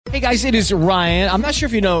Hey guys, it is Ryan. I'm not sure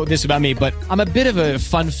if you know this about me, but I'm a bit of a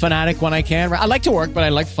fun fanatic when I can. I like to work, but I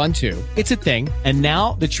like fun too. It's a thing. And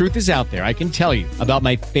now the truth is out there. I can tell you about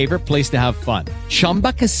my favorite place to have fun.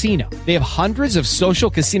 Chumba Casino. They have hundreds of social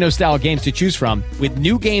casino style games to choose from with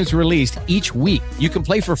new games released each week. You can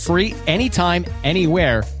play for free anytime,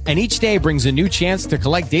 anywhere. And each day brings a new chance to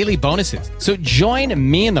collect daily bonuses. So join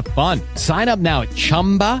me in the fun. Sign up now at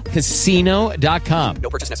ChumbaCasino.com. No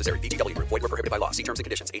purchase necessary. VGW. Void where prohibited by law. See terms and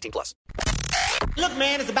conditions. 18+. Look,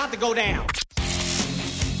 man, it's about to go down.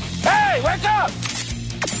 Hey, wake up!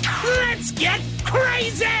 Let's get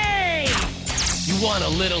crazy! You want a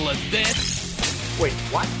little of this? Wait,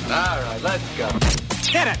 what? All right, let's go.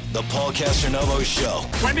 Hit it! The Paul Castronovo Show.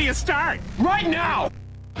 When do you start? Right now!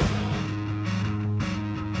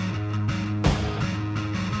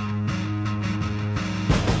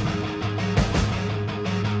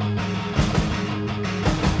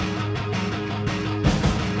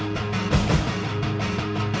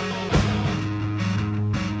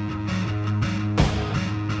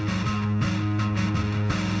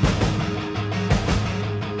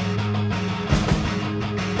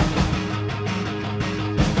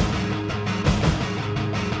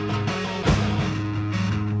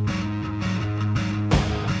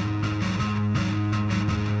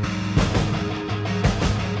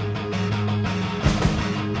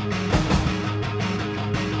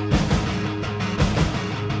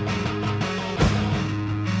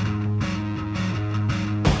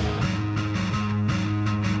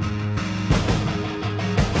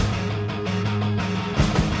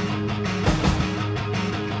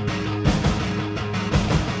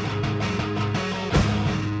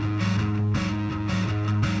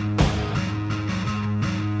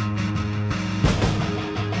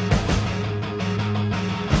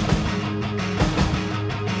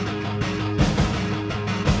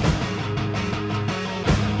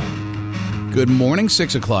 Good morning,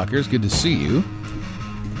 6 o'clockers. Good to see you.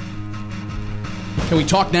 Can we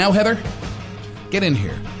talk now, Heather? Get in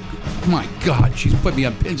here. My God, she's put me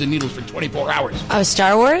on pins and needles for 24 hours. Oh,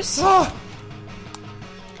 Star Wars? Oh.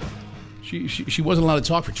 She wasn't allowed to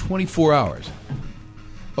talk for 24 hours.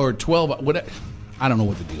 Or 12, what? I don't know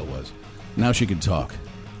what the deal was. Now she can talk.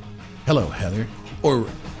 Hello, Heather. Or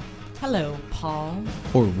hello, Paul.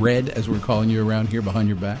 Or Red, as we're calling you around here behind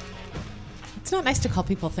your back. It's not nice to call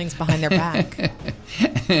people things behind their back.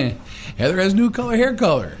 Heather has new hair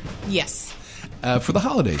color. Yes. For the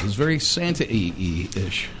holidays. It's very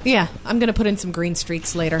Santa-y-ish. Yeah, I'm going to put in some green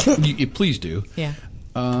streaks later. You please do. Yeah.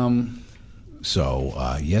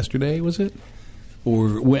 So, yesterday, was it?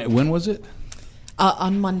 Or when was it?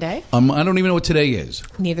 On Monday. I don't even know what today is.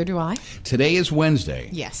 Neither do I. Today is Wednesday.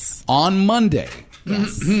 Yes. On Monday,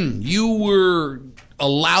 yes. You were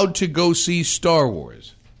allowed to go see Star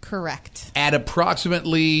Wars. Correct. At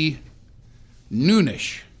approximately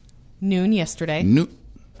noonish. Noon yesterday.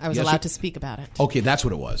 I was allowed to speak about it. Okay, that's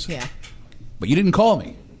what it was. Yeah. But you didn't call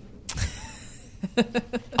me.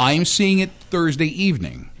 I'm seeing it Thursday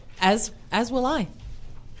evening. As will I.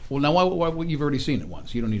 Well, now why you've already seen it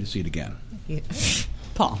once. You don't need to see it again. Yeah.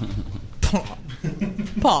 Paul.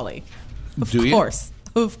 Paulie. Do you?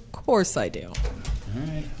 Of course I do. All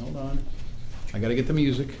right, hold on. I got to get the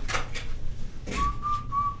music.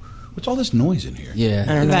 What's all this noise in here? Yeah.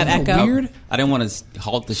 I don't know. That echo? Weird? I didn't want to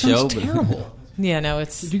halt the show. Sounds terrible. Yeah, no,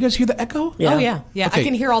 it's... Did you guys hear the echo? Yeah. Oh, yeah. Yeah, Okay. I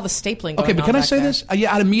can hear all the stapling going on. Okay, but can I say there. this?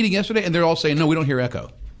 Yeah, I had a meeting yesterday, and they're all saying, no, we don't hear echo.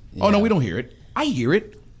 Yeah. Oh, no, we don't hear it. I hear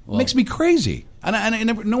it. Well, It makes me crazy.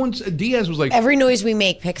 And no one's... Diaz was like... Every noise we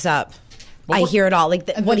make picks up. I hear it all. Like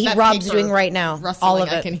what Rob's doing right now. All of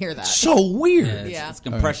it. I can hear that. So weird. Yeah, it's a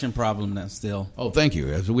compression problem now still. Oh, thank you.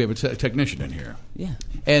 We have a technician in here. Yeah.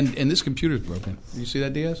 And this computer's broken. You see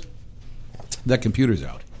that, Diaz? That computer's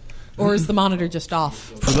out. Or is the monitor just off?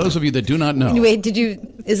 For those of you that do not know... Wait,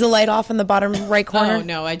 is the light off in the bottom right corner? Oh,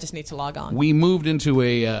 no, I just need to log on. We moved into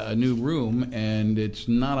a new room, and it's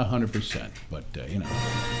not 100%, but,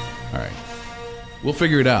 All right. We'll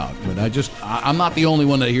figure it out, but I'm not the only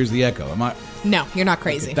one that hears the echo. Am I? No, you're not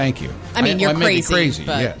crazy. Okay, thank you. I mean, you're I may be crazy,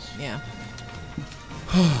 but, yes. Yeah.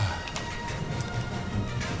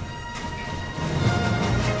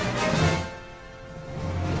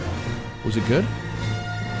 Was it good?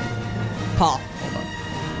 Paul.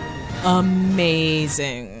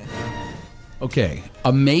 Amazing. Okay.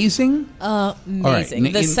 Amazing? Amazing. All right.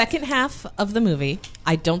 The second half of the movie,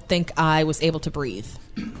 I don't think I was able to breathe.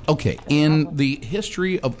 Okay. In the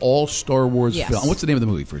history of all Star Wars Yes. films, what's the name of the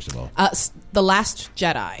movie, first of all? The Last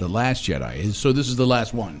Jedi. The Last Jedi. So this is the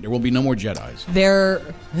last one. There will be no more Jedis. There,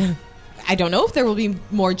 I don't know if there will be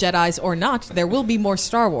more Jedis or not. There will be more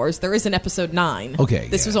Star Wars. There is an Episode 9. Okay,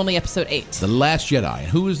 This was only Episode 8. The Last Jedi.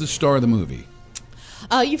 Who is the star of the movie?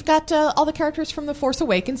 You've got all the characters from The Force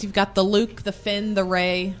Awakens. You've got the Luke, the Finn, the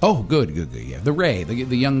Rey. Oh, good. Yeah, the Rey,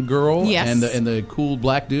 the young girl, Yes. and the cool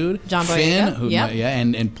black dude, John Finn, Boyega, yep.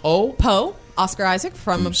 and Poe. Poe, Oscar Isaac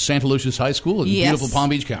from Santa Lucia's High School in Yes. beautiful Palm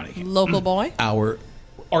Beach County. Local boy. Our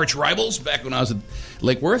arch rivals back when I was at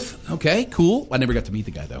Lake Worth. Okay, cool. I never got to meet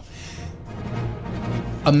the guy though.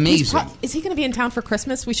 Amazing. Is he going to be in town for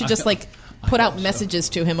Christmas? We should just put out messages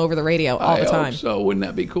to him over the radio all the time. Hope so wouldn't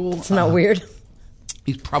that be cool? It's not weird.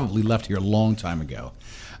 He's probably left here a long time ago.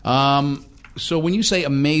 So when you say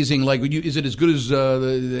amazing, is it as good as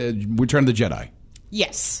the Return of the Jedi?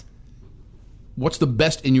 Yes. What's the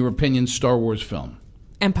best, in your opinion, Star Wars film?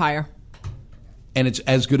 Empire. And it's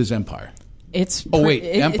as good as Empire. Empire.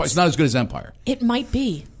 It's not as good as Empire. It might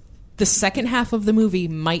be. The second half of the movie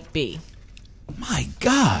might be. My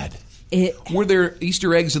God. Were there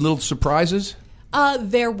Easter eggs and little surprises?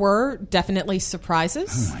 There were definitely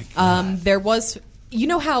surprises. Oh my God. There was. You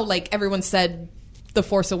know how everyone said The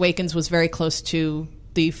Force Awakens was very close to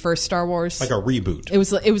the first Star Wars? Like a reboot. It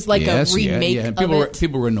was like a remake of it.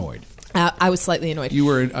 People were annoyed. I was slightly annoyed. You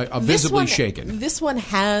were visibly shaken. This one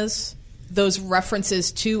has those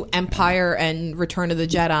references to Empire and Return of the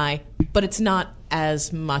Jedi, but it's not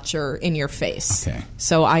as much or in your face. Okay.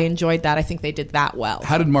 So I enjoyed that. I think they did that well.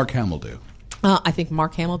 How did Mark Hamill do? I think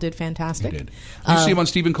Mark Hamill did fantastic. He did. Did you see him on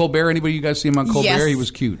Stephen Colbert? Anybody you guys see him on Colbert? Yes. He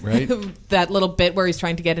was cute, right? That little bit where he's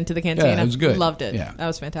trying to get into the cantina. Yeah, it was good. Loved it. Yeah. That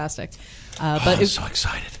was fantastic. I was so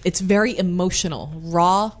excited. It's very emotional.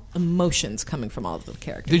 Raw emotions coming from all of the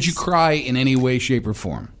characters. Did you cry in any way, shape, or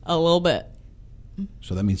form? A little bit.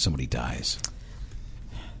 So that means somebody dies.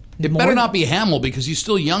 It better not be Hamill because he's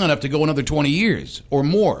still young enough to go another 20 years or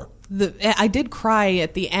more. I did cry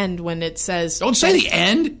at the end when it says... Don't say the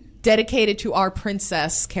end! Dedicated to our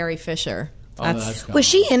princess, Carrie Fisher. Was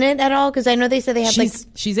she in it at all? Because I know they said they had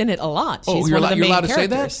she's in it a lot. She's you're one of the main allowed to say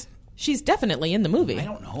characters. that? She's definitely in the movie. I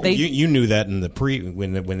don't know. You knew that in the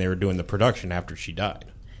when they were doing the production after she died.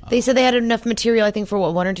 They said they had enough material, I think, for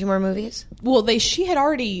one or two more movies? Well, she had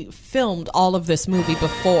already filmed all of this movie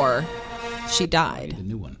before she died. I need the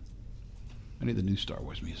new one. I need the new Star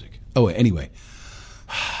Wars music. Oh, anyway.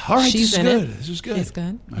 All right, She's this is good. This is good. It's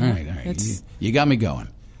good. All right. You got me going.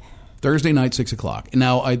 Thursday night, 6 o'clock.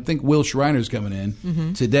 Now, I think Wil Shriner's coming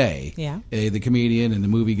in today. Yeah. The comedian and the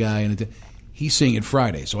movie guy. And he's seeing it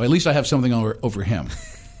Friday. So at least I have something over him.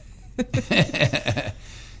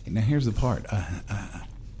 Now, here's the part.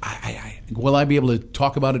 Will I be able to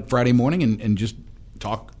talk about it Friday morning and just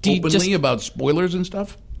talk openly about spoilers and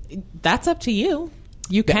stuff? That's up to you.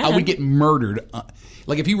 You can. I would get murdered.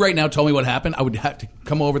 If you right now told me what happened, I would have to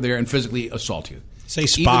come over there and physically assault you. Say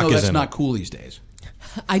Spock even though is that's in not it. cool these days.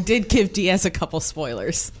 I did give Diaz a couple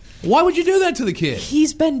spoilers. Why would you do that to the kid?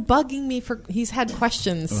 He's been bugging me he's had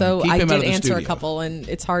questions, so keep I him out of did the answer studio. a couple, and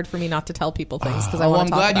it's hard for me not to tell people things because I I'm want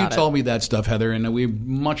to talk glad about you it. told me that stuff, Heather, and we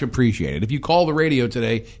much appreciate it. If you call the radio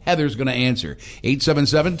today, Heather's going to answer.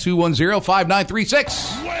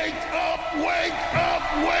 877-210-5936. Wake up, wake up,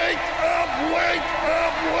 wake up, wake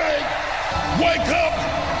up, wake up,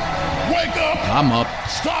 wake up. I'm up.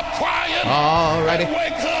 Stop crying. All righty. And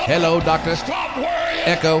wake up. Hello, doctor. Stop worrying.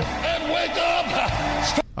 Echo. And wake up.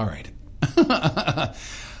 All right.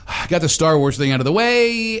 Got the Star Wars thing out of the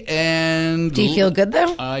way, and Do you feel good,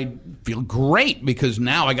 though? I feel great because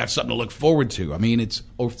now I got something to look forward to. I mean,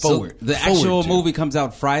 forward. The forward actual to. movie comes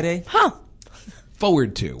out Friday? Huh.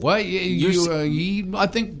 Forward to. Well, I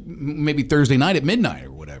think maybe Thursday night at midnight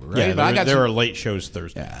or whatever, right? Yeah, But there are late shows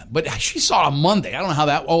Thursday. Yeah, but she saw it on Monday. I don't know how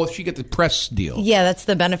that... Oh, she get the press deal. Yeah, that's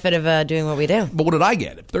the benefit of doing what we do. But what did I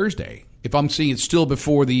get? Thursday. If I'm seeing it still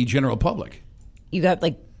before the general public. You got,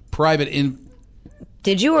 Private in...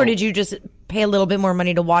 Did you, or did you just pay a little bit more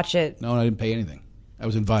money to watch it? No, I didn't pay anything. I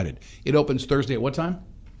was invited. It opens Thursday at what time?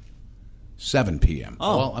 7 p.m.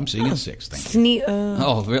 Oh. Well, I'm seeing it 6. Thank you.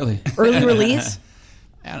 Oh, really? Early release?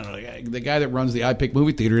 I don't know. The guy that runs the iPick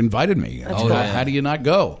movie theater invited me. How do you not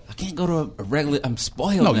go? I can't go to a regular... I'm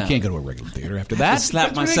spoiled No, now. you can't go to a regular theater after I that. have to slap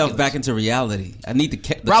That's myself ridiculous. back into reality. I need the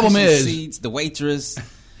Problem cushion is- seats, the waitress.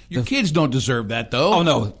 Your kids don't deserve that, though. Oh,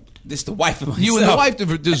 no. This is the wife of myself. You and the wife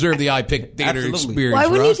deserve the iPick theater Absolutely. experience. Why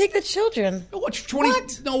wouldn't you Ross. take the children? Watch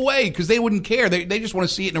 20? No way, because they wouldn't care. They just want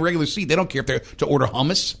to see it in a regular seat. They don't care if they're to order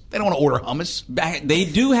hummus. They don't want to order hummus. They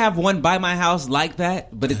do have one by my house like that,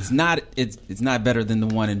 but it's not. It's not better than the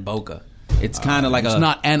one in Boca. It's kind of like It's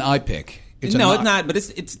not an iPick. It's not. But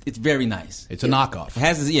it's very nice. It's a knockoff. It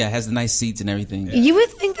has the nice seats and everything. Yeah. You would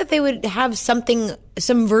think that they would have some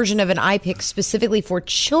version of an iPick specifically for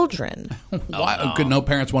children. Why could no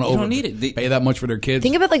parents want to pay that much for their kids?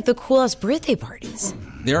 Think about like the cool-ass birthday parties.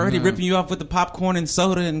 They're already ripping you off with the popcorn and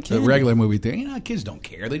soda and candy. The regular movie thing. Kids don't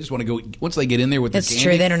care. They just want to go. Once they get in there with their candy. That's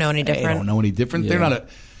true. They don't know any different. They don't know any different. Yeah. They're not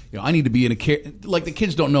I need to be in like the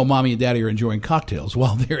kids don't know mommy and daddy are enjoying cocktails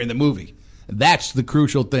while they're in the movie. That's the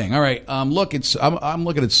crucial thing. All right, look, I'm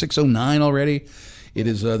looking at 6:09 already. It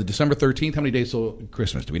is the December 13th. How many days till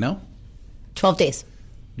Christmas? Do we know? 12 days.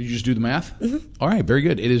 Did you just do the math? Mm-hmm. All right, very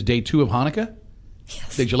good. It is day 2 of Hanukkah.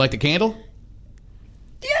 Yes. Did you light the candle?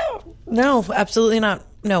 Yeah. No, absolutely not.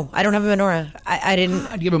 No, I don't have a menorah. I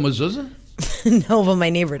didn't. Do you have a mezuzah? No, but my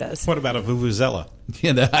neighbor does. What about a vuvuzela?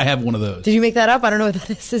 Yeah, I have one of those. Did you make that up? I don't know what that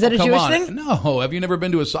is. Is that a Jewish thing? No. Have you never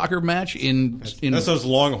been to a soccer match in That's those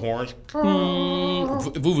long horns.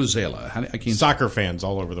 Vuvuzela. I can't. Soccer fans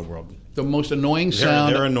all over the world. The most annoying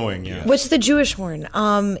sound. They're annoying, yeah. What's the Jewish horn?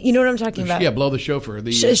 You know what I'm talking about? Yeah, blow the shofar.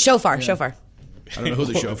 Shofar. Yeah. Shofar. I don't know who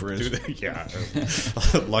the chauffeur is. Yeah.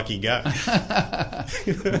 Lucky guy.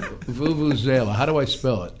 Vuvuzela. How do I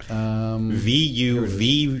spell it?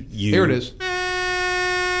 V-U-V-U. Here it is.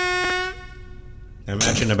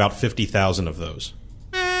 Imagine about 50,000 of those.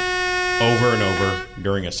 Over and over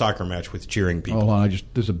during a soccer match with cheering people. Hold on,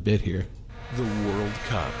 there's a bit here. The World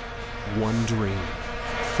Cup. One dream.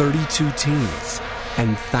 32 teams.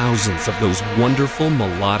 And thousands of those wonderful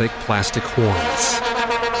melodic plastic horns.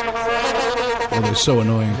 Oh, they're so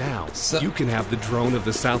annoying. Now, you can have the drone of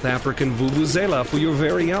the South African Vuvuzela for your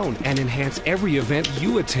very own and enhance every event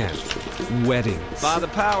you attend. Weddings. By the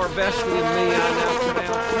power vested in me, I now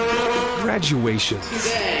pronounce graduations.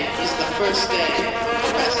 Today is the first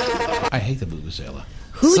day. I hate the Vuvuzela.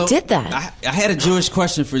 Who did that? I had a Jewish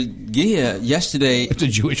question for Gia yesterday. It's a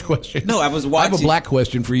Jewish question? No, I was watching. I have a black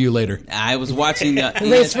question for you later. I was watching.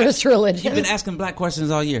 Race versus religion. You've been asking black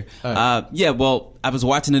questions all year. Right. Well, I was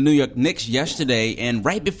watching the New York Knicks yesterday, and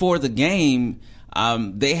right before the game,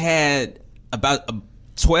 they had about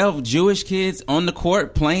 12 Jewish kids on the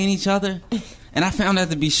court playing each other. And I found that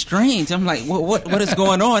to be strange. I'm like, what is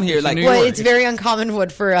going on here? Like, well, it's very uncommon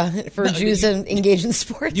for Jews to engage in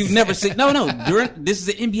sports. You've never seen this is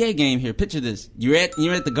an NBA game here. Picture this: you're at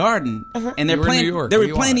the Garden, and they're playing. New York. They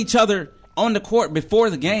were playing each other on the court before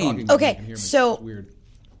the game. Okay, so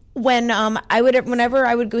whenever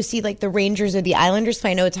I would go see like the Rangers or the Islanders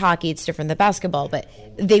play, I know it's hockey, it's different than basketball, but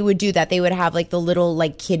they would do that. They would have like the little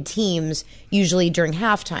like kid teams usually during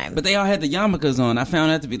halftime. But they all had the yarmulkes on. I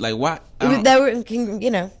found that to be like, what?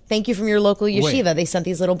 Thank you from your local yeshiva. Wait. They sent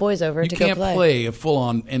these little boys over to go play. You can't play a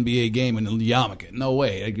full-on NBA game in a yarmulke. No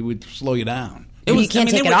way. It would slow you down. You can't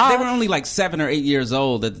take it off. They were only like 7 or 8 years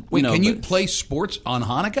old. Can you play sports on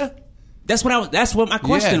Hanukkah? That's what my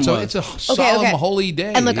question was. It's a solemn, holy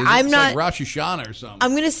day. And look, it's like Rosh Hashanah or something.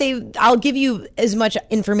 I'm going to say I'll give you as much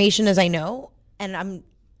information as I know, and I'm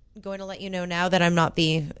going to let you know now that I'm not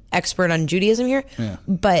the expert on Judaism here. Yeah.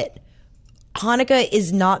 But Hanukkah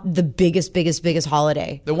is not the biggest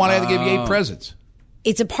holiday. Then why do they have to give you 8 presents?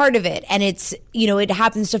 It's a part of it, and it's, it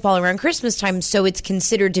happens to fall around Christmas time, so it's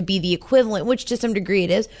considered to be the equivalent, which to some degree it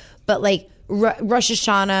is, but like Rosh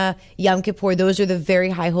Hashanah, Yom Kippur, those are the very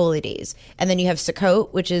high holy days. And then you have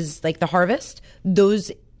Sukkot, which is like the harvest.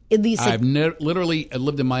 Those, at least... I've literally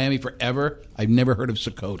lived in Miami forever. I've never heard of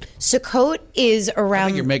Sukkot. Sukkot is around... I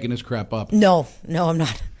think you're making this crap up. No, I'm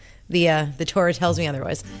not. The Torah tells me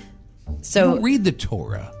otherwise. So I don't read the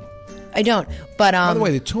Torah. I don't, but... By the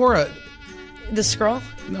way, the Torah... The scroll?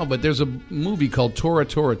 No, but there's a movie called Torah.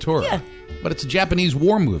 Yeah. But it's a Japanese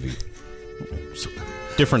war movie.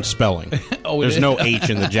 Different spelling. There's no H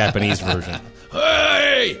in the Japanese version.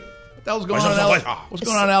 Hey! What the hell's going on what's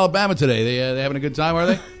going on in Alabama today? They having a good time, are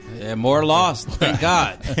they? Yeah, more lost. Thank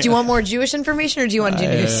God. Do you want more Jewish information or do you want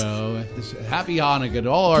news? Happy Hanukkah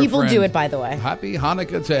to all our People friends. do it, by the way. Happy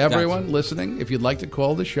Hanukkah to everyone listening. If you'd like to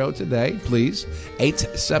call the show today, please,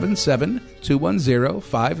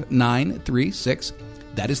 877-210-5936.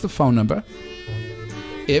 That is the phone number.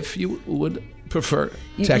 If you would prefer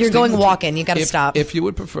texting. You're going walking. You got to stop. If you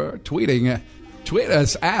would prefer tweeting, tweet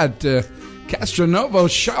us at Castronovo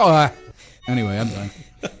Show. Anyway, I'm done.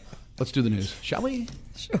 Let's do the news, shall we?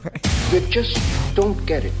 Sure. You just don't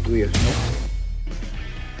get it, do you?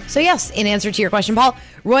 So yes, in answer to your question, Paul,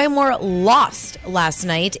 Roy Moore lost last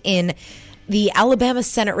night in the Alabama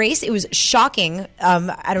Senate race. It was shocking.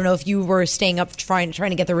 I don't know if you were staying up trying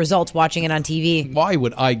to get the results, watching it on TV. Why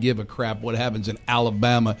would I give a crap what happens in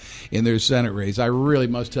Alabama in their Senate race? I really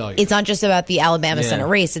must tell you. It's not just about the Alabama Senate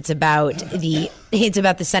race. It's about the It's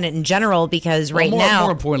about the Senate in general because more now...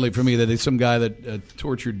 More importantly for me, that it's some guy that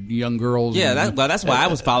tortured young girls. Yeah, that's why I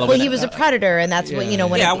was following. Well, he was a predator, and that's what,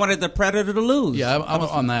 when... I wanted the predator to lose. Yeah, I'm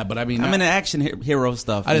on that, but I mean... I'm into action hero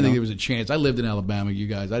stuff. I didn't think there was a chance. I lived in Alabama, you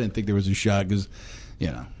guys. I didn't think there was a shot because,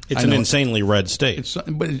 It's an insanely red state.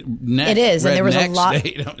 It is, and there was a lot...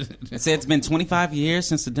 They say it's been 25 years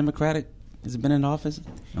since the Democratic has been in office.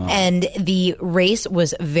 Oh. And the race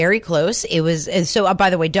was very close. It was by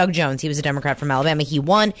the way, Doug Jones, he was a Democrat from Alabama. He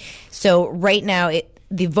won. So right now,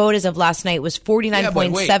 the vote as of last night was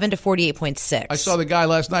 49.7 to 48.6. I saw the guy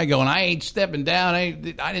last night going, I ain't stepping down. I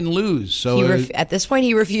didn't lose. So at this point,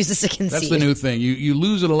 he refuses to concede. That's the new thing. You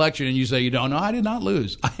lose an election and you say, you don't know, I did not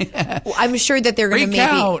lose. Well, I'm sure that they're going to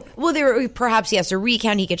maybe... Well, perhaps he has to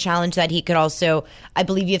recount. He could challenge that. He could also... I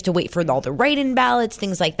believe you have to wait for all the write-in ballots,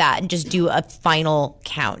 things like that, and just do a final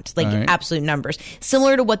count, absolute numbers.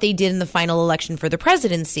 Similar to what they did in the final election for the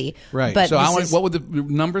presidency. Right. But so what were the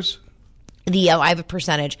numbers? I have a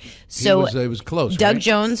percentage. So it was close. Doug right?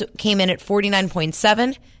 Jones came in at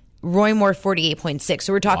 49.7, Roy Moore 48.6.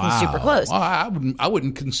 So we're talking super close. Well, I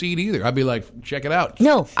wouldn't concede either. I'd be like, check it out.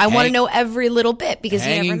 No, I want to know every little bit because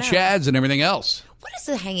you never know. Hanging chads and everything else. What is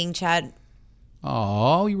a hanging chad?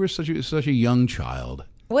 Oh, you were such a young child.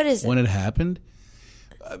 What is it? When it happened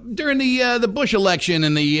during the Bush election,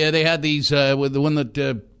 and they had these with the one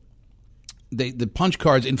that. The punch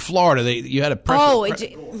cards in Florida, you had to press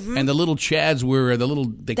and the little chads were the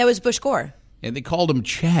little... that was Bush Gore. And they called them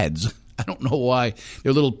chads. I don't know why. They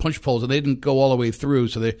were little punch poles, and they didn't go all the way through,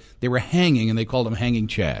 so they were hanging, and they called them hanging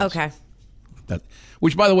chads. Okay.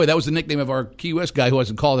 Which, by the way, that was the nickname of our Key West guy who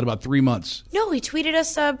hasn't called in about 3 months. No, he tweeted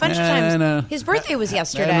us a bunch of times. His birthday was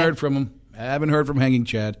yesterday. I haven't heard from him. I haven't heard from Hanging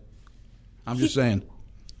Chad. I'm just saying.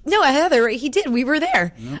 No, Heather, he did. We were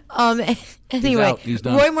there. Yep. Anyway, He's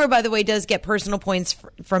done. Roy Moore, by the way, does get personal points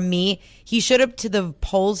from me. He showed up to the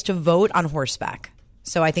polls to vote on horseback.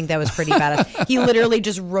 So I think that was pretty badass. He literally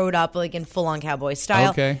just rode up like in full-on cowboy style.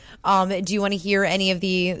 Okay. Do you want to hear any of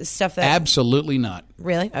the stuff that... Absolutely not.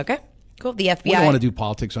 Really? Okay. Cool. The FBI... We don't want to do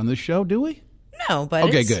politics on this show, do we? No, but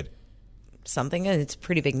okay, good. Something, it's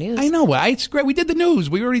pretty big news. I know. It's great. We did the news.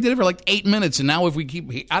 We already did it for like 8 minutes, and now if we keep...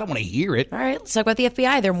 I don't want to hear it. All right, let's talk about the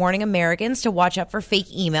FBI. They're warning Americans to watch out for fake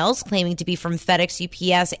emails claiming to be from FedEx,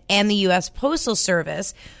 UPS, and the U.S. Postal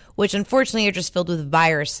Service, which unfortunately are just filled with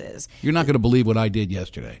viruses. You're not going to believe what I did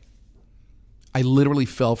yesterday. I literally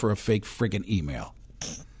fell for a fake friggin' email.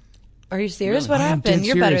 Are you serious? What happened?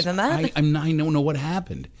 You're better than that. I don't know what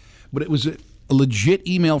happened, but it was a legit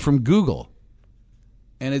email from Google.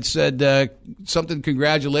 And it said something,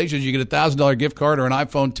 congratulations, you get a $1,000 gift card or an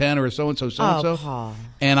iPhone 10 or a so-and-so, so-and-so. Paul.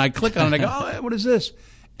 And I click on it and I go, what is this?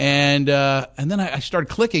 And then I started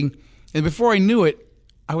clicking. And before I knew it,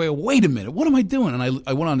 I went, wait a minute, what am I doing? And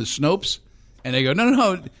I went on to Snopes. And they go,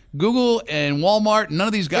 no, Google and Walmart, none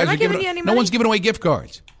of these guys are giving any money? No one's giving away gift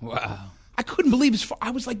cards. Wow. I couldn't believe it.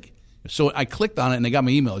 I was like, so I clicked on it and they got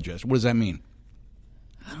my email address. What does that mean?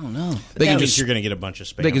 I don't know. They can you're going to get a bunch of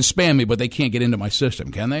spam. They can spam me, but they can't get into my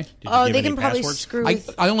system, can they? They can probably screw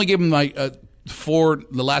with... I only gave them my the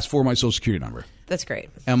last four of my Social Security number. That's great.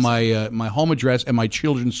 And my home address and my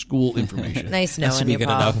children's school information. Nice knowing you,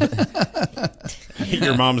 Paul.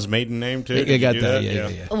 Your mom's maiden name, too? I got that.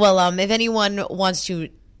 Yeah. Well, if anyone wants to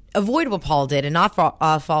avoid what Paul did and not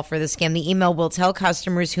fall for the scam, the email will tell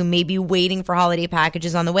customers who may be waiting for holiday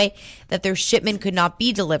packages on the way that their shipment could not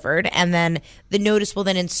be delivered. And then the notice will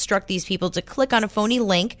then instruct these people to click on a phony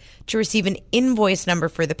link to receive an invoice number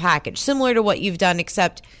for the package, similar to what you've done,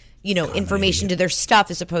 except... information to their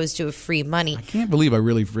stuff as opposed to free money. I can't believe I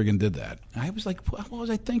really friggin' did that. I was like, what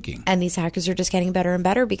was I thinking? And these hackers are just getting better and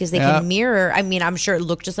better because they can mirror. I mean, I'm sure it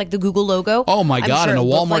looked just like the Google logo. Oh my God! Sure, and a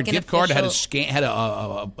Walmart like gift card had a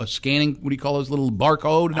scanning. What do you call those little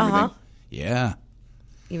barcode and everything? Yeah.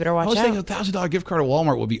 You better watch out. I was thinking a $1,000 gift card at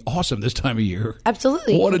Walmart would be awesome this time of year.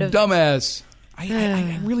 Absolutely. What a dumbass!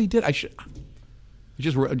 I really did. I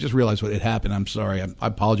just realized what had happened. I'm sorry. I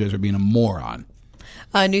apologize for being a moron.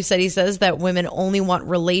 A new study says that women only want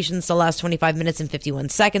relations to last 25 minutes and 51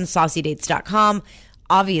 seconds. SaucyDates.com.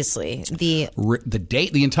 Obviously, the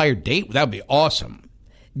date, the entire date, that would be awesome.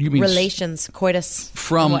 You mean relations, coitus,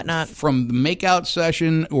 and whatnot. From the makeout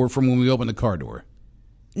session or from when we open the car door?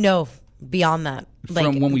 No, beyond that.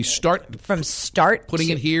 From when we start? From start. Putting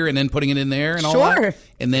it here and then putting it in there and all that?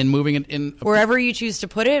 And then moving it in. Wherever you choose to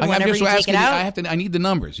put it, whenever you take it out. I need the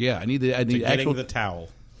numbers, yeah. I need getting actual... the towel.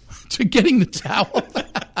 To getting the towel.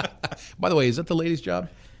 By the way, is that the lady's job?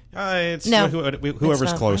 It's No, whoever's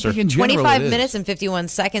it's not. closer. I think in general 25 it is. minutes and 51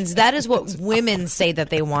 seconds. That is what women say that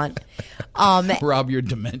they want. Rob, you're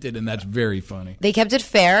demented, and that's very funny. They kept it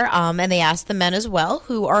fair, and they asked the men as well,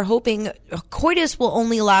 who are hoping coitus will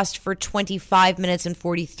only last for 25 minutes and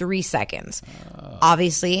 43 seconds.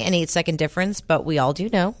 Obviously, an 8-second difference, but we all do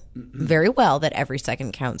know very well that every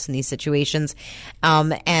second counts in these situations.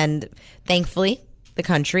 And thankfully, the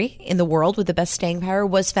country in the world with the best staying power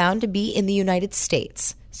was found to be in the United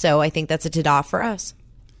States. So I think that's a ta-da for us.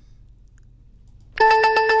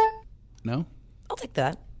 No? I'll take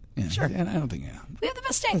that. Yeah, Sure. I don't think. Yeah. We have the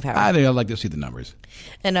best staying power. I think I'd like to see the numbers.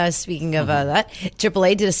 And speaking of that,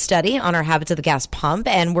 AAA did a study on our habits at the gas pump,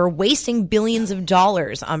 and we're wasting billions of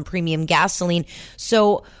dollars on premium gasoline.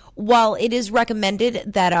 So while it is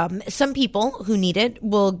recommended that some people who need it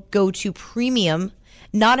will go to premium,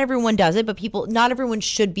 not everyone does it, but not everyone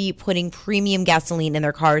should be putting premium gasoline in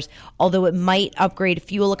their cars. Although it might upgrade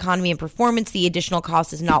fuel economy and performance, the additional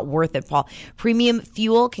cost is not worth it, Paul. Premium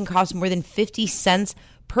fuel can cost more than 50 cents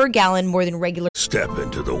per gallon more than regular. Step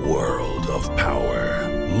into the world of power,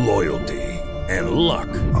 loyalty, and luck.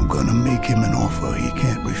 I'm gonna make him an offer he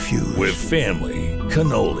can't refuse. With family,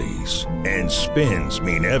 cannolis, and spins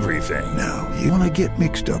mean everything. Now, you wanna get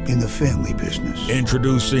mixed up in the family business.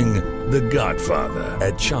 Introducing The Godfather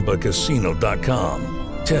at ChumbaCasino.com.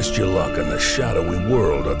 Test your luck in the shadowy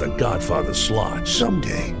world of The Godfather slot.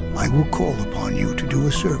 Someday, I will call upon you to do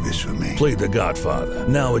a service for me. Play The Godfather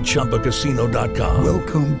now at ChumbaCasino.com.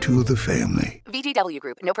 Welcome to the family. VGW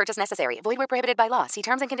Group. No purchase necessary. Void where prohibited by law. See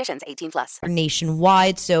terms and conditions. 18+.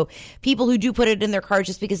 Nationwide, so people who do put it in their car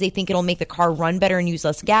just because they think it'll make the car run better and use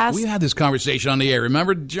less gas. We had this conversation on the air.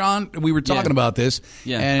 Remember, John? We were talking about this.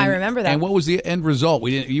 Yeah. And, I remember that. And what was the end result?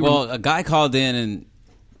 A guy called in and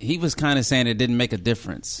he was kind of saying it didn't make a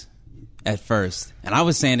difference at first, and I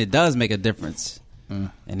was saying it does make a difference. And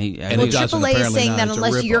AAA is saying that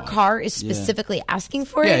unless your car is specifically asking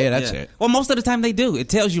for it. Yeah, that's it. Well, most of the time they do. It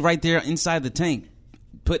tells you right there inside the tank.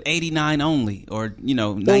 Put 89 only, or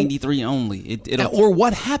 93 only. Or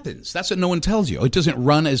what happens? That's what no one tells you. It doesn't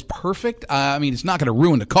run as perfect. I mean, it's not going to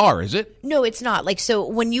ruin the car, is it? No, it's not. So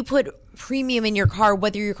when you put premium in your car,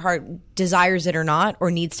 whether your car desires it or not, or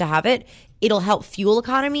needs to have it, it'll help fuel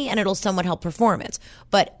economy and it'll somewhat help performance.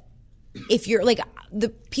 But if you're like the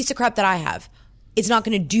piece of crap that I have, it's not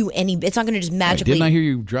going to do it's not going to just magically. Didn't I hear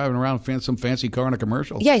you driving around some fancy car in a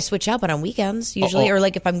commercial? Yeah, I switch out, but on weekends usually, or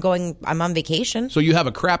like if I'm on vacation. So you have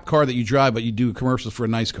a crap car that you drive, but you do commercials for a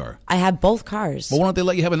nice car. I have both cars. Well, why don't they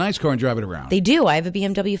let you have a nice car and drive it around? They do. I have a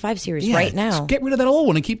BMW 5 Series right now. Get rid of that old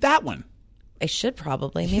one and keep that one. I should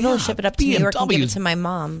probably. Maybe I'll ship it up to New York and give it to my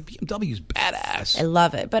mom. BMW's badass. I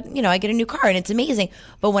love it. But, I get a new car and it's amazing.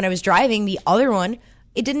 But when I was driving the other one,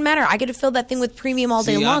 it didn't matter. I could have filled that thing with premium all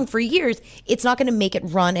day long for years. It's not going to make it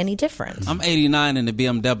run any different. I'm 89 in the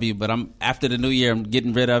BMW, but after the new year, I'm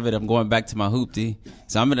getting rid of it. I'm going back to my hoopty.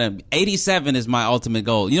 So 87 is my ultimate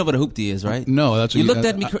goal. You know what a hoopty is, right? No, that's what you looked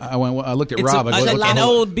at me. I looked at Rob. An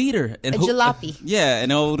old beater. A jalopy. Yeah,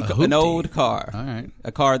 an old car. All right.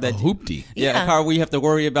 A car that... A hoopty. Yeah, a car where you have to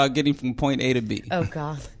worry about getting from point A to B. Oh,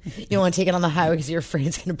 God. You don't want to take it on the highway because you're afraid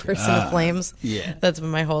it's going to burst into flames. Yeah. That's been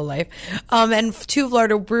my whole life. And two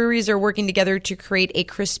Florida breweries are working together to create a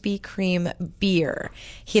Krispy Kreme beer.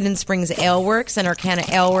 Hidden Springs Ale Works and Arcana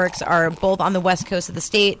Ale Works are both on the west coast of the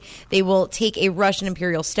state. They will take a Russian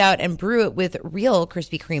Imperial Stout and brew it with real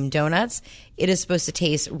Krispy Kreme donuts. It is supposed to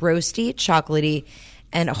taste roasty, chocolatey,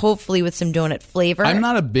 and hopefully with some donut flavor. I'm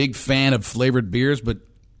not a big fan of flavored beers, but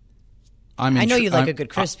I know you like a good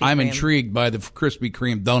Krispy Kreme. I'm intrigued by the Krispy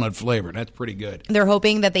Kreme donut flavor. That's pretty good. They're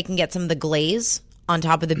hoping that they can get some of the glaze on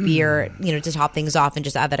top of the beer, to top things off and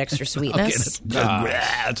just add that extra sweetness.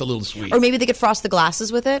 That's a little sweet. Or maybe they could frost the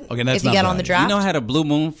glasses with it. Okay, that's if you get on the draft. I had a Blue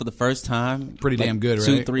Moon for the first time. Pretty damn good,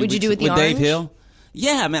 right? 2-3 What'd you do with the with orange? Dave Hill.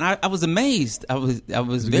 Yeah, man, I was amazed. I was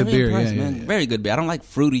very good beer, impressed, yeah, man. yeah. Very good beer. I don't like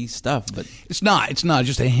fruity stuff, but It's not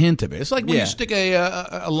just a hint of it. It's like when you stick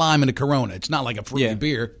a lime in a Corona. It's not like a fruity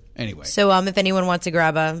beer. Anyway. So if anyone wants to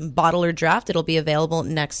grab a bottle or draft, it'll be available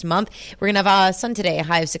next month. We're going to have sun today, a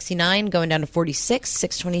high of 69, going down to 46,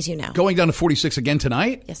 622 now. Going down to 46 again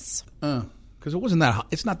tonight? Yes. Because it wasn't that hot.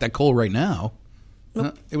 It's not that cold right now.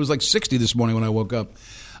 Nope. It was like 60 this morning when I woke up.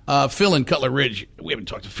 Phil in Cutler Ridge. We haven't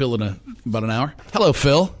talked to Phil in about an hour. Hello,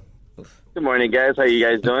 Phil. Good morning, guys. How you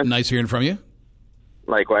guys doing? Nice hearing from you.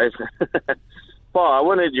 Likewise. Paul, I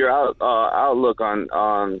wanted your outlook on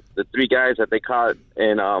the three guys that they caught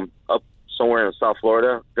in up somewhere in South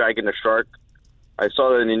Florida dragging a shark I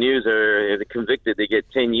saw that in the news. If they're convicted, they get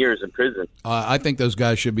 10 years in prison. I think those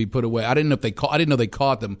guys should be put away. I didn't know they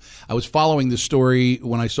caught them. I was following the story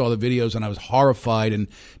when I saw the videos, and I was horrified and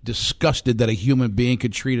disgusted that a human being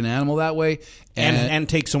could treat an animal that way and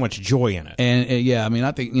take so much joy in it. And yeah, I mean,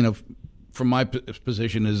 I think, from my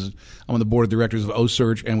position as I'm on the board of directors of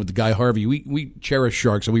O-Search and with the Guy Harvey, we cherish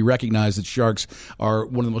sharks, and we recognize that sharks are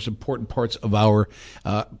one of the most important parts of our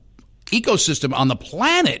ecosystem on the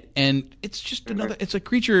planet, and it's just it's a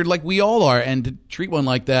creature like we all are, and to treat one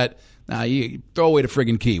like that, you throw away the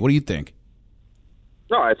friggin' key. What do you think?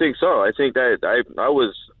 No, I think so. I think that I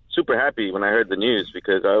was super happy when I heard the news,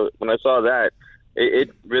 because when I saw that, it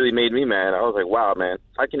really made me mad. I was like, wow, man,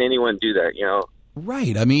 how can anyone do that,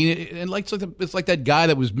 Right. I mean, it's like that guy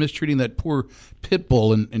that was mistreating that poor pit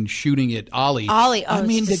bull and shooting at Ollie. I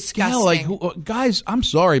mean, disgusting. Guys, I'm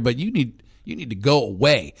sorry, but you need to go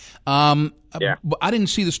away. Yeah. But I didn't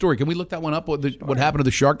see the story. Can we look that one up? What happened to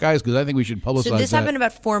the shark guys? Because I think we should publicize that. So this happened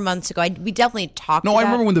about 4 months ago. We definitely talked about it. No, I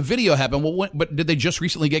remember when the video happened. Well, but did they just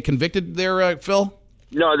recently get convicted there, Phil?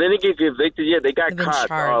 No, they didn't get convicted yet. They got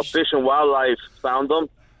caught. Fish and Wildlife found them,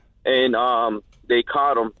 and they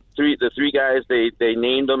caught them. The three guys, they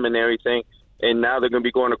named them and everything, and now they're going to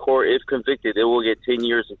be going to court. If convicted, they will get 10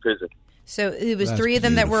 years in prison. So it was three of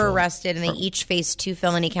them that were arrested, and they each faced 2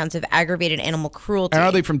 felony counts of aggravated animal cruelty. And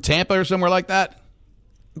are they from Tampa or somewhere like that?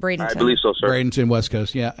 Bradenton. I believe so, sir. Bradenton, West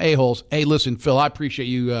Coast. Yeah, a-holes. Hey, listen, Phil, I appreciate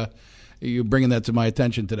you bringing that to my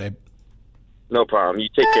attention today. No problem. You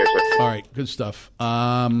take care, sir. All right, good stuff.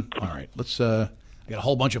 All right, let's. I got a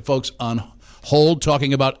whole bunch of folks on hold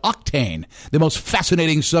talking about octane, the most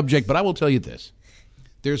fascinating subject. But I will tell you this: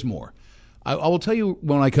 there's more. I will tell you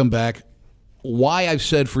when I come back why I've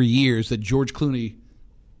said for years that George Clooney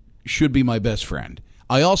should be my best friend.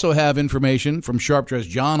 I also have information from Sharp Dress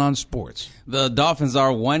John on sports. The Dolphins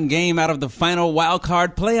are 1 game out of the final wild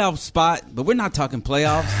card playoff spot, but we're not talking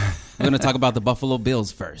playoffs. We're going to talk about the Buffalo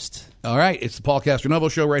Bills first. All right, it's the Paul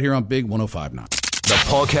Castronovo Show right here on Big 105.9. The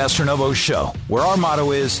Paul Castronovo Show, where our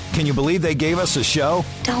motto is, can you believe they gave us a show?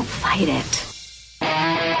 Don't fight it.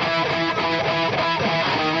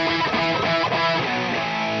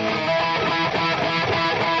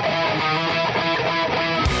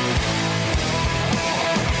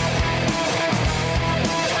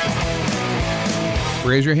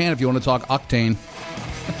 Raise your hand if you want to talk octane.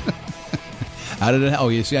 How did it? Oh,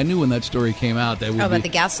 you see, I knew when that story came out that about the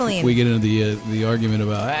gasoline. We get into the argument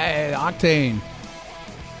about hey, octane.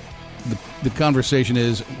 The conversation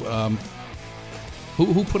is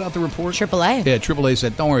who put out the report? AAA. Yeah, AAA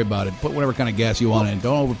said don't worry about it. Put whatever kind of gas you want in.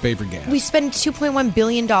 Don't overpay for gas. We spend $2.1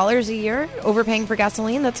 billion a year overpaying for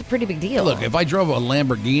gasoline. That's a pretty big deal. Look, if I drove a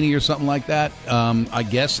Lamborghini or something like that, I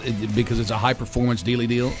guess because it's a high performance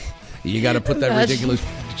deal. You got to put that ridiculous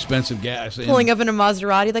expensive gas in. Pulling up in a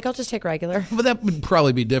Maserati, like, I'll just take regular. But that would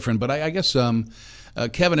probably be different. But I guess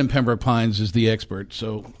Kevin in Pembroke Pines is the expert.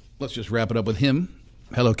 So let's just wrap it up with him.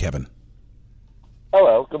 Hello, Kevin.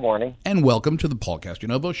 Hello, good morning. And welcome to the Paul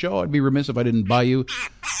Castronovo Show. I'd be remiss if I didn't buy you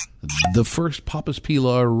the first Papa's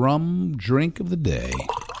Pilar rum drink of the day.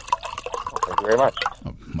 Thank you very much.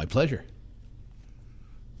 Oh, my pleasure.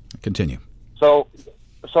 Continue. So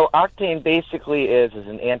octane basically is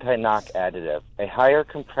an anti-knock additive. A higher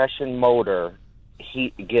compression motor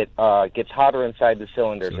gets hotter inside the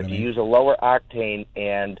cylinders. If you use a lower octane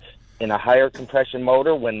and in a higher compression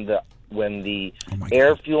motor, when the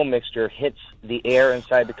air fuel mixture hits the air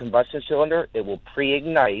inside the combustion cylinder, it will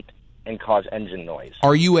pre-ignite and cause engine noise.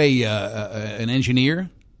 Are you an engineer?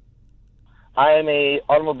 I am a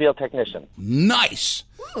automobile technician. Nice.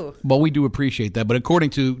 Ooh. Well, we do appreciate that, but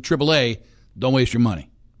according to AAA, don't waste your money.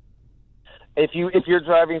 If you're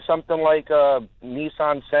driving something like a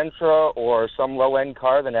Nissan Sentra or some low-end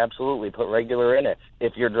car, then absolutely put regular in it.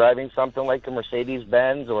 If you're driving something like a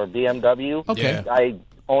Mercedes-Benz or a BMW, okay. I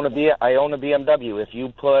own a BMW. If you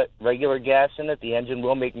put regular gas in it, the engine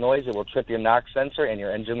will make noise. It will trip your knock sensor, and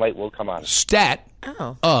your engine light will come on. Stat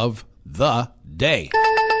of the day.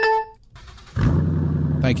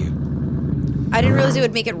 Thank you. I didn't realize it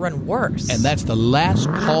would make it run worse. And that's the last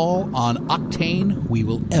call on octane we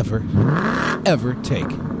will ever take.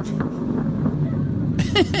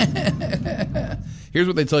 Here's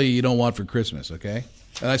what they tell you don't want for Christmas, okay?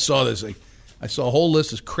 And I saw this. I saw a whole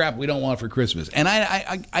list of crap we don't want for Christmas. And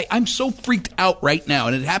I'm so freaked out right now,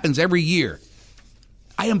 and it happens every year.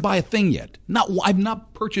 I didn't buy a thing yet. I've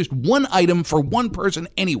not purchased one item for one person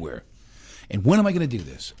anywhere. And when am I going to do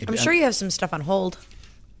this? I'm sure you have some stuff on hold.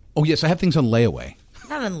 Oh, yes, I have things on layaway.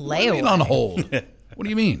 Not on layaway. What do you mean on hold? What do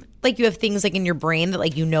you mean? Like you have things like in your brain that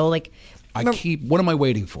like What am I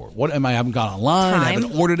waiting for? What am I? I haven't gone online. I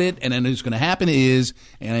haven't ordered it. And then what's going to happen is,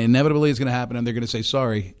 and inevitably it's going to happen, and they're going to say,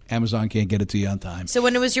 sorry, Amazon can't get it to you on time. So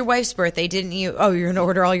when it was your wife's birthday, didn't you? Oh, you're going to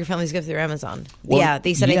order all your family's gifts through Amazon. Well,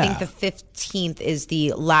 they said I think the 15th is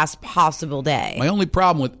the last possible day. My only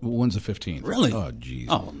problem with when's the 15th? Really? Oh, jeez.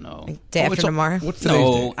 Oh, no. Day after tomorrow? What's today's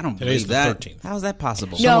date? I don't Today's believe the that. 13th. How is that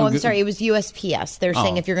possible? No, I'm sorry. It was USPS. They're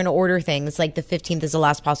saying if you're going to order things, like the 15th is the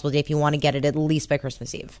last possible day if you want to get it at least by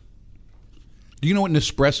Christmas Eve. Do you know what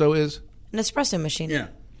Nespresso is? An espresso machine. Yeah.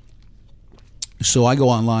 So I go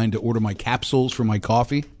online to order my capsules for my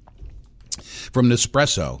coffee from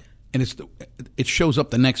Nespresso, and it shows up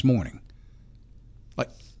the next morning.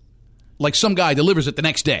 Like some guy delivers it the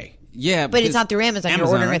next day. Yeah, but it's not through Amazon. You're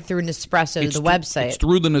ordering it through Nespresso, the website. It's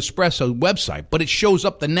through the Nespresso website, but it shows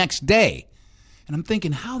up the next day. And I'm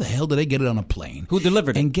thinking, how the hell did they get it on a plane? Who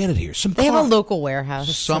delivered it? And get it here? They have a local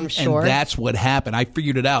warehouse, I'm sure. And that's what happened. I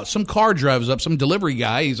figured it out. Some car drives up, some delivery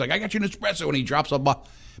guy. He's like, I got you an espresso, and he drops a box.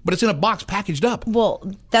 But it's in a box packaged up.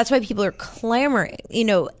 Well, that's why people are clamoring.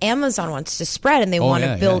 Amazon wants to spread, and they want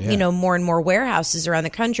to build, more and more warehouses around the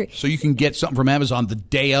country. So you can get something from Amazon the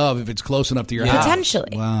day of if it's close enough to your house.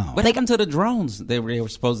 Potentially. Wow. What happened to the drones? They were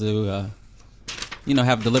supposed to,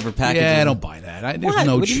 have delivered packages. Yeah, I don't buy that. There's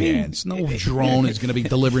no chance. No drone is going to be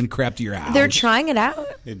delivering crap to your house. They're trying it out.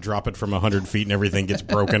 They drop it from 100 feet and everything gets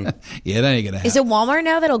broken. That ain't going to happen. Is it Walmart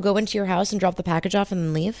now that'll go into your house and drop the package off and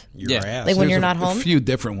then leave? Your ass. Like when you're not home? A few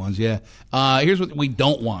different ones, yeah. Here's what we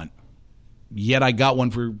don't want. Yet I got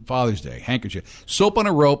one for Father's Day. Handkerchief. Soap on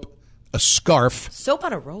a rope. A scarf. Soap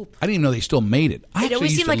on a rope? I didn't even know they still made it. It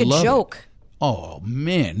always seemed like a joke. Oh,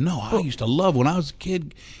 man. No, I used to love when I was a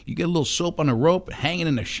kid, you get a little soap on a rope hanging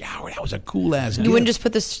in the shower. That was a cool-ass gift. You wouldn't just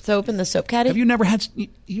put the soap in the soap caddy? Have you never had...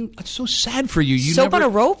 it's so sad for you. Soap on a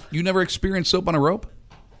rope? You never experienced soap on a rope?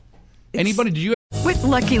 Anybody? Did you... With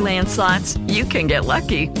Lucky Land Slots, you can get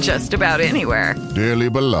lucky just about anywhere.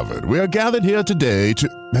 Dearly beloved, we are gathered here today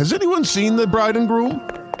to... Has anyone seen the bride and groom?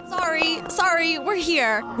 Sorry, we're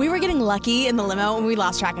here. We were getting lucky in the limo and we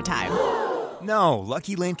lost track of time. No,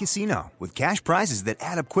 Lucky Land Casino, with cash prizes that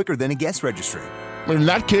add up quicker than a guest registry. In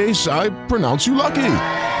that case, I pronounce you lucky.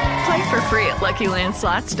 Play for free at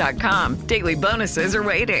LuckyLandSlots.com. Daily bonuses are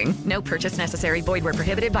waiting. No purchase necessary. Void where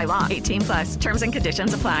prohibited by law. 18+. Terms and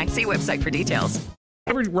conditions apply. See website for details.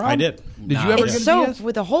 I did. Did you ever it's get soap DS?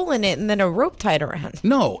 with a hole in it and then a rope tied around.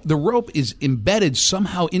 No, the rope is embedded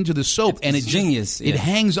somehow into the soap, and it's genius. It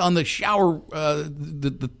hangs on the shower,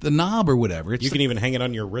 the knob or whatever. You can even hang it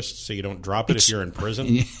on your wrist so you don't drop it if you're in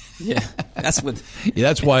prison. Yeah, that's what. Yeah,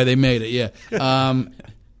 that's why they made it. Yeah,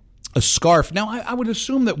 a scarf. Now, I would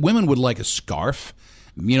assume that women would like a scarf.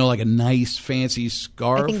 Like a nice, fancy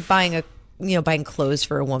scarf. I think buying clothes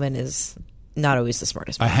for a woman is not always the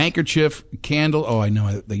smartest. A handkerchief, candle. Oh, I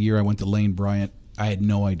know. The year I went to Lane Bryant, I had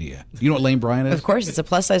no idea. You know what Lane Bryant is? Of course, it's a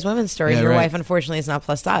plus-size women's store. Yeah, Your right. wife, unfortunately, is not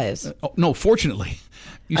plus size. No, fortunately.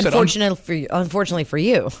 Unfortunately for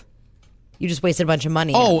you. You just wasted a bunch of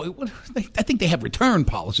money. Oh, I think they have return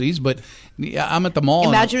policies, but I'm at the mall.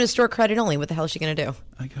 Imagine a store credit only. What the hell is she going to do?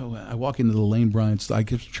 I walk into the Lane Bryant store. I'm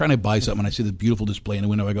trying to buy something, and I see this beautiful display in the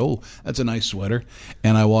window. I go, oh, that's a nice sweater.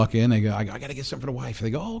 And I walk in. I go, I got to get something for the wife. They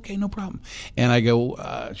go, oh, okay, no problem. And I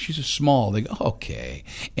go, she's a small. They go, okay.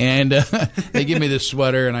 And they give me this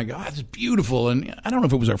sweater, and I go, oh, that's beautiful. And I don't know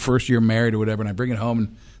if it was our first year married or whatever, and I bring it home,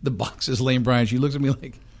 and the box is Lane Bryant. She looks at me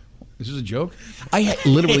like, is this a joke? I had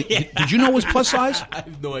literally. Did you know it was plus size? I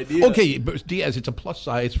have no idea. Okay, but Diaz, it's a plus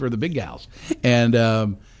size for the big gals, and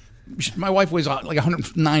my wife weighs like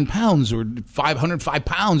 109 pounds or 505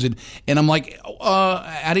 pounds, and I'm like,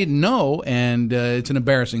 I didn't know, and it's an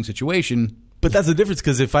embarrassing situation. But that's the difference,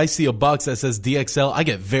 because if I see a box that says DXL, I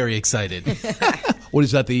get very excited. What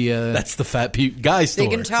is that? That's the fat guy store.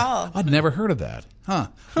 Big and tall. I'd never heard of that. Huh.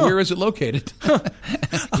 Where is it located?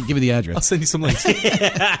 Give me the address. I'll send you some links.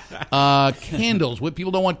 Candles. What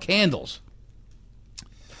people don't want candles.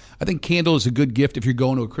 I think candle is a good gift if you're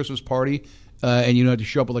going to a Christmas party and you have to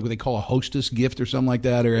show up with like what they call a hostess gift or something like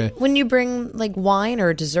that. Or when you bring like wine or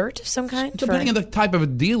a dessert of some kind? Depending on the type of a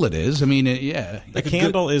deal it is. I mean, yeah. The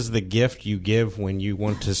candle is the gift you give when you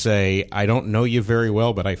want to say, I don't know you very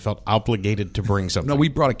well, but I felt obligated to bring something. No, we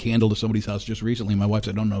brought a candle to somebody's house just recently. My wife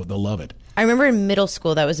said, I don't know, they'll love it. I remember in middle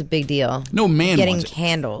school that was a big deal. No man getting wants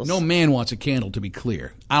candles. No man wants a candle, to be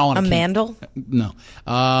clear. I don't want a mandel? No.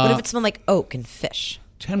 What if it smelled like oak and fish?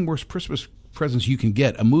 10 worst Christmas presents you can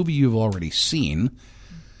get. A movie you've already seen.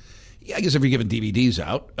 Yeah, I guess if you're giving DVDs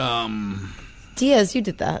out. Diaz, you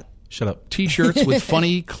did that. Shut up. T-shirts with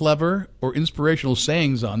funny, clever, or inspirational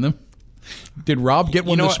sayings on them. Did Rob get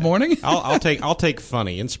one this morning? I'll take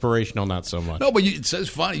funny, inspirational, not so much. No, but it says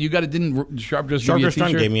funny. You got it. Didn't Sharp Dress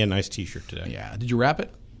gave me a nice T-shirt today. Yeah. Did you wrap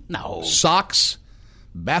it? No. Socks,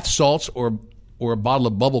 bath salts, or a bottle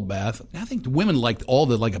of bubble bath. I think women like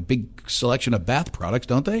a big selection of bath products,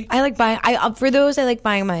 don't they? I like buying. For those, I like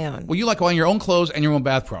buying my own. Well, you like buying your own clothes and your own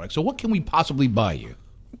bath products. So what can we possibly buy you?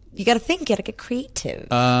 You got to think. You got to get creative.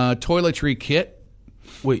 Toiletry kit.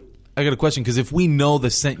 Wait, I got a question, because if we know the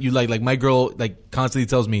scent you like my girl constantly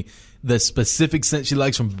tells me the specific scent she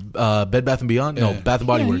likes from Bed Bath & Beyond. No, Bath &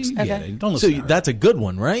 Body Works. You get it. Don't listen to her. That's a good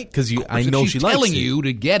one, right? Because I know she likes it. Telling you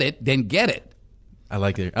to get it, then get it. I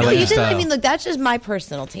like it. No, you didn't. I mean, look, that's just my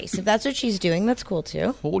personal taste. If that's what she's doing, that's cool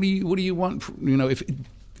too. Well, what do you want?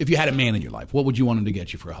 If you had a man in your life, what would you want him to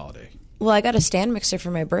get you for a holiday? Well, I got a stand mixer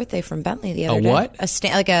for my birthday from Bentley the other day. A what? A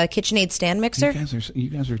KitchenAid stand mixer. You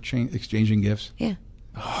guys are exchanging gifts. Yeah.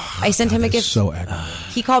 I sent him a gift. So aggravating.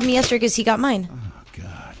 He called me yesterday because he got mine. Oh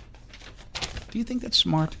God. Do you think that's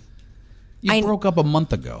smart? You broke up a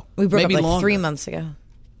month ago. We broke Maybe up longer. 3 months ago.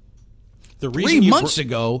 The reason 3 months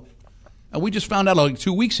ago. And we just found out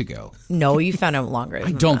 2 weeks ago. No, you found out longer.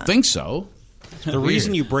 I don't think so. The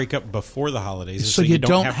reason you break up before the holidays is so you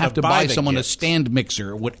don't have to buy the someone gifts. a stand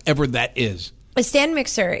mixer, whatever that is. A stand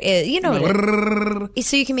mixer is,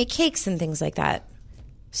 so you can make cakes and things like that.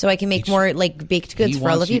 So I can make more baked goods for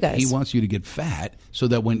all of you guys. He wants you to get fat so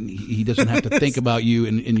that when he doesn't have to think about you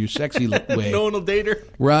in your sexy way. No one will date her.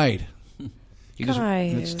 Right.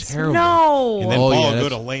 Guys, that's terrible. No. And then Paul will go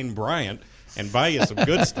to Lane Bryant and buy you some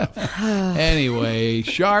good stuff. Anyway,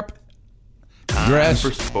 Sharp Dress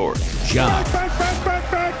for sports. John.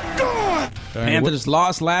 Panthers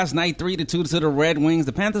lost last night 3-2 to the Red Wings.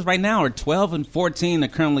 The Panthers right now are 12-14. They're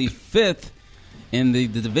currently 5th in the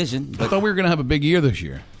division. I thought we were going to have a big year this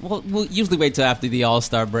year. Well, we'll usually wait till after the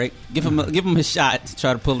All-Star break. Give them a shot to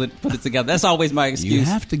try to put it together. That's always my excuse.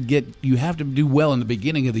 You have to do well in the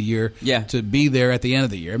beginning of the year to be there at the end of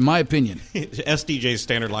the year, in my opinion. SDJ's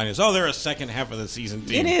standard line is, they're a second half of the season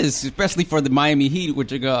team. It is, especially for the Miami Heat,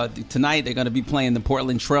 which are tonight they're going to be playing the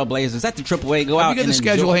Portland Trail Blazers. At the AAA, go out. Have you got the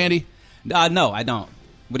schedule handy? No, I don't.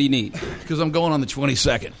 What do you need? Because I'm going on the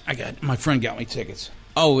 22nd. My friend got me tickets.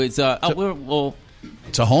 Oh, it's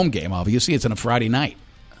it's a home game. Obviously, it's on a Friday night.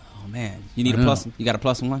 Oh man, you need a plus. You got a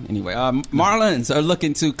plus one anyway. Marlins are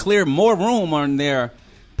looking to clear more room on their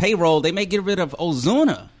payroll. They may get rid of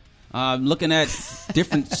Ozuna. Looking at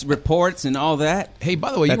different reports and all that. Hey,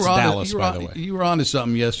 by the way, That's Dallas, by the way. You were on to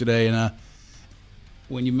something yesterday, and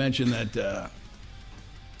when you mentioned that.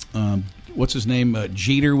 What's his name?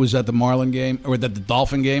 Jeter was at the Marlin game or at the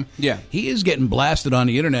Dolphin game. Yeah, he is getting blasted on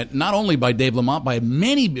the internet, not only by Dave Lamont, by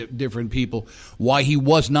many different people, why he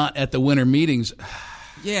was not at the winter meetings.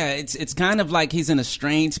 Yeah, it's kind of like he's in a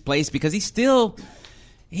strange place because he's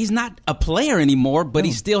not a player anymore, but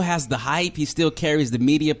he still has the hype. He still carries the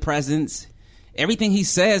media presence. Everything he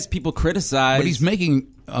says, people criticize. But he's making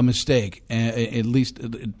a mistake, at least.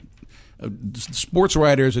 Sports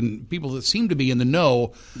writers and people that seem to be in the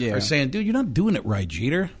know are saying, dude, you're not doing it right,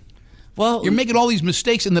 Jeter. Well, you're making all these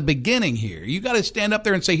mistakes in the beginning here. You got to stand up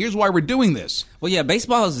there and say, here's why we're doing this. Well, yeah,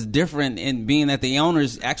 baseball is different in being that the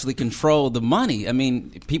owners actually control the money. I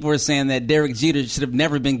mean, people are saying that Derek Jeter should have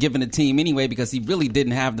never been given a team anyway because he really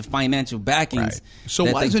didn't have the financial backings. Right.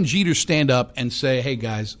 So why doesn't Jeter stand up and say, hey,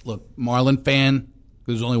 guys, look, Marlin fan,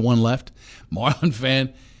 there's only one left, Marlin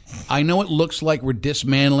fan, I know it looks like we're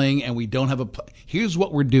dismantling and we don't have here's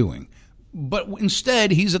what we're doing. But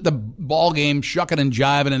instead, he's at the ball game shucking and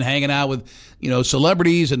jiving and hanging out with,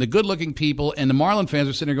 celebrities and the good-looking people. And the Marlin fans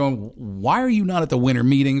are sitting there going, why are you not at the winter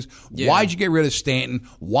meetings? Yeah. Why'd you get rid of Stanton?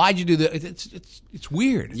 Why'd you do that? It's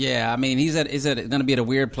weird. Yeah, I mean, he's going to be at a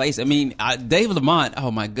weird place. I mean, Dave Lamont,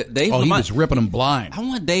 oh, my God. He was ripping him blind. I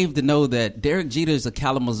want Dave to know that Derek Jeter is a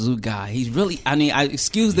Kalamazoo guy. He's really, I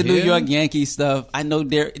excuse the New York Yankees stuff. I know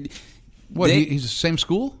Derek. What, he's the same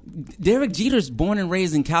school? Derek Jeter's born and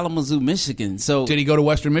raised in Kalamazoo, Michigan. So did he go to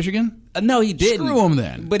Western Michigan? No, he didn't. Screw him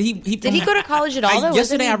then. But did he go to college at all?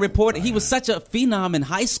 Yesterday I reported he was such a phenom in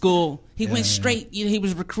high school. He went straight. He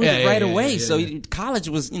was recruited right away. So college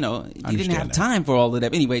was, he didn't have time for all of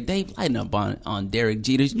that. Anyway, Dave, lighten up on Derek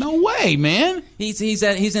Jeter. No way, man. He's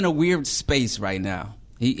in a weird space right now.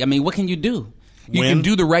 What can you do? You can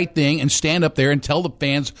do the right thing and stand up there and tell the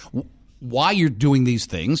fans why you're doing these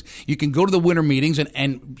things. You can go to the winter meetings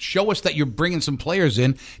and show us that you're bringing some players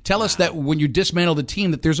in. Tell us that when you dismantle the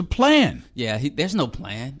team that there's a plan. Yeah, there's no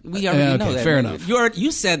plan. We already know that. Fair enough.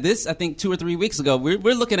 You said this, I think, 2 or 3 weeks ago. We're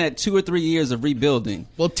looking at 2 or 3 years of rebuilding.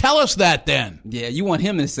 Well, tell us that then. Yeah, you want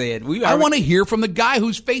him to say it. I want to hear from the guy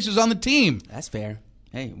whose face is on the team. That's fair.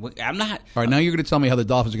 Hey, I'm not. All right, now you're going to tell me how the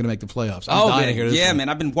Dolphins are going to make the playoffs. I'm dying to hear this. Yeah, man.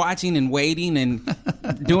 I've been watching and waiting and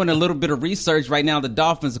doing a little bit of research right now. The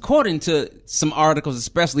Dolphins, according to some articles,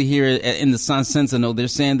 especially here in the Sun Sentinel, they're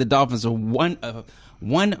saying the Dolphins are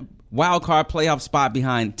one wild card playoff spot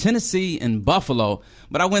behind Tennessee and Buffalo.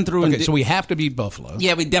 But I went through. Okay, so we have to beat Buffalo.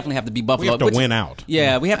 Yeah, we definitely have to beat Buffalo. We have to win out.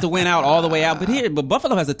 Yeah, we have to win out all the way out. But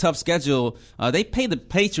Buffalo has a tough schedule. They play the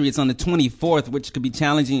Patriots on the 24th, which could be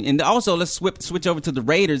challenging. And also, let's switch over to the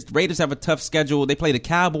Raiders. The Raiders have a tough schedule. They play the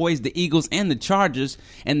Cowboys, the Eagles, and the Chargers,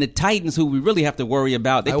 and the Titans, who we really have to worry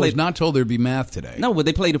about. I was not told there'd be math today. No, but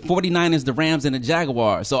they play the 49ers, the Rams, and the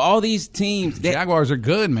Jaguars. So all these teams, the Jaguars are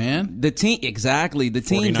good, man. The teams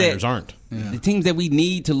 49ers aren't. Yeah. The teams that we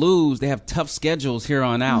need to lose, they have tough schedules here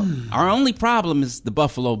on out. Our only problem is the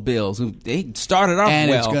Buffalo Bills, who they started off and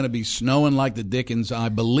well. It's going to be snowing like the dickens, I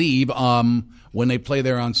believe, when they play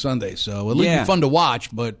there on Sunday. So it'll be fun to watch.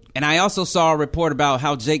 And I also saw a report about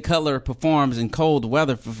how Jay Cutler performs in cold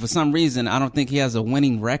weather. For some reason, I don't think he has a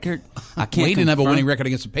winning record. I can't. He didn't have a winning record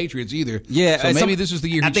against the Patriots either. Yeah, so maybe this is the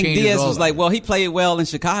year he changes. I think Diaz was that. like, well, he played well in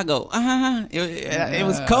Chicago. It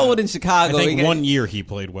was cold in Chicago. I think 1 year he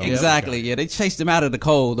played well. Exactly. Yeah, they chased him out of the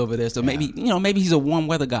cold over there. So maybe he's a warm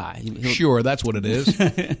weather guy. Sure, that's what it is.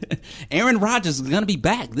 Aaron Rodgers is going to be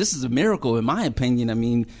back. This is a miracle, in my opinion. I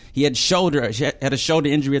mean, he had a shoulder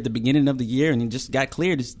injury at the beginning of the year, and he just got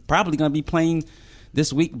cleared. He's probably going to be playing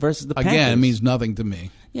this week versus the Panthers. Again, it means nothing to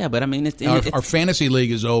me. Yeah, but I mean, our fantasy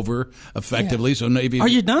league is over effectively. Yeah. So maybe are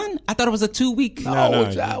you done? I thought it was a 2-week.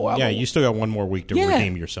 No, you still got one more week to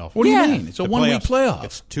redeem yourself. What do you mean? It's a 1 week playoff.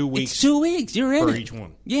 It's 2 weeks. It's 2 weeks. You're in for it. each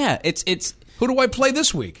one. Yeah, it's. Who do I play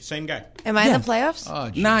this week? Same guy. Am I in the playoffs?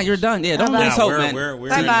 Oh, nah, you're done. Yeah, don't lose hope, man.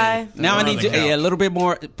 Bye-bye. Now I need a little bit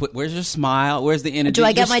more. Where's your smile? Where's the energy? Do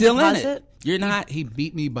I get my deposit? You're not. He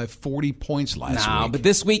beat me by 40 points last week. But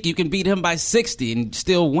this week you can beat him by 60 and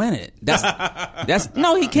still win it. That's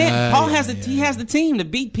no, he can't. Paul has he has the team to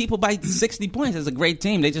beat people by 60 points. It's a great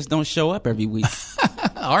team. They just don't show up every week.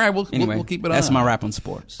 All right, we'll keep it on. That's my rap on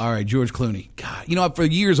sports. All right, George Clooney. God, for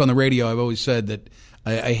years on the radio, I've always said that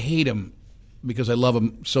I hate him because I love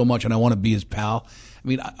him so much and I want to be his pal. I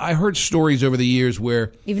mean, I heard stories over the years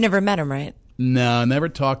where you've never met him, right? No, never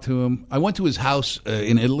talked to him. I went to his house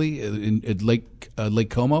in Italy, at Lake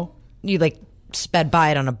Como. You sped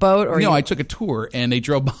by it on a boat, or I took a tour and they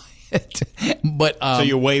drove by it. But so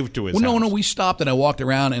you waved to his house? No, we stopped and I walked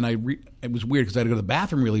around and it was weird because I had to go to the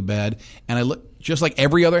bathroom really bad. And I looked just like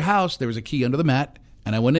every other house. There was a key under the mat,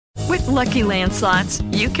 and I went in. With Lucky Land Slots,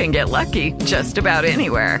 you can get lucky just about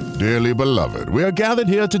anywhere. Dearly beloved, we are gathered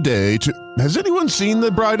here today to. Has anyone seen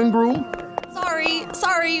the bride and groom?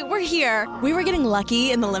 Sorry, we're here. We were getting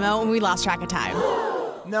lucky in the limo and we lost track of time.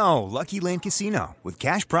 No, Lucky Land Casino, with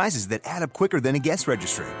cash prizes that add up quicker than a guest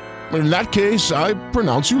registry. In that case, I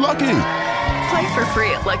pronounce you lucky. Play for free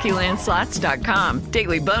at LuckyLandSlots.com.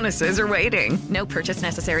 Daily bonuses are waiting. No purchase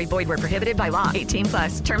necessary. Void where prohibited by law.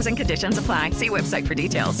 18+. Terms and conditions apply. See website for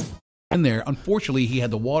details. In there, unfortunately, he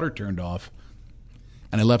had the water turned off,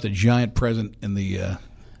 and I left a giant present in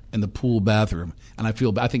the pool bathroom, and I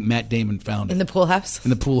think Matt Damon found it in the pool house. In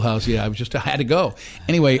the pool house, yeah. I had to go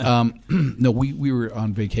anyway. No, we were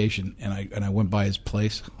on vacation, and I went by his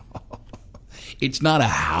place. It's not a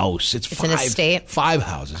house. It's an estate. 5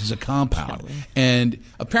 houses. It's a compound, and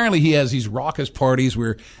apparently he has these raucous parties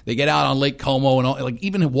where they get out on Lake Como and all,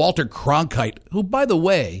 even Walter Cronkite, who, by the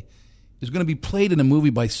way, is going to be played in a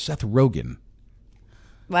movie by Seth Rogen.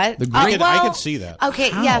 What? I could see that. Okay,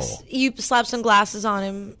 How? yes. You slap some glasses on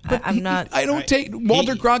him. I'm not. I don't take.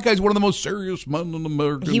 Walter Cronkite is one of the most serious men in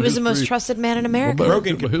American He was history. the most trusted man in America.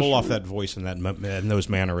 Rogen could pull off that voice and those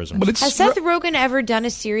mannerisms. But has Seth Rogen ever done a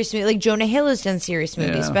serious movie? Like Jonah Hill has done serious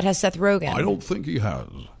movies, but has Seth Rogen? I don't think he has.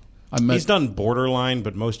 He's done Borderline,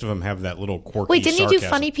 but most of them have that little quirky Wait, didn't sarcasm. he do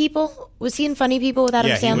Funny People? Was he in Funny People with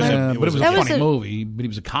Adam But Sandler? it was a funny movie, but he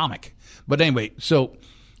was a comic. But anyway, so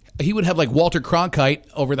he would have Walter Cronkite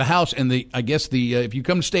over the house, and if you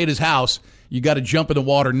come to stay at his house, you got to jump in the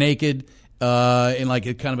water naked, and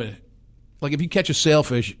if you catch a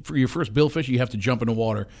sailfish for your first billfish, you have to jump in the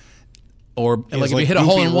water. Or if you hit a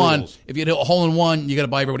hole in one, you got to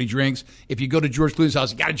buy everybody drinks. If you go to George Clooney's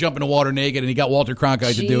house, you got to jump in the water naked, and he got Walter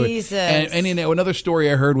Cronkite to do it. And another story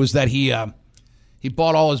I heard was that he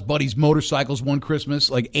bought all his buddies' motorcycles one Christmas.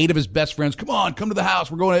 8 of his best friends, come to the house.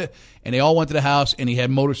 We're going to, and they all went to the house, and he had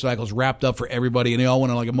motorcycles wrapped up for everybody, and they all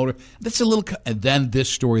went on a motor. That's a little. And then this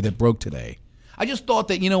story that broke today. I just thought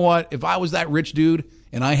that, you know what? If I was that rich dude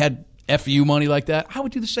and I had FU money like that, I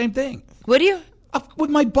would do the same thing. Would you? With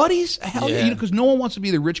my buddies? Hell yeah. Because no one wants to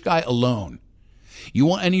be the rich guy alone. You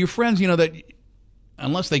want, and your friends, that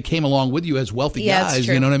unless they came along with you as wealthy Yeah, that's guys,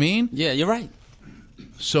 true. you know what I mean? Yeah, you're right.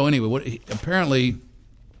 So anyway, apparently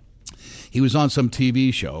he was on some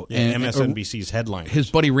TV show. And MSNBC's headline.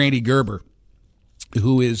 His buddy Randy Gerber,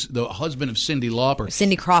 who is the husband of Cindy Lauper.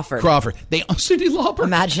 Cindy Crawford. Cindy Lauper.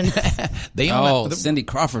 Imagine. Cindy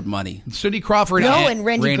Crawford money. Cindy Crawford. And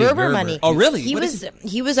Randy Gerber money. Oh, really?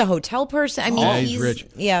 He was a hotel person. I mean, he's rich.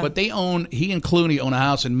 Yeah. But he and Clooney own a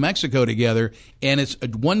house in Mexico together, and it's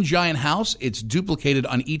one giant house. It's duplicated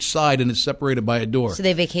on each side, and it's separated by a door. So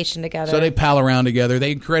they vacation together. So they pal around together.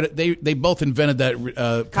 They both invented that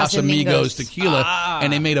Casamigos tequila,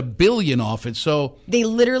 and they made $1 billion off it. So they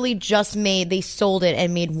literally they sold it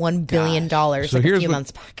and made $1 billion a few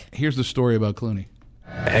months back. Here's the story about Clooney.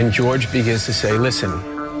 And George begins to say, listen,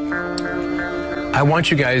 I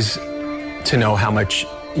want you guys to know how much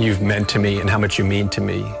you've meant to me and how much you mean to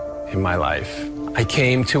me in my life. I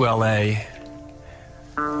came to L.A.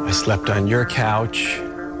 I slept on your couch.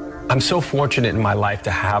 I'm so fortunate in my life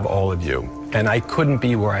to have all of you. And I couldn't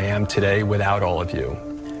be where I am today without all of you.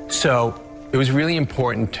 So it was really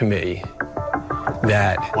important to me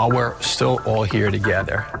that while we're still all here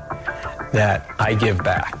together, that I give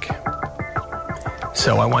back.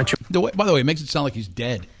 So I want you... By the way, it makes it sound like he's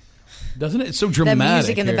dead. Doesn't it? It's so dramatic. That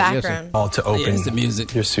music in the background. Yes, all to open the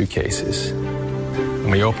music. Your suitcases.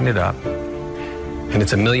 And we open it up, and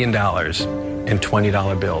it's $1 million in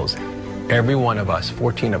 $20 bills. Every one of us,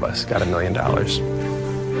 14 of us, got $1 million.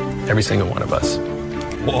 Every single one of us.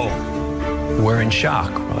 Whoa. We're in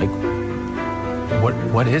shock. We're like,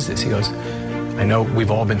 what is this? He goes, I know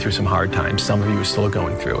we've all been through some hard times. Some of you are still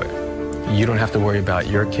going through it. You don't have to worry about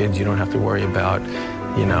your kids. You don't have to worry about,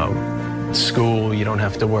 school. You don't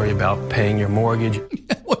have to worry about paying your mortgage.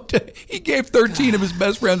 He gave 13 of his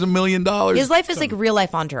best friends $1 million. His life is like real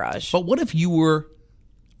life Entourage. But what if you were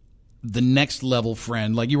the next level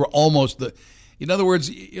friend? Like you were almost in other words,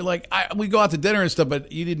 you're like, we go out to dinner and stuff,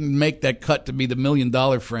 but you didn't make that cut to be the $1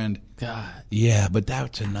 million friend. God. Yeah, but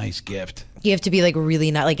that's a nice gift. You have to be like really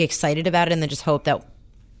not like excited about it and then just hope that,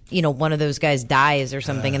 one of those guys dies or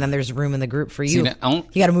something and then there's room in the group for you. You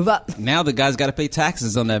got to move up. Now the guy's got to pay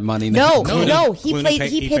taxes on that money. No. He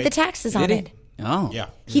paid the taxes on it. Oh. Yeah.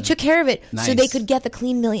 He took care of it Nice. so they could get the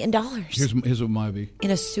clean $1 million. Here's what might be. In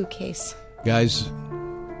a suitcase. Guys,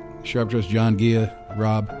 Sharp Dress John, Gia,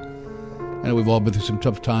 Rob, I know we've all been through some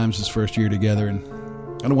tough times this first year together, and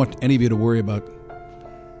I don't want any of you to worry about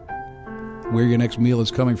where your next meal is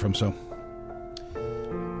coming from. So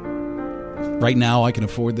right now I can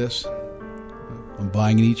afford this. I'm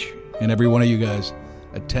buying each and every one of you guys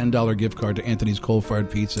a $10 gift card to Anthony's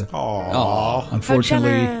Coal-Fired Pizza. Aww.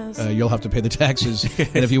 Unfortunately, you'll have to pay the taxes.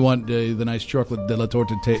 And if you want the nice chocolate de la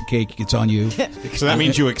torta cake, it's on you. So that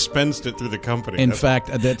means you expensed it through the company. In fact,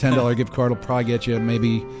 that $10 gift card will probably get you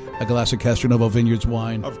maybe a glass of Castronovo Vineyards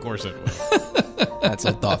wine. Of course it will. That's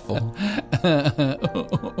so thoughtful.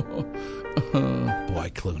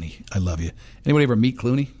 Boy, Clooney. I love you. Anybody ever meet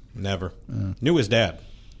Clooney? Never. Knew his dad.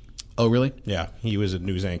 Oh, really? Yeah, he was a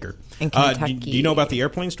news anchor. In Kentucky. Do you know about the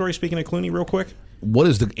airplane story, speaking of Clooney, real quick? What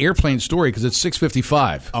is the airplane story? Because it's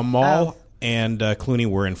 6:55. Amal and Clooney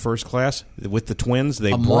were in first class with the twins.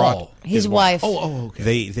 They Amal. brought his wife. Oh,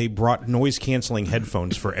 okay. They brought noise-canceling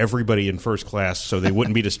headphones for everybody in first class so they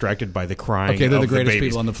wouldn't be distracted by the crying Okay, they're of the greatest babies.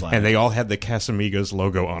 people on the planet. And they all had the Casamigos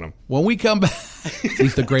logo on them. When we come back,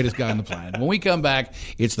 he's the greatest guy on the planet. When we come back,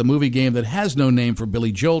 it's the movie game that has no name for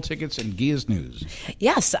Billy Joel tickets and Gia's news.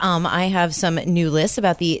 Yes, I have some new lists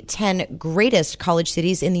about the 10 greatest college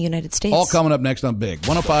cities in the United States. All coming up next on Big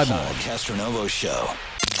 105.9. Paul Castronovo Show.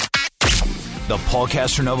 The Paul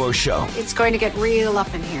Castronovo Show. It's going to get real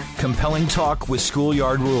up in here. Compelling talk with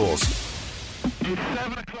schoolyard rules. It's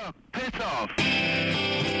 7 o'clock. Piss off.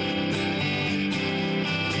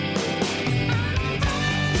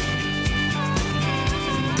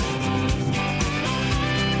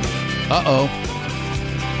 Uh-oh.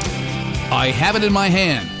 I have it in my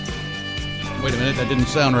hand. Wait a minute, that didn't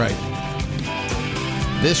sound right.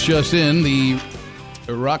 This just in, the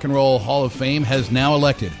Rock and Roll Hall of Fame has now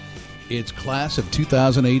elected its class of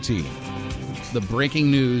 2018. The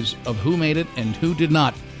breaking news of who made it and who did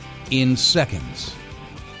not in seconds.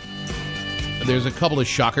 There's a couple of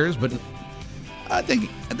shockers, but I think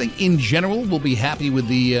in general we'll be happy with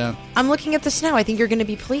the... I'm looking at this now. I think you're going to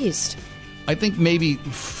be pleased. I think maybe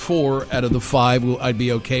 4 out of the 5 I'd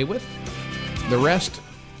be okay with. The rest...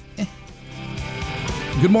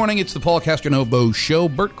 Good morning, it's the Paul Castronovo Show.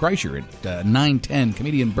 Bert Kreischer at 9:10.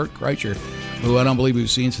 Comedian Bert Kreischer, who I don't believe we've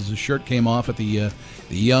seen since his shirt came off at the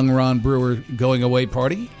young Ron Brewer going away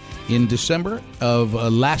party in December of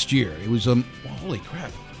last year. It was holy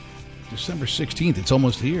crap, December 16th. It's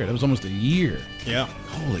almost here. That was almost a year. Yeah.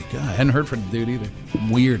 Holy God. I hadn't heard from the dude either.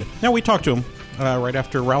 Weird. No, we talked to him right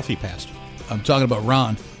after Ralphie passed. I'm talking about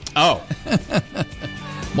Ron. Oh.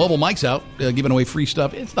 Mobile Mike's out, giving away free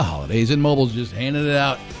stuff. It's the holidays, and Mobile's just handing it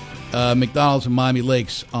out. McDonald's in Miami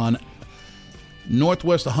Lakes on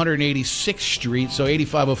Northwest 186th Street, so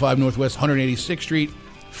 8505 Northwest 186th Street.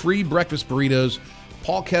 Free breakfast burritos,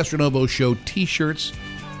 Paul Castronovo Show T-shirts,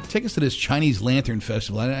 tickets to this Chinese Lantern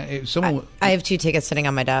Festival. I have 2 tickets sitting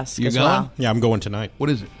on my desk. You're as going? well. Yeah, I'm going tonight. What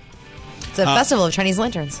is it? It's a festival of Chinese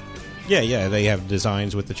lanterns. Yeah. They have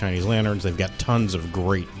designs with the Chinese lanterns. They've got tons of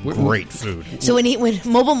great food. So when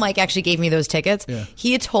Mobile Mike actually gave me those tickets,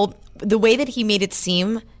 he had told the way that he made it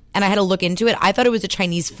seem, and I had to look into it. I thought it was a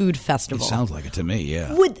Chinese food festival. It sounds like it to me.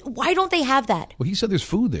 Yeah. Why don't they have that? Well, he said there's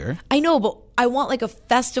food there. I know, but I want like a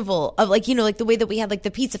festival of like the way that we had like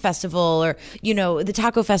the pizza festival or the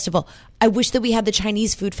taco festival. I wish that we had the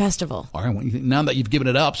Chinese food festival. All right. Well, now that you've given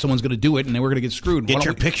it up, someone's going to do it, and then we're going to get screwed. Get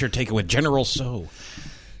your picture taken with General So.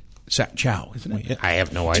 Chow, isn't it? I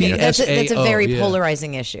have no idea. That's a very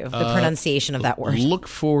polarizing issue, the pronunciation of that word. Look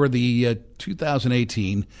for the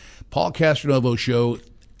 2018 Paul Castronovo Show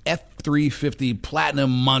F-350 Platinum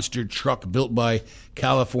Monster Truck built by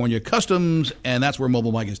California Customs, and that's where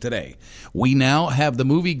Mobile Mike is today. We now have the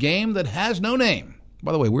movie game that has no name.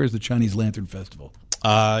 By the way, where's the Chinese Lantern Festival?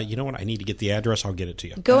 You know what? I need to get the address. I'll get it to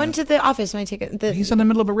you. Go into the office when I take it. He's in the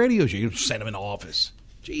middle of a radio show. You send him in the office.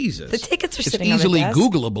 Jesus. The tickets are sitting on the desk. It's easily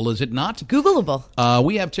Googleable, is it not? Googleable.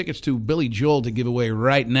 We have tickets to Billy Joel to give away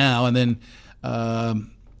right now, and then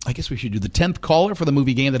I guess we should do the 10th caller for the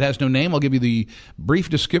movie game that has no name. I'll give you the brief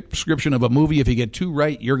description of a movie. If you get 2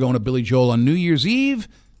 right, you're going to Billy Joel on New Year's Eve.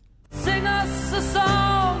 Sing us a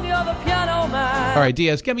song, you're the piano man. All right,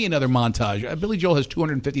 Diaz, get me another montage. Billy Joel has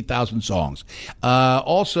 250,000 songs.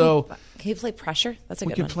 Also... Can you play Pressure? That's a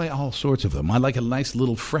good one. We can play all sorts of them. I like a nice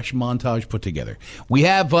little fresh montage put together. We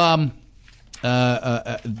have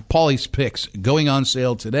Paulie's Picks going on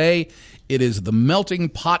sale today. It is the Melting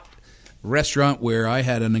Pot restaurant where I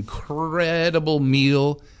had an incredible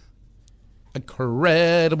meal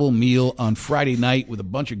on Friday night with a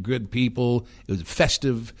bunch of good people. It was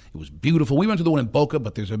festive. It was beautiful. We went to the one in Boca,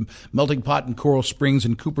 but there's a Melting Pot in Coral Springs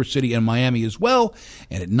in Cooper City and Miami as well.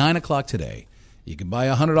 And at 9 o'clock today, you can buy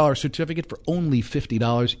a $100 certificate for only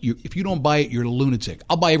 $50. If you don't buy it, you're a lunatic.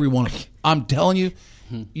 I'll buy every one of them. I'm telling you.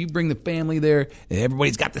 You bring the family there, and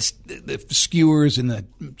everybody's got the skewers and the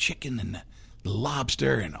chicken and the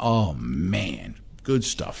lobster, and oh, man, good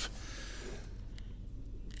stuff.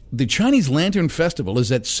 The Chinese Lantern Festival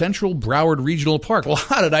is at Central Broward Regional Park. Well,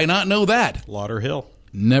 how did I not know that? Lauderhill.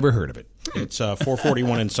 Never heard of it. It's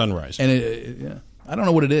 441 in Sunrise. And I don't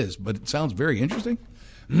know what it is, but it sounds very interesting.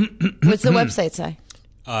 What's the website say?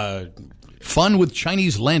 Fun with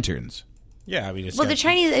Chinese lanterns. Yeah, I mean, it's the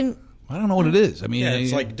Chinese. I don't know what it is. I mean,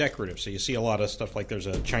 it's like decorative. So you see a lot of stuff like there's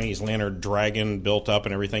a Chinese lantern dragon built up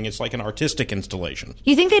and everything. It's like an artistic installation.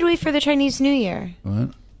 You think they'd wait for the Chinese New Year? What?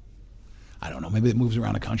 I don't know. Maybe it moves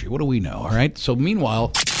around the country. What do we know? All right. So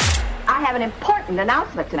meanwhile, I have an important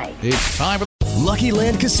announcement to make. It's time for Lucky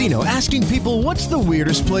Land Casino, asking people, what's the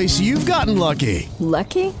weirdest place you've gotten lucky?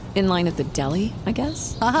 Lucky? In line at the deli, I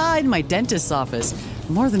guess? Aha, in my dentist's office.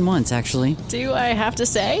 More than once, actually. Do I have to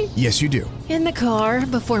say? Yes, you do. In the car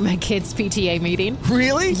before my kids' PTA meeting.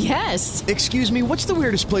 Really? Yes. Excuse me, what's the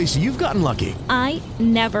weirdest place you've gotten lucky? I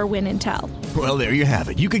never win and tell. Well, there you have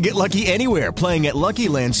it. You can get lucky anywhere, playing at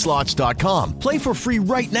LuckyLandSlots.com. Play for free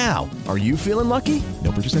right now. Are you feeling lucky?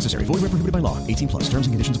 No purchase necessary. Void where prohibited by law. 18+. Terms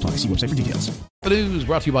and conditions apply. See website for details. The news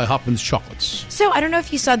brought to you by Hoffman's Chocolates. So I don't know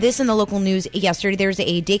if you saw this in the local news yesterday. There's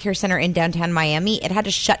a daycare center in downtown Miami. It had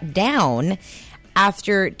to shut down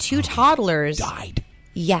after 2 toddlers died.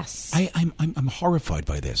 Yes. I'm horrified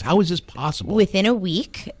by this. How is this possible? Within a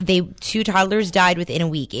week, 2 toddlers died within a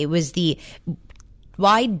week. It was the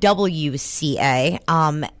YWCA,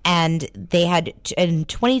 and they had a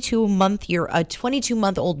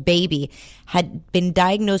 22-month-old baby had been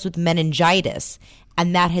diagnosed with meningitis,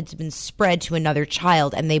 and that had been spread to another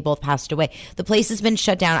child, and they both passed away. The place has been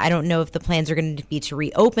shut down. I don't know if the plans are going to be to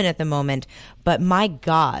reopen at the moment, but my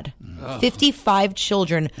God, 55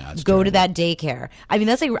 children go to that daycare. I mean,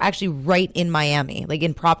 that's like actually right in Miami, like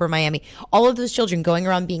in proper Miami. All of those children going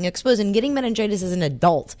around being exposed, and getting meningitis as an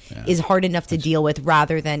adult is hard enough to deal with,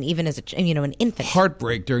 rather than even as an infant.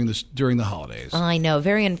 Heartbreak during the holidays. I know,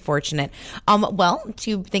 very unfortunate. Well,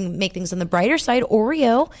 to make things on the brighter side,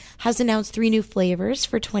 Oreo has announced 3 new flavors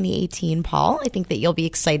for 2018, Paul. I think that you'll be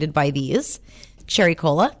excited by these. Cherry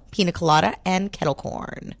Cola, Pina Colada, and Kettle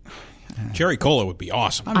Corn. Cherry cola would be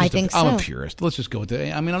awesome. I think I'm a so. purist. Let's just go with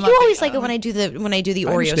that. I mean, I'm You not. always like it when I do the I Oreo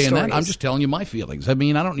understand stories. that. I'm just telling you my feelings. I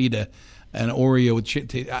mean, I don't need an Oreo with shit.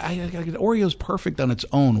 Oreo's perfect on its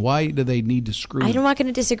own. Why do they need to screw? I'm not going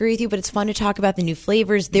to disagree with you, but it's fun to talk about the new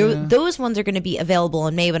flavors. Those ones are going to be available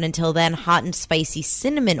in May, but until then, hot and spicy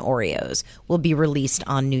cinnamon Oreos will be released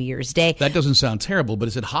on New Year's Day. That doesn't sound terrible, but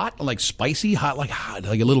is it hot, like spicy, hot, like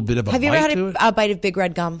a little bit of a Have bite you ever had to it? a bite of Big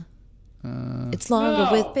Red gum? It's longer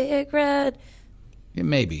with Big Red. Yeah,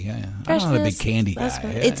 maybe. Yeah. I'm not a big candy guy.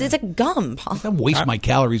 It's a gum, Paul. I waste my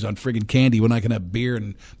calories on friggin' candy when I can have beer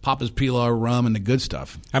and Papa's Pilar rum and the good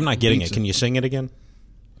stuff. I'm not getting it. Can you sing it again?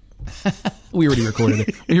 We already recorded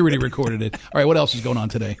it. All right, what else is going on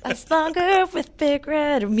today? That's longer with Big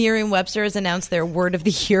Red. Merriam-Webster has announced their word of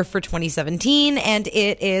the year for 2017, and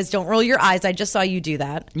it is, don't roll your eyes, I just saw you do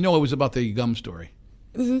that. You know, it was about the gum story.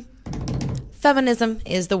 Mm-hmm. Feminism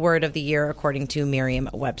is the word of the year, according to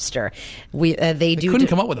Merriam-Webster. They couldn't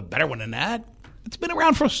come up with a better one than that. It's been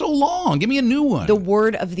around for so long. Give me a new one. The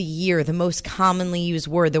word of the year, the most commonly used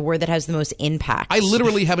word, the word that has the most impact. I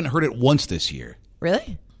literally haven't heard it once this year.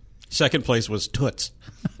 Really? Second place was Toots.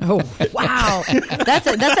 Oh, wow. That's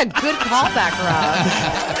a good callback,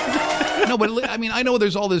 Rob. No, but I mean, I know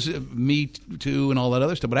there's all this Me Too and all that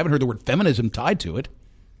other stuff, but I haven't heard the word feminism tied to it.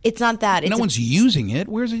 It's not that. No one's using it.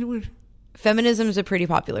 Where's it? Feminism is a pretty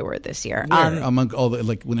popular word this year. Among all the,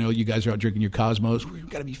 like, when you guys are out drinking your Cosmos, we've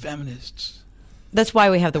got to be feminists. That's why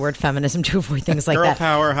we have the word feminism, to avoid things like Girl that.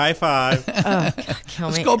 power, high five. Oh, God, kill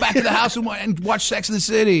Let's me. go back to the house and watch Sex and the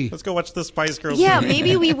City. Let's go watch the Spice Girls. Yeah, movie.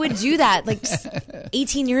 maybe we would do that like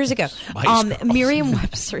 18 years ago.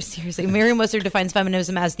 Merriam-Webster defines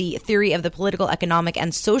feminism as the theory of the political, economic,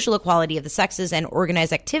 and social equality of the sexes and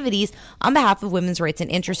organized activities on behalf of women's rights and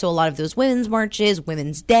interests. So a lot of those women's marches,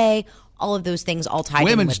 Women's Day, all of those things all tied in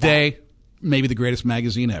with Women's that. Day, maybe the greatest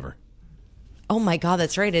magazine ever. Oh, my God,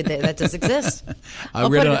 that's right. That does exist. I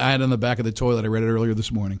had it on the back of the toilet. I read it earlier this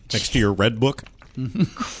morning. Next to your red book?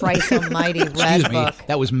 Christ almighty, Excuse red me, book.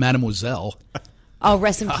 that was Mademoiselle. Oh,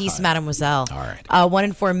 rest in peace, Mademoiselle. All right. 1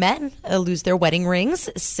 in 4 men lose their wedding rings.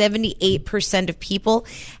 78% of people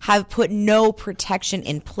have put no protection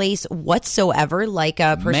in place whatsoever, like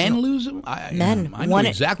a person. Men lose them? Men. I know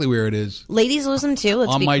exactly where it is. Ladies lose them too,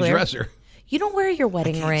 let's on be my clear. dresser. You don't wear your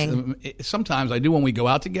wedding ring. Sometimes I do when we go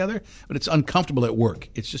out together, but it's uncomfortable at work.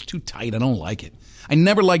 It's just too tight. I don't like it. I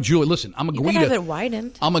never like jewelry. Listen, I'm a You Guido. can have it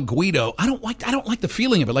widened. I'm a Guido. I don't like the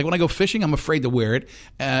feeling of it. Like when I go fishing, I'm afraid to wear it.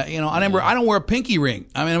 I don't wear a pinky ring.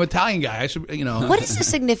 I mean, I'm an Italian guy. What is the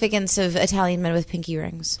significance of Italian men with pinky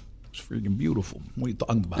rings? It's freaking beautiful. What are you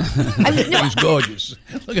talking about? It's gorgeous.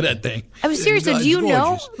 Look at that thing. I was serious. Do you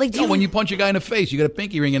know? Like, when you punch a guy in the face, you got a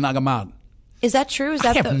pinky ring and knock him out. Is that true?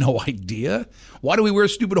 I have no idea. Why do we wear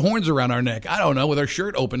stupid horns around our neck? I don't know. With our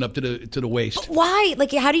shirt opened up to the waist. Why?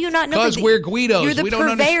 Like, how do you not know? Because we're Guidos. You're the we don't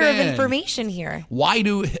purveyor understand. of information here. Why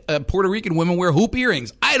do Puerto Rican women wear hoop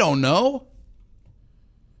earrings? I don't know.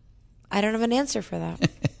 I don't have an answer for that.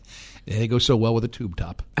 They go so well with a tube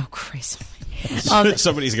top. Oh, Christ.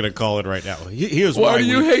 Somebody's going to call it right now. Here's why do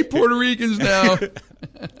you hate Puerto Ricans now?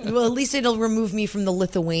 Well, at least it'll remove me from the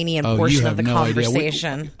Lithuanian you portion have of the no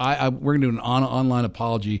conversation. Idea. We're going to do an online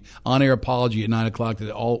apology, on-air apology at 9 o'clock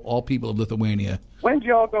to all people of Lithuania. When did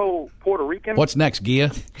y'all go Puerto Rican? What's next,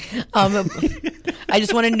 Gia? I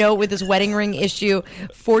just want to note with this wedding ring issue,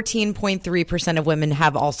 14.3% of women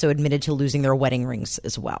have also admitted to losing their wedding rings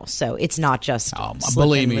as well. So it's not just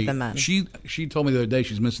believe me, with the men. She told me the other day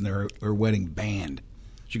she's missing her wedding band.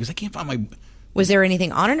 She goes, I can't find my... Was there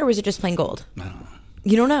anything on it, or was it just plain gold? I don't know.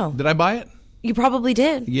 You don't know. Did I buy it? You probably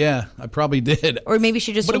did. Yeah, I probably did. Or maybe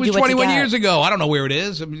she just But it told was you what to 21 get. years ago. I don't know where it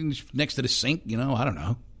is. I mean, next to the sink, I don't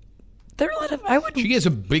know. There are a lot of... I wouldn't... She has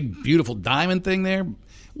a big, beautiful diamond thing there.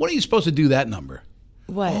 When are you supposed to do that number?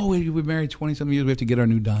 What? Oh, we've been married 20-something years. We have to get our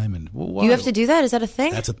new diamond. Well, You have to do that? Is that a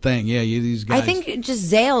thing? That's a thing. Yeah, these guys. I think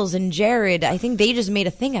just Zales and Jared, I think they just made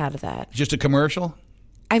a thing out of that. Just a commercial?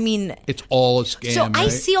 I mean... It's all a scam, So I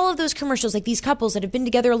right? see all of those commercials, like these couples that have been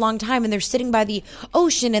together a long time and they're sitting by the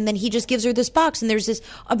ocean and then he just gives her this box and there's this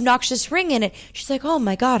obnoxious ring in it. She's like, oh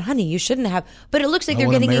my God, honey, you shouldn't have. But it looks like they're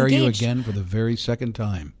getting I want to marry engaged. you again for the very second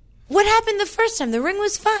time. What happened the first time? The ring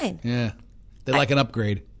was fine. Yeah. They like an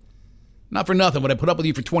upgrade. Not for nothing, but I put up with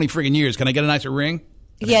you for 20 friggin' years. Can I get a nicer ring?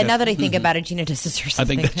 Yeah, now that I think about it, Gina does this or I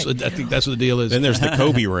something. think that's what the deal is. Then there's the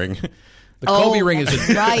Kobe ring. The Kobe ring is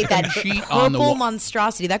a right, that cheat on the purple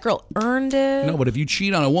monstrosity. That girl earned it. No, but if you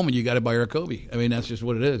cheat on a woman, you got to buy her a Kobe. I mean, that's just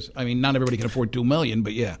what it is. I mean, not everybody can afford $2 million,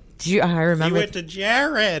 but yeah. I remember. He went to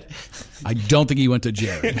Jared. I don't think he went to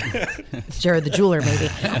Jared. Jared the jeweler, maybe.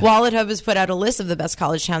 Wallet Hub has put out a list of the best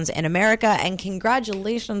college towns in America, and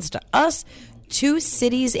congratulations to us. 2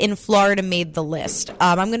 cities in Florida made the list.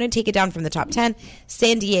 I'm going to take it down from the top 10.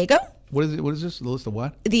 San Diego. What is it? What is this? The list of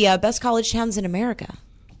what? The best college towns in America.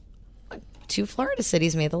 2 Florida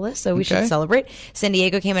cities made the list, so we should celebrate. San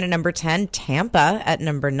Diego came in at number 10. Tampa at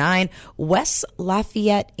number 9. West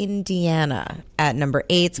Lafayette, Indiana at number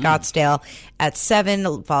 8. Scottsdale at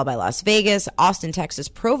 7, followed by Las Vegas. Austin, Texas.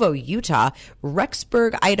 Provo, Utah.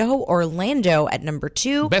 Rexburg, Idaho. Orlando at number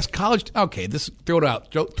 2. Best college. Okay, throw it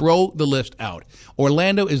out. Throw the list out.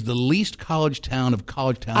 Orlando is the least college town of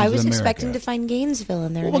college towns in America. I was expecting to find Gainesville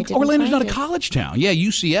in there. Well, Orlando's not a college town. Yeah,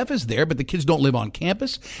 UCF is there, but the kids don't live on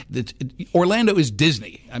campus. Orlando is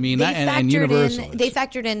Disney. I mean, and Universal. They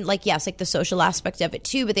factored in, like the social aspect of it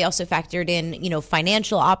too, but they also factored in,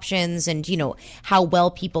 financial options and, how well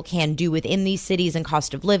people can do within these cities and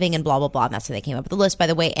cost of living and blah, blah, blah. And that's how they came up with the list. By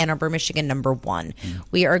the way, Ann Arbor, Michigan, number 1.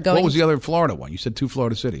 We are going. What was the other Florida one? You said 2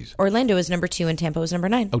 Florida cities. Orlando is number 2 and Tampa was number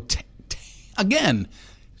 9. Oh, again,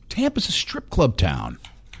 Tampa's a strip club town.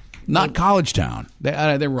 Not college town.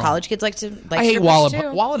 They're wrong. College kids like I hate Wallet Hub.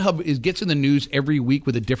 Too. Wallet Hub gets in the news every week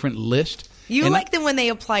with a different list. You like them when they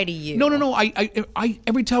apply to you. No. I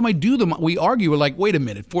every time I do them, we argue. We're like, wait a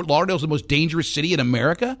minute. Fort Lauderdale's the most dangerous city in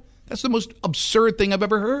America? That's the most absurd thing I've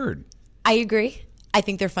ever heard. I agree. I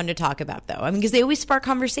think they're fun to talk about, though. I mean, because they always spark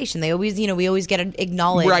conversation. They always, we always get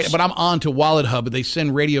acknowledged. Right, but I'm on to Wallet Hub. They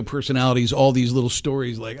send radio personalities all these little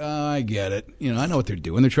stories like, oh, I get it. I know what they're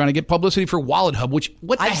doing. They're trying to get publicity for Wallet Hub,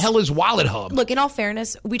 what the hell is Wallet Hub? Look, in all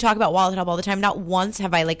fairness, we talk about Wallet Hub all the time. Not once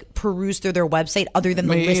have I, perused through their website other than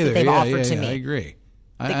the list that they've offered to me. I agree.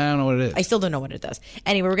 I don't know what it is. I still don't know what it does.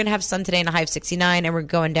 Anyway, we're going to have sun today and a high of 69, and we're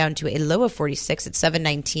going down to a low of 46 at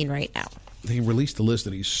 7:19 right now. They released a list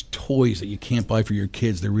of these toys that you can't buy for your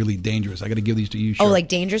kids. They're really dangerous. I got to give these to you, Sharp. Oh, like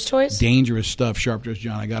dangerous toys? Dangerous stuff. Sharp Dressed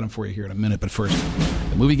John, I got them for you here in a minute. But first,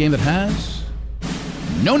 the movie game that has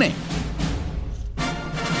no name.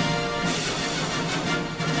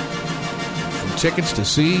 For tickets to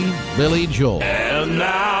see Billy Joel. And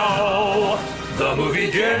now, the movie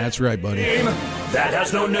game. That's right, buddy. That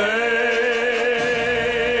has no name.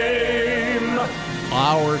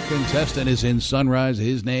 Our contestant is in Sunrise.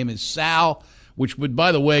 His name is Sal, which would,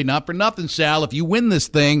 by the way, not for nothing, Sal, if you win this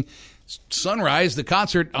thing, Sunrise, the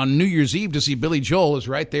concert on New Year's Eve to see Billy Joel, is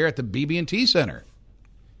right there at the BB&T Center.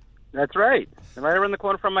 That's right. I'm right around the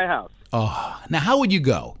corner from my house. Oh, now how would you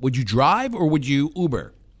go? Would you drive or would you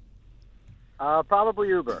Uber? Probably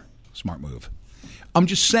Uber. Smart move. I'm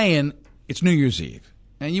just saying, it's New Year's Eve.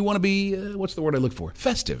 And you want to be, what's the word I look for?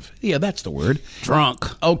 Festive. Yeah, that's the word. Drunk.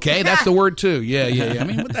 Okay, that's the word too. Yeah. I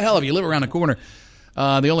mean, what the hell if you live around the corner?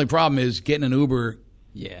 The only problem is getting an Uber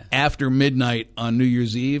after midnight on New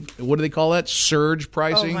Year's Eve. What do they call that? Surge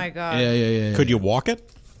pricing? Oh, my God. Yeah. Could you walk it?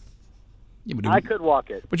 Yeah, but I could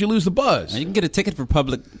walk it. But you lose the buzz. You can get a ticket for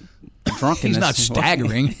public drunkenness. He's not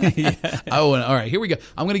staggering. Oh, all right. Here we go.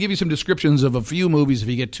 I'm going to give you some descriptions of a few movies. If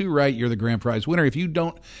you get 2 right, you're the grand prize winner. If you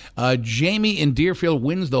don't, Jamie in Deerfield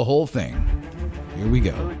wins the whole thing. Here we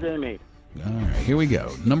go. Who's Jamie? All right. Here we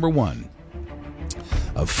go. Number 1.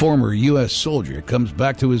 A former U.S. soldier comes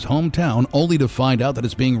back to his hometown only to find out that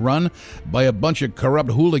it's being run by a bunch of corrupt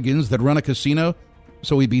hooligans that run a casino,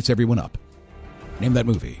 so he beats everyone up. Name that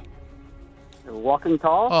movie. Walking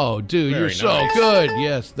Tall? Oh, dude, you're so good.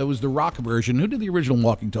 Yes, that was the rock version. Who did the original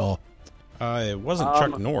Walking Tall? It wasn't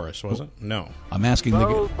Chuck Norris, was it? No. I'm asking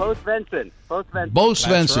Bo Svensson. Bo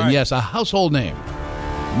Svensson, right. yes, a household name.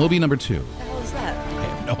 Movie number 2. What the hell is that? I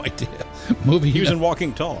have no idea. He was in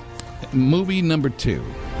Walking Tall. Movie number 2.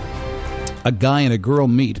 A guy and a girl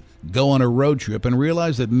meet, go on a road trip, and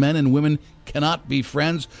realize that men and women cannot be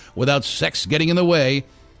friends without sex getting in the way,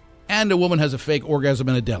 and a woman has a fake orgasm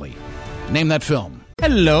in a deli. Name that film.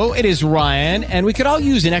 Hello, it is Ryan, and we could all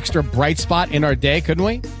use an extra bright spot in our day, couldn't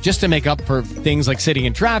we? Just to make up for things like sitting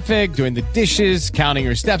in traffic, doing the dishes, counting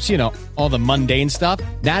your steps, all the mundane stuff.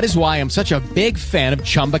 That is why I'm such a big fan of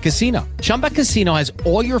Chumba Casino. Chumba Casino has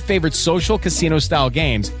all your favorite social casino-style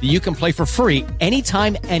games that you can play for free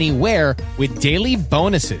anytime, anywhere with daily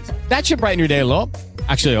bonuses. That should brighten your day a little.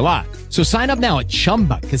 Actually, a lot. So sign up now at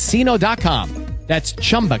ChumbaCasino.com. That's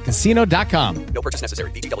ChumbaCasino.com. No purchase necessary.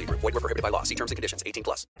 VGW Group. Void where prohibited by law. See terms and conditions.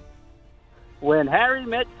 18+. When Harry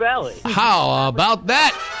Met Sally. How about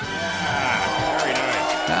that? Very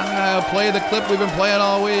nice. Play the clip we've been playing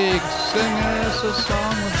all week. Sing us a song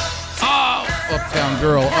with... Oh! Uptown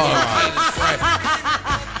Girl. Oh, right.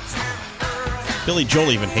 Billy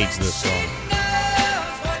Joel even hates this song.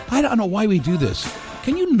 I don't know why we do this.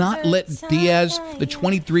 Can you not let Diaz... the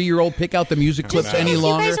 23-year-old pick out the music clips any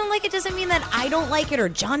longer. If you guys don't like it, doesn't mean that I don't like it, or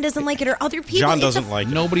John doesn't like it, or other people. John doesn't like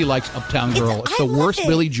it. Nobody likes Uptown Girl. It's the worst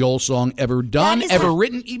Billy Joel song ever done, ever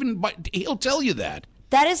written. He'll tell you that.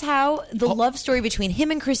 That is how the love story between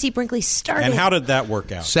him and Chrissy Brinkley started. And how did that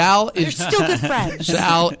work out? Sal is They're still good friends.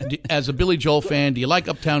 Sal, as a Billy Joel fan, do you like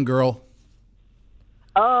Uptown Girl?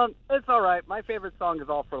 It's all right. My favorite song is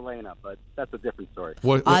All for Lena, but that's a different story.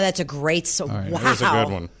 That's a a song. All right. Wow. That's a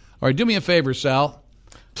good one. All right, do me a favor, Sal.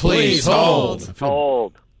 Please hold.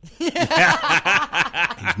 Hold. He's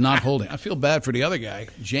not holding. I feel bad for the other guy,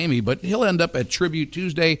 Jamie, but he'll end up at Tribute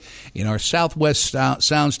Tuesday in our Southwest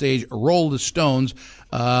Soundstage, Roll the Stones,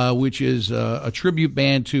 which is a tribute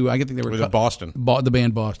band to, I think they were Boston. The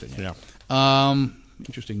band Boston. Yeah.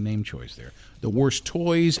 Interesting name choice there. The Worst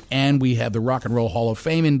Toys, and we have the Rock and Roll Hall of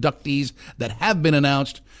Fame inductees that have been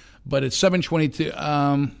announced, but it's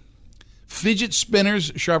 7:22. Fidget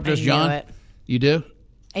Spinners, Sharp Dressed John. It. You do?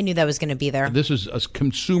 I knew that was going to be there. This is a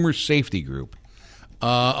consumer safety group.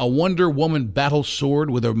 A Wonder Woman battle sword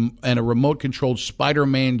and a remote-controlled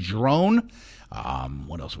Spider-Man drone.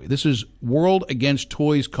 What else? This is World Against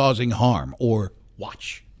Toys Causing Harm, or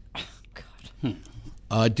Watch. Oh,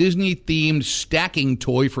 God. Disney-themed stacking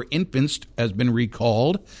toy for infants has been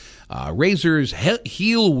recalled. Razor's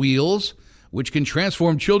heel wheels, which can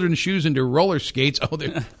transform children's shoes into roller skates.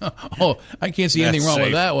 I can't see anything wrong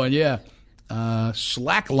with that one. Yeah.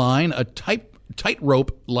 Slackline, a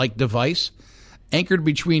tightrope-like device anchored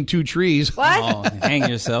between two trees. What? Hang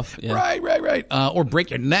yourself. Yeah. Right. Or break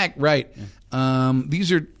your neck. Right.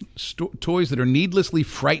 These are toys that are needlessly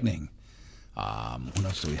frightening. What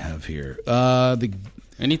else do we have here?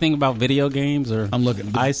 Anything about video games or I'm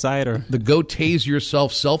looking eyesight or the Go Tase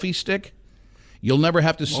Yourself selfie stick. You'll never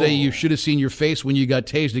have to say you should have seen your face when you got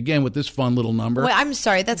tased again with this fun little number. Wait, I'm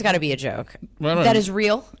sorry. That's got to be a joke. That is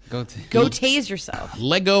real. Go tase yourself.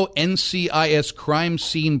 Lego NCIS crime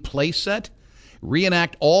scene play set.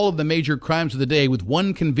 Reenact all of the major crimes of the day with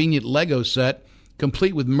one convenient Lego set,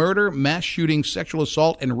 complete with murder, mass shooting, sexual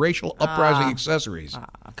assault, and racial uprising accessories.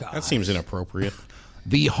 That seems inappropriate.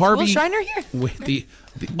 The Harvey Wil Shriner here.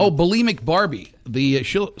 Bulimic Barbie.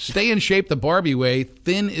 She'll stay in shape the Barbie way.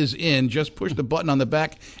 Thin is in. Just push the button on the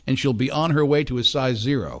back, and she'll be on her way to a size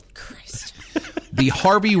 0. Christ. The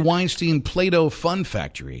Harvey Weinstein Play-Doh Fun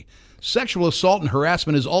Factory. Sexual assault and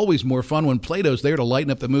harassment is always more fun when Play-Doh's there to lighten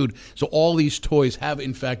up the mood. So all these toys have,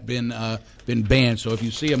 in fact, been banned. So if you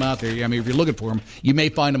see them out there, if you're looking for them, you may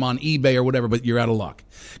find them on eBay or whatever, but you're out of luck.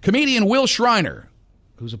 Comedian Wil Shriner,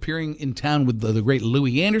 who's appearing in town with the great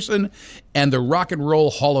Louis Anderson, and the Rock and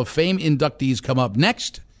Roll Hall of Fame inductees come up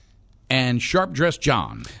next, and Sharp Dressed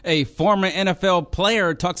John. A former NFL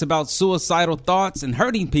player talks about suicidal thoughts and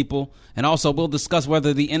hurting people, and also we'll discuss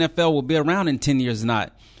whether the NFL will be around in 10 years or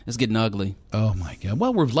not. It's getting ugly. Oh, my God.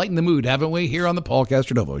 Well, we've lightened the mood, haven't we, here on the Paul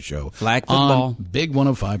Castronovo Show. Flag football. On Big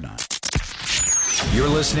 105.9. You're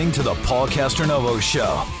listening to the Paul Castronovo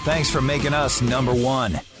Show. Thanks for making us number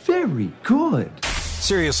one. Very good.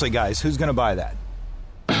 Seriously, guys, who's going to buy that?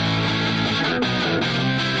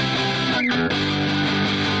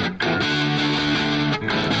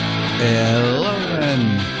 Hello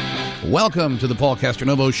and welcome to the Paul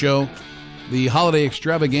Castronovo Show. The holiday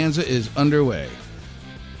extravaganza is underway.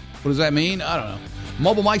 What does that mean? I don't know.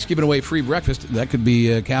 Mobile Mike's giving away free breakfast. That could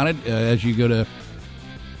be counted as you go to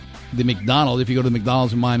the McDonald's. If you go to the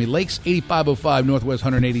McDonald's in Miami Lakes, 8505 Northwest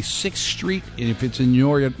 186th Street. And if it's in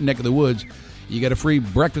your neck of the woods, you got a free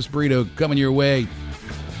breakfast burrito coming your way.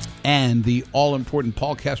 And the all-important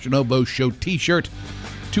Paul Castronovo Show T-shirt.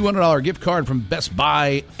 $200 gift card from Best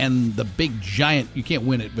Buy and the big giant. You can't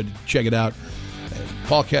win it, but check it out.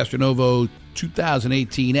 Paul Castronovo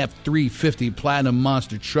 2018 F350 Platinum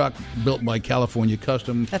Monster Truck built by California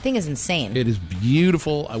Custom. That thing is insane. It is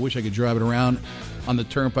beautiful. I wish I could drive it around on the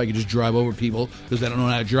turnpike and just drive over people because they don't know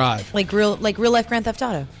how to drive. Like real life Grand Theft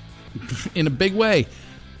Auto. In a big way.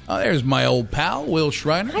 There's my old pal, Wil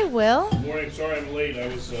Shriner. Hi, Will. Good morning. Sorry I'm late. I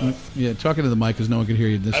was talking to the mic because no one could hear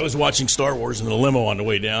you. I was watching Star Wars in the limo on the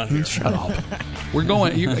way down here. Shut up. We're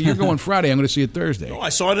going. You're going Friday. I'm going to see it Thursday. No, I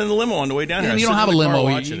saw it in the limo on the way down here. You don't have a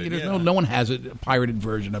limo. No one has a pirated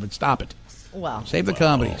version of it. Stop it. Well, save the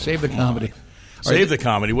comedy. Save the comedy. Save the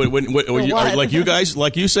comedy. What, like you guys,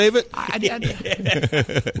 like you save it?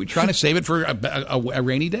 We're trying to save it for a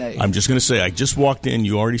rainy day. I'm just going to say, I just walked in.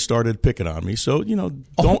 You already started picking on me, so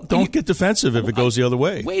don't get defensive if it goes the other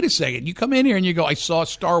way. Wait a second. You come in here and you go, "I saw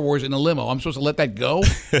Star Wars in a limo." I'm supposed to let that go?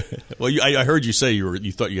 Well, I heard you say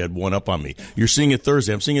you thought you had one up on me. You're seeing it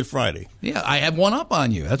Thursday. I'm seeing it Friday. Yeah, I have one up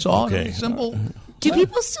on you. That's all. Okay. Simple. Do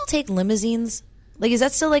people still take limousines? Like, is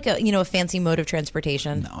that still like a fancy mode of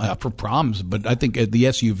transportation? No, for proms, but I think the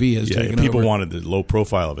SUV has taken people over. wanted the low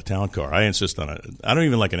profile of a town car. I insist on it. I don't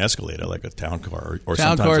even like an Escalade. I like a town car. Or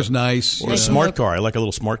town car is nice. Or a smart car. I like a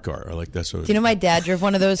little smart car. I like that sort of. Do you know my dad drove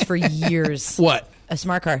one of those for years? What? A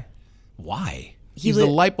smart car. Why? He's the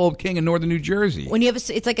light bulb king in northern New Jersey. When you have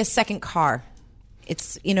it's like a second car.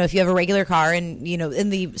 It's, if you have a regular car and,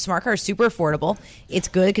 and the smart car is super affordable, it's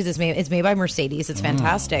good because it's made by Mercedes. It's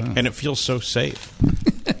fantastic. And it feels so safe.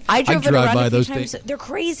 I drove it around by a few those times. They're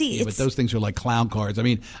crazy. Yeah, but those things are like clown cars. I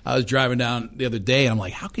mean, I was driving down the other day, and I'm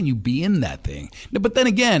like, how can you be in that thing? But then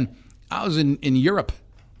again, I was in Europe,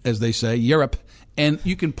 as they say, Europe, and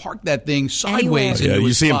you can park that thing sideways. Yeah, into you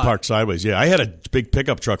a see them spot. parked sideways. Yeah, I had a big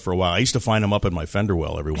pickup truck for a while. I used to find them up in my fender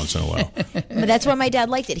well every once in a while. But that's why my dad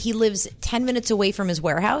liked it. He lives 10 minutes away from his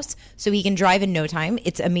warehouse, so he can drive in no time.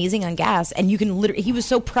 It's amazing on gas, and you can literally. He was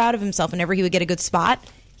so proud of himself. Whenever he would get a good spot,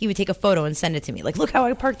 he would take a photo and send it to me. Like, look how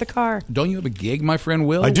I parked the car. Don't you have a gig, my friend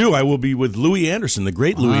Will? I do. I will be with Louis Anderson, the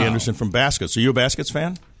great Louis Anderson from Baskets. Are you a Baskets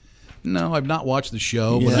fan? No, I've not watched the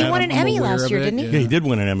show. Yeah. But He won an I'm Emmy aware last of year, it. didn't he? Yeah, he did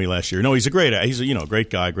win an Emmy last year. No, he's a great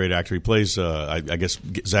guy, great actor. He plays, I guess,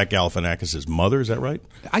 Zach Galifianakis' mother. Is that right?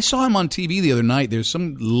 I saw him on TV the other night. There's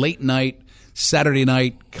some late night, Saturday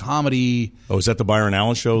night comedy. Oh, is that the Byron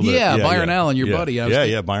Allen show? Byron Allen, your buddy.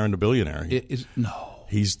 Byron the billionaire. No.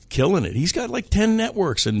 He's killing it. He's got like 10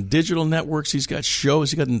 networks and digital networks. He's got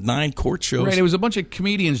shows. He's got 9 court shows. Right, it was a bunch of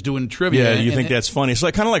comedians doing trivia. Yeah, you think that's funny. It's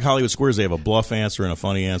like kind of like Hollywood Squares. They have a bluff answer and a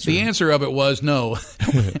funny answer. The answer of it was no.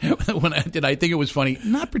 When I think it was funny?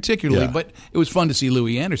 Not particularly, but it was fun to see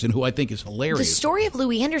Louis Anderson, who I think is hilarious. The story of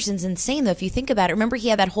Louis Anderson's insane, though, if you think about it. Remember, he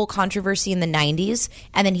had that whole controversy in the 90s,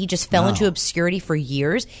 and then he just fell into obscurity for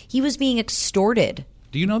years. He was being extorted.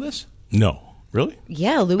 Do you know this? No. Really?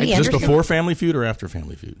 Yeah, Louis Anderson. Just before Family Feud or after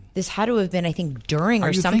Family Feud? This had to have been, I think, during Are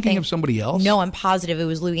or you something. thinking of somebody else? No, I'm positive it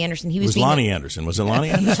was Louis Anderson. It was Lonnie Anderson. Was it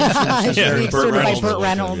Lonnie Anderson? It was Burt by Reynolds. Burt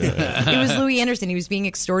Reynolds. Yeah. It was Louis Anderson. He was being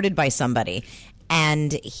extorted by somebody,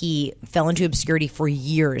 and he fell into obscurity for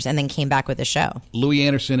years and then came back with a show. Louis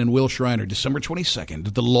Anderson and Wil Shriner, December 22nd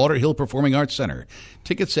at the Lauderhill Performing Arts Center.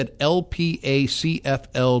 Tickets at lpacfl.com.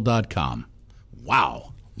 Wow.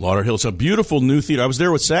 Lauderhill. It's a beautiful new theater. I was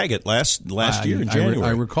there with Saget last year in January. I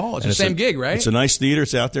recall. It's and the same gig, right? It's a nice theater.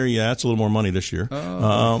 It's out there. Yeah, it's a little more money this year.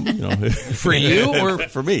 For you or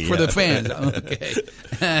for me? For the fans?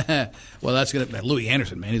 Okay. Well, that's going to Louis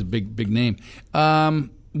Anderson, man. He's a big name.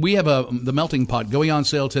 We have the Melting Pot going on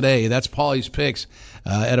sale today. That's Paulie's Picks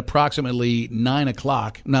at approximately 9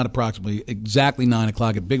 o'clock. Not approximately, exactly 9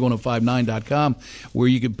 o'clock at big1059.com, where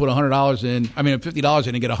you can put $50 in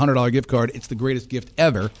and get a $100 gift card. It's the greatest gift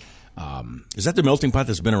ever. Is that the Melting Pot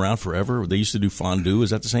that's been around forever? They used to do fondue.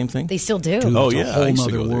 Is that the same thing? They still do. Oh, It's yeah. a whole I used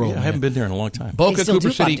to nother go there. world. Yeah, I haven't been there in a long time. Boca, still Cooper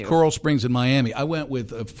do City, fondue. Coral Springs, and Miami. I went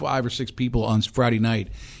with 5 or 6 people on Friday night,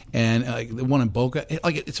 and the one in Boca,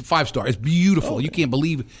 it's a 5-star. It's beautiful. You can't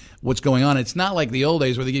believe what's going on. It's not like the old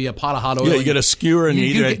days where they give you a pot of hot oil. Yeah, you get a skewer and you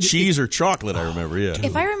either get had cheese or chocolate, I remember, yeah.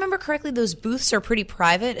 If I remember correctly, those booths are pretty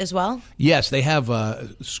private as well. Yes, they have,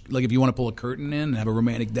 like if you want to pull a curtain in and have a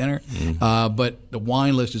romantic dinner, but the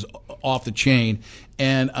wine list is off the chain.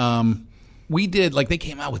 And we did, they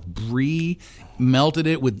came out with brie, melted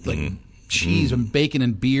it with, cheese and bacon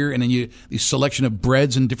and beer, and then the selection of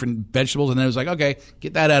breads and different vegetables, and then it was like, okay,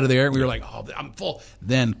 get that out of there. And we were like, oh, I'm full.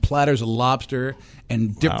 Then platters of lobster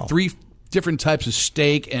and 3 different types of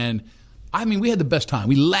steak, and I mean, we had the best time.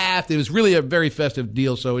 We laughed. It was really a very festive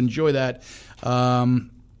deal, so enjoy that. And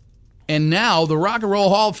now the Rock and Roll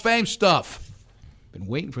Hall of Fame stuff. Been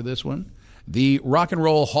waiting for this one. The Rock and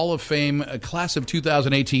Roll Hall of Fame class of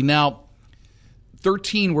 2018. Now,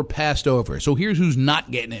 13 were passed over, so here's who's not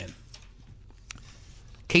getting in.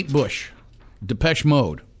 Kate Bush, Depeche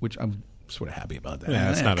Mode, which I'm sort of happy about that. Yeah,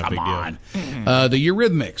 that's not a big deal. The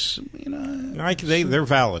Eurythmics, they're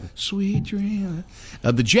valid. Sweet Dream.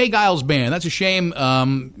 The Jay Giles Band. That's a shame,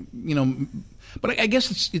 but I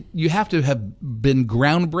guess you have to have been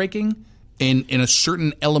groundbreaking in a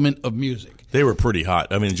certain element of music. They were pretty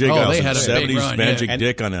hot. I mean, Jay Giles in the 70s, Magic yeah.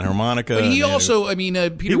 Dick on a harmonica. But he also,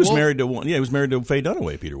 Peter he was Wolf, married to one. Yeah, he was married to Faye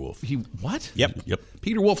Dunaway, Peter Wolf. What? Yep.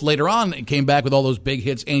 Peter Wolf later on came back with all those big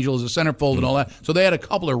hits, Angel as a Centerfold and all that. So they had a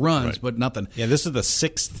couple of runs, but nothing. Yeah, this is the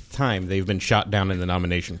 6th time they've been shot down in the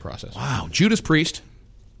nomination process. Wow. Judas Priest.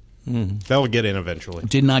 They'll get in eventually.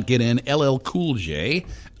 Did not get in. LL Cool J.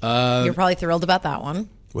 You're probably thrilled about that one.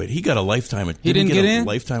 Wait, he got a lifetime. He didn't get in?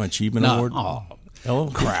 Lifetime Achievement Award.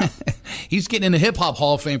 Oh, crap. He's getting in the Hip Hop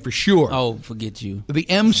Hall of Fame for sure. Oh, forget you. The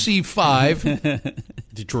MC5.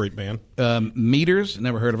 Detroit band. Meters,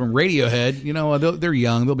 never heard of them. Radiohead, you know, they're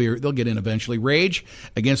young. They'll get in eventually. Rage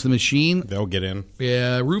Against the Machine. They'll get in.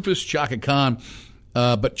 Yeah, Rufus, Chaka Khan.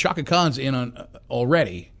 But Chaka Khan's in on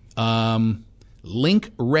already.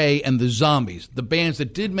 Link Ray and the Zombies, the bands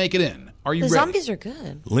that did make it in. Are you ready? The Zombies are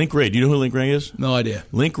good. Link Ray. Do you know who Link Ray is? No idea.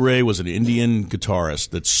 Link Ray was an Indian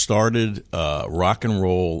guitarist that started rock and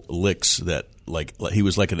roll licks that like he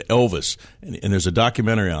was like an Elvis. And there's a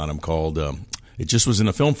documentary on him called it just was in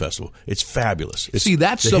a film festival. It's fabulous. It's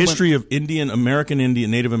that's the history of Native American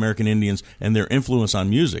Indians and their influence on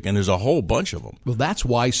music. And there's a whole bunch of them. Well, that's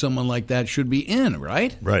why someone like that should be in,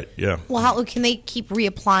 right? Right, yeah. Well, how can they keep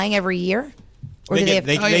reapplying every year? Or They do can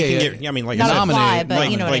they have get. I mean, like Not I said, apply, but like,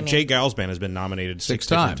 you know what I mean. Jay Giles Band has been nominated six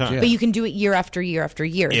times. different times. But you can do it year after year after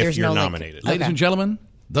year. If There's you're no nominated. Ladies and gentlemen,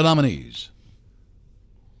 the nominees.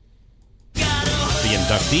 The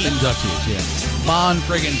inductees. Inductees, yeah. Bon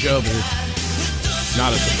friggin' Jovi.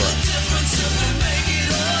 Not a surprise.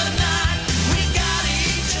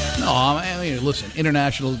 No, I mean, listen,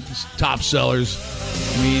 international top sellers.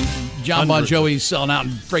 I mean, John Bon Jovi's selling out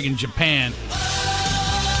in friggin' Japan.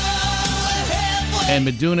 And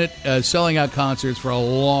been doing it, selling out concerts for a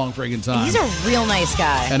long friggin' time. He's a real nice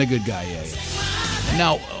guy. And a good guy, yeah.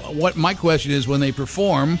 Now, what my question is, when they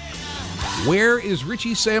perform, where is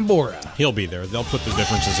Richie Sambora? He'll be there. They'll put the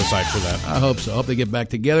differences aside for that. I hope so. I hope they get back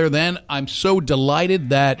together. Then I'm so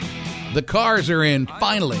delighted that the Cars are in,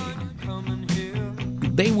 finally.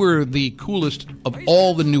 They were the coolest of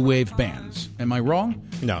all the new wave bands. Am I wrong?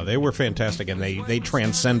 No, they were fantastic, and they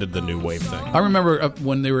transcended the new wave thing. I remember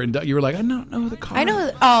when they were you were like, I don't know who the Cars. I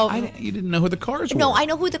know. You didn't know who the Cars were. No, I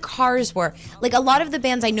know who the Cars were. Like, a lot of the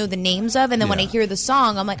bands I know the names of, and then when I hear the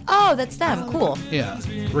song, I'm like, oh, that's them. Cool. Yeah.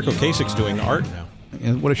 Rick Ocasek's doing art now.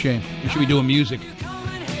 Yeah, what a shame. We should be doing music.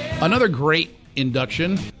 Another great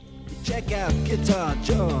induction. Check out Guitar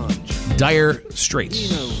George. Dire Straits.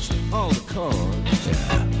 He knows all the chords.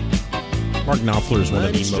 Yeah. Mark Knopfler is one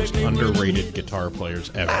of the most underrated guitar players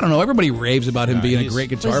ever. I don't know. Everybody raves about him being a great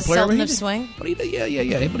guitar Was player. Sultan of Swing? But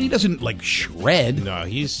yeah. But he doesn't like shred. No,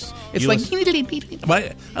 It's like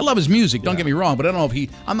but I love his music. Don't get me wrong, but I don't know if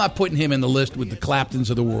I'm not putting him in the list with the Claptons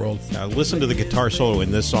of the world. Listen to the guitar solo in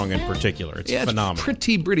this song in particular. It's phenomenal.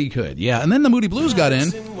 It's pretty good. Yeah, and then the Moody Blues got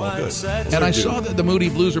in. Well, good. And I saw that the Moody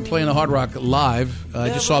Blues are playing the Hard Rock live. I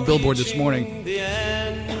just saw a billboard this morning.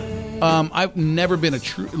 I've never been a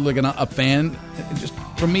fan. Just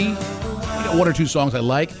for me, one or two songs I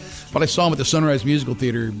like, but I saw them at the Sunrise Musical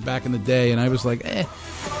Theater back in the day, and I was like,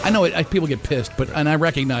 I know people get pissed, and I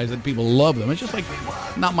recognize that people love them. It's just like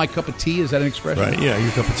not my cup of tea. Is that an expression? Right? Yeah,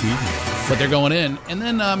 your cup of tea. But they're going in, and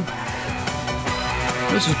then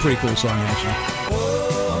this is a pretty cool song actually.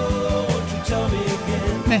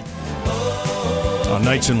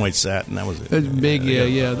 Nights in White Satin. That was it. It's big,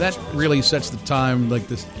 yeah. That really sets the time, like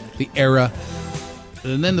the era.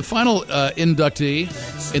 And then the final inductee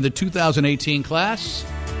in the 2018 class,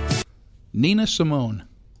 Nina Simone.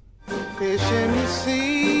 Fish in the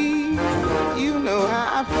sea, you know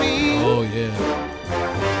how I feel. Oh, yeah.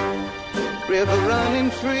 River running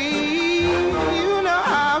free, you know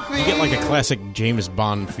how I feel. You get like a classic James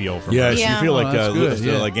Bond feel from Yes, her. you feel like good,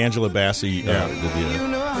 like Angela Bassett. You know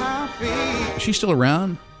how I feel. Is she still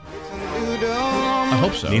around? I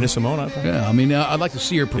hope so. Nina Simone, I think. Yeah, I mean, I'd like to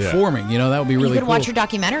see her performing. You know, that would be really You could cool. watch her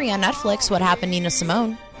documentary on Netflix, What Happened to Nina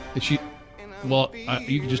Simone. Is she? Well,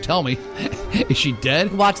 you can just tell me. Is she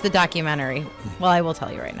dead? Watch the documentary. Well, I will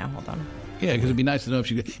tell you right now. Hold on. Yeah, because it'd be nice to know if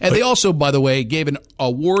she did. And they also, by the way, gave an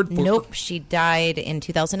award for... Nope, she died in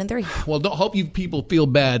 2003. Well, don't hope you people feel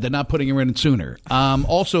bad. They're not putting her in sooner.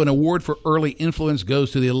 Also, an award for early influence goes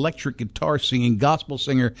to the electric guitar singing gospel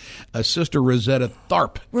singer, Sister Rosetta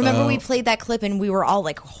Tharpe. Remember we played that clip and we were all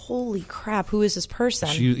like, holy crap, who is this person?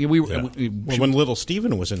 Well, when Little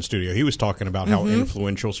Steven was in studio, he was talking about how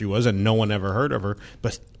influential she was, and no one ever heard of her.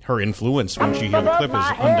 But her influence, when you hear the clip, is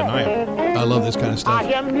undeniable. I love this kind of stuff.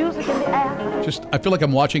 I feel like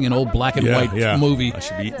I'm watching an old black and white movie. I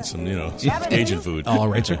should be eating some, Cajun food. All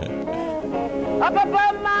right, sir. Up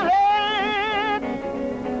above my head,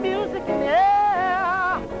 music in the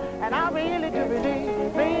air, and I really do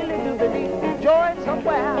believe joy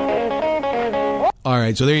somewhere. All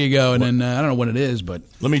right, so there you go. And then I don't know what it is, but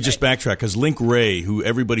let me just backtrack because Link Ray, who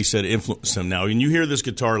everybody said influenced him. Now, when you hear this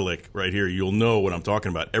guitar lick right here, you'll know what I'm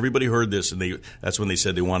talking about. Everybody heard this, and that's when they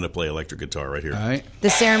said they wanted to play electric guitar right here. All right.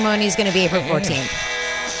 The ceremony is going to be April 14th.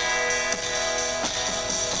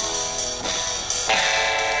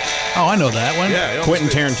 Oh, I know that one. Yeah, Quentin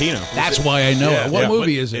Tarantino. That's why I know it. What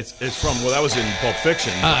movie is it? It's from, well, that was in Pulp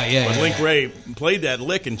Fiction. Yeah. But Link Ray played that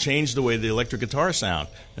lick and changed the way the electric guitar sound.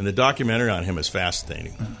 And the documentary on him is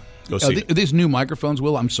fascinating. Go see it. These new microphones,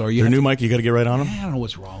 Will, I'm sorry. They're new mic, you got to get right on them? I don't know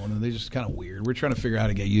what's wrong with them. They're just kind of weird. We're trying to figure out how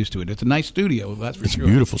to get used to it. It's a nice studio, that's for sure. It's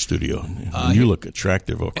a beautiful studio. You look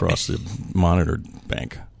attractive across the monitor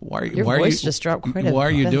bank. Your voice just dropped quite a bit. Why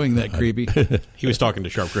are you doing that, creepy? He was talking to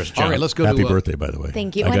Sharp Chris John. All right, let's go Happy to... birthday, by the way.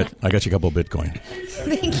 Thank you. I got you a couple of Bitcoin.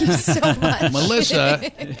 Thank you so much.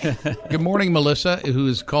 Melissa. Good morning, Melissa, who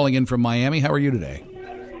is calling in from Miami. How are you today?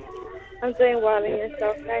 I'm doing well, and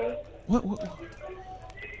yourself, Patty?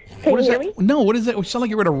 What is that? No, what is that? We sound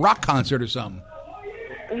like you're at a rock concert or something.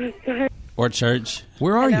 Or church.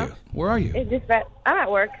 Where are you? Where are you? It's just that I'm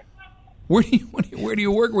at work. Where do you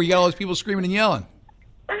work? Where you got all those people screaming and yelling?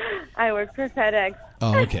 I work for FedEx.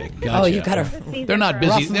 Oh, okay. Gotcha. Oh, you got a. They're not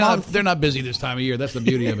busy. They're not busy this time of year. That's the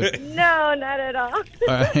beauty of it. No, not at all. All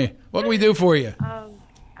right. What can we do for you?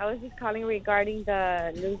 I was just calling regarding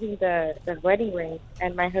losing the wedding ring,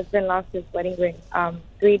 and my husband lost his wedding ring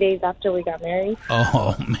 3 days after we got married.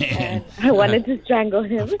 Oh man! And I wanted to strangle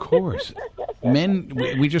him. Of course, men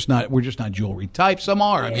we're just not jewelry type. Some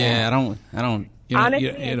are. I don't. Honestly,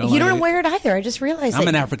 you don't wear it either. I just realized I'm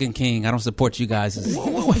an African king. I don't support you guys'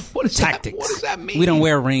 what is tactics. What does that mean? We don't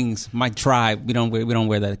wear rings. My tribe, we don't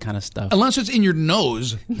wear that kind of stuff. Unless it's in your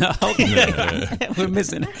nose. No, we're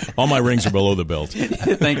missing it. All my rings are below the belt.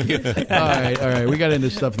 Thank you. All right. We got into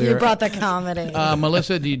stuff there. You brought the comedy.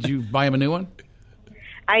 Melissa, did you buy him a new one?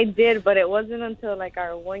 I did, but it wasn't until like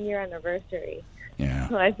our 1 year anniversary. Yeah.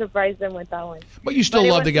 So I surprised him with that one. But you still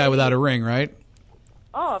love the guy without a ring, right?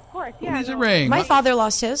 Oh, of course, yeah. He's a ring. My father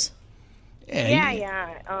lost his.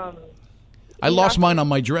 Yeah. I lost mine on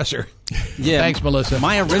my dresser. Yeah. Thanks, Melissa.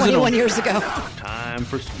 My original 21 years ago. Time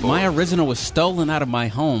for sport. My original was stolen out of my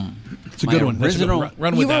home. It's a good one.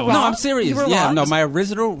 Run with that one. No, I'm serious. You were Yeah, wrong. no, my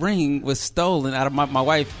original ring was stolen out of my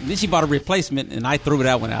wife. Then she bought a replacement, and I threw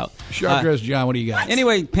that one out. Sharp dress, John. What do you got?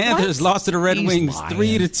 Anyway, Panthers lost to the Red Wings lying.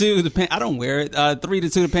 3-2. I don't wear it.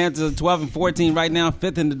 3-2. The Panthers are 12-14 right now,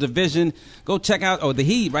 5th in the division. Go check out the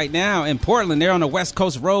Heat right now in Portland. They're on a West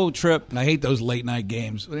Coast road trip. And I hate those late night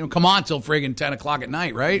games. They don't come on till friggin' 10 o'clock at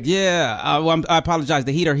night, right? Yeah. I apologize.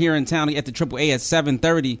 The Heat are here in town at the AAA at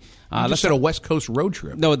 7:30. You just said a West Coast road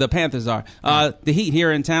trip. No, the Panthers are. The Heat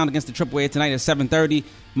here in town against the AAA tonight at 7:30.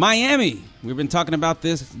 Miami. We've been talking about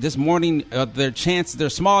this morning. Their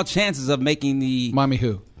small chances of making the Miami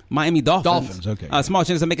who? Miami Dolphins. Dolphins, okay. Small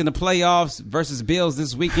chance of making the playoffs versus Bills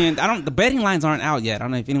this weekend. The betting lines aren't out yet. I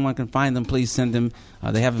don't know if anyone can find them. Please send them.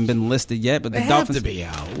 They haven't been listed yet, but the Dolphins have to be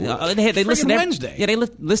out. They listed Wednesday. Yeah, they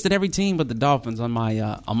listed every team but the Dolphins on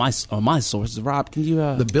my sources. Rob, can you?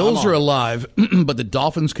 The Bills are alive, but the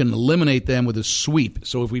Dolphins can eliminate them with a sweep.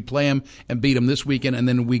 So if we play them and beat them this weekend and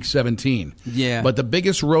then week 17. Yeah. But the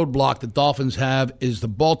biggest roadblock the Dolphins have is the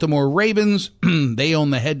Baltimore Ravens. They own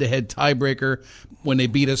the head-to-head tiebreaker when they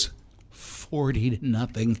beat us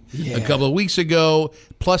 40-0 a couple of weeks ago.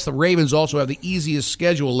 Plus, the Ravens also have the easiest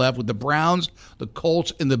schedule left with the Browns, the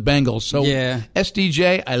Colts, and the Bengals. So,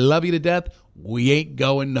 SDJ, I love you to death. We ain't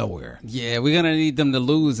going nowhere. Yeah, we're going to need them to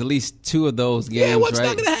lose at least 2 of those games, Yeah, what's right?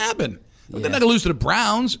 not going to happen? They're not going to lose to the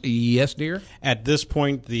Browns. Yes, dear. At this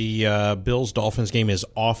point, the Bills-Dolphins game is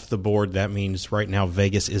off the board. That means right now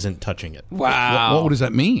Vegas isn't touching it. Wow. What does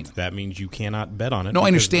that mean? That means you cannot bet on it. No, I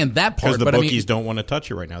understand that part. Because the but bookies don't want to touch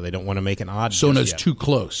it right now. They don't want to make an odd. So it's too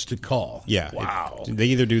close to call. Yeah. Wow. They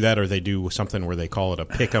either do that or they do something where they call it a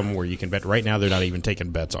pick-em where you can bet. Right now, they're not even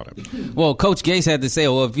taking bets on it. Well, Coach Gase had to say,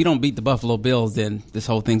 well, if you don't beat the Buffalo Bills, then this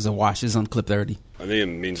whole thing's a wash. It's on Clip 30. I think it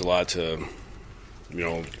means a lot to,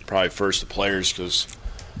 probably first the players because,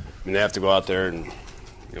 they have to go out there and,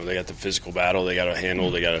 they got the physical battle they got to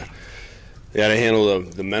handle. They got to handle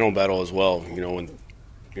the mental battle as well. When,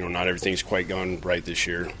 not everything's quite gone right this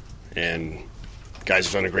year. And guys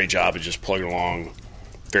have done a great job of just plugging along,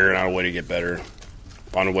 figuring out a way to get better.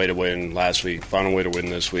 Found a way to win last week, found a way to win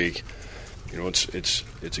this week.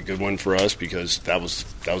 It's a good one for us because that was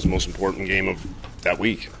the most important game of that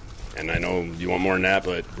week. And I know you want more than that,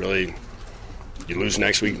 but really, you lose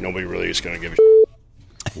next week, nobody really is going to give a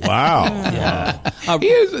shit. Wow. Yeah.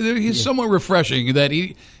 He's somewhat refreshing that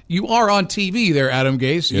you are on TV there, Adam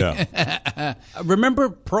Gase. Yeah. Remember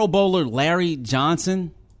Pro Bowler Larry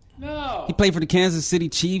Johnson? No. He played for the Kansas City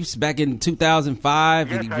Chiefs back in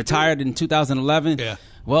 2005 and he retired in 2011. Yeah.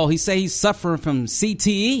 Well, he say he's suffering from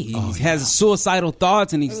CTE. He has suicidal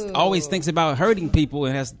thoughts and he always thinks about hurting people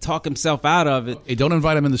and has to talk himself out of it. Hey, don't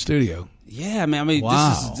invite him in the studio. Yeah, man. I mean,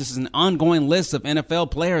 Wow. this is an ongoing list of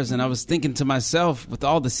NFL players, and I was thinking to myself, with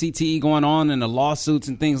all the CTE going on and the lawsuits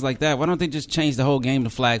and things like that, why don't they just change the whole game to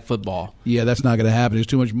flag football? Yeah, that's not going to happen. There's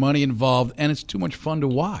too much money involved, and it's too much fun to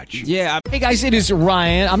watch. Yeah. Hey guys, it is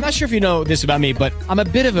Ryan. I'm not sure if you know this about me, but I'm a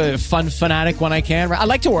bit of a fun fanatic when I can. I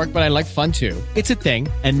like to work, but I like fun too. It's a thing.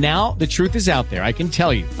 And now the truth is out there. I can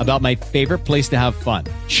tell you about my favorite place to have fun.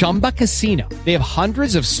 Chumba Casino. They have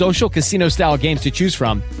hundreds of social casino style games to choose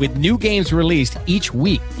from with new games released each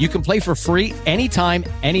week. You can play for free anytime,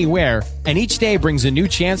 anywhere, and each day brings a new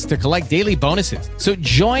chance to collect daily bonuses. So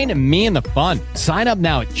join me in the fun. Sign up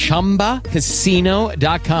now at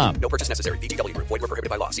ChumbaCasino.com. No purchase necessary. VGW. Void where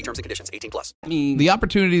prohibited by law. See terms and conditions. 18+. I mean, The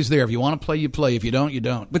opportunity is there. If you want to play, you play. If you don't, you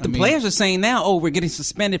don't. but the players are saying now, oh, we're getting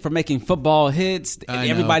suspended for making football hits. I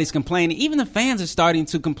know. Everybody's complaining. Even the fans are starting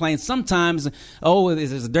to complain. Sometimes, oh,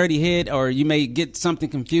 is a dirty hit, or you may get something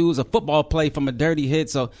confused, a football play from a dirty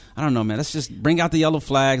hit. So, I don't know, man. Let's just bring out the yellow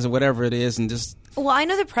flags or whatever it is and just... Well, I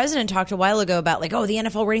know the president talked a while ago about like, oh, the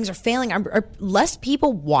NFL ratings are failing. Are less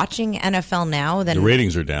people watching NFL now than The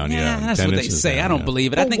ratings are down, Yeah, that's what Attendance they is say. down, I don't yeah.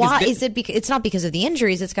 believe it. Well, I think why it's is it? It's not because of the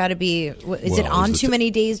injuries. It's got to be. Is Well, it it on was too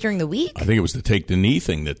many days during the week? I think it was the take the knee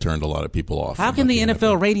thing that turned a lot of people off. How can the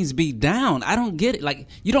NFL ratings be down? I don't get it. Like,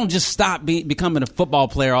 you don't just stop becoming a football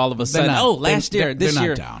player all of a sudden. Last year, this they're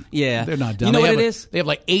year. not down. Yeah. They're not down. You know They what have it is? They have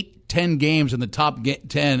like 8-10 games in the top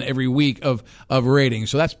 10 every week of ratings.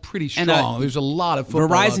 So that's pretty strong. There's a lot of football.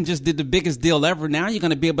 Verizon just did the biggest deal ever. Now you're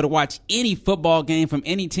going to be able to watch any football game from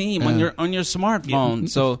any team on your smartphone.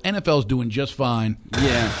 So NFL's doing just fine.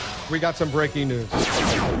 Yeah. We got some breaking news.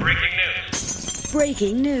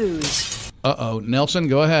 Breaking news. Uh-oh. Nelson,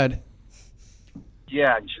 go ahead.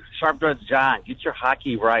 Yeah, Sharp Dress John, get your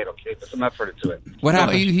hockey right, okay? Put some effort into it. What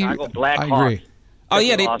happened? Chicago Blackhawks. I agree. Oh,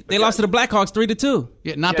 yeah, they lost to the Blackhawks 3-2.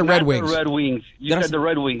 Yeah, not the Red Wings. The Red Wings. You said the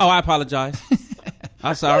Red Wings. Oh, I apologize.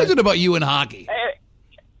 I'm sorry. What is it about you and hockey?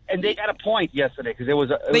 And they got a point yesterday because it was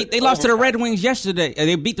They lost to the Red Wings yesterday.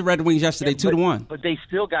 They beat the Red Wings yesterday 2-1. But they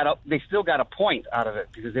still got a point out of it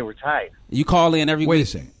because they were tied. You call in every week. Wait a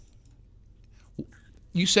second.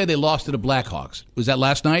 You said they lost to the Blackhawks. Was that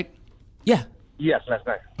last night? Yeah. Yes, last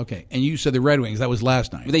night. Okay. And you said the Red Wings. That was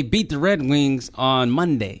last night. They beat the Red Wings on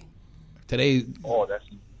Monday. Today. Oh, that's...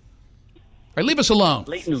 All right, leave us alone.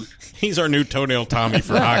 Late news. He's our new Toenail Tommy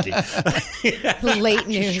for hockey. Late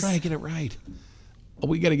news. Just trying to get it right.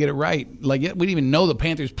 We got to get it right. Like, we didn't even know the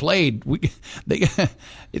Panthers played.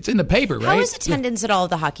 It's in the paper, right? How is attendance at all of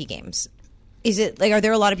the hockey games? Is it like, are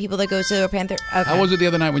there a lot of people that go to the Panther? Okay. How was it the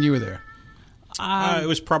other night when you were there? It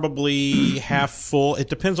was probably half full. It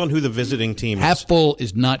depends on who the visiting team is. Half full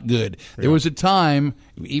is not good. There was a time,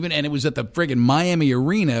 and it was at the friggin' Miami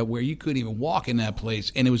Arena where you couldn't even walk in that place,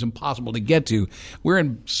 and it was impossible to get to. We're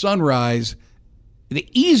in Sunrise, the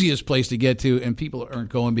easiest place to get to, and people aren't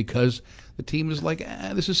going because the team is like,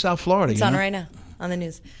 this is South Florida. It's on right now on the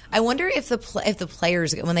news. I wonder if the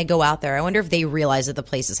players, when they go out there, I wonder if they realize that the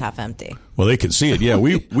place is half empty. Well, they can see it. Yeah,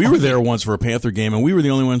 we were there once for a Panther game, and we were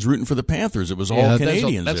the only ones rooting for the Panthers. It was all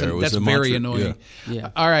Canadians there. It was That's a very mantra. annoying.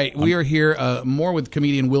 Yeah. All right, we are here more with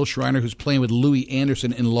comedian Wil Shriner, who's playing with Louis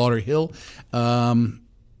Anderson in Lauderhill.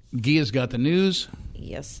 Gia's got the news.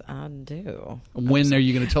 Yes, I do. When are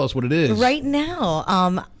you going to tell us what it is? Right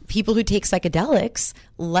now, people who take psychedelics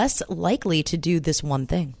less likely to do this one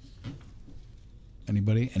thing.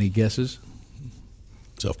 Anybody? Any guesses?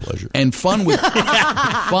 Self-pleasure. And fun with They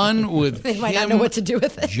might not know what to do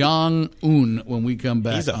with it. Jong-un when we come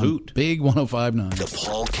back. He's a hoot. Big 105.9. The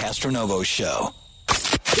Paul Castronovo Show.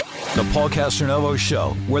 The Paul Castronovo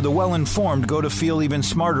Show, where the well-informed go to feel even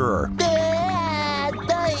smarterer.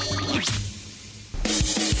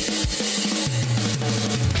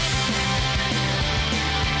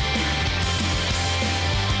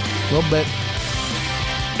 Well, bet.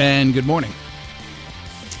 And good morning.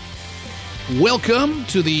 Welcome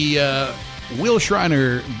to the Wil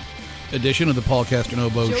Shriner edition of the Paul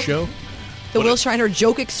Castronovo Show. The Wil Shriner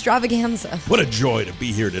joke extravaganza. What a joy to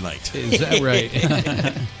be here tonight. Is that right?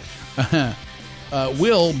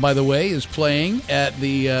 Will, by the way, is playing at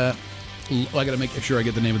the... I got to make sure I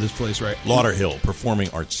get the name of this place right. Lauderhill Performing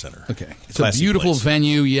Arts Center. Okay. It's Classy a beautiful place.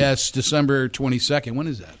 venue, yes, December 22nd. When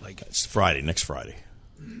is that? It's Friday, next Friday.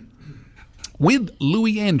 With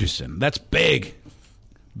Louis Anderson. That's big.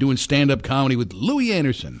 Doing stand-up comedy with Louis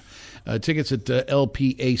Anderson. Tickets at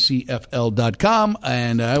lpacfl.com.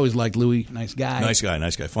 And I always like Louis. Nice guy. Nice guy.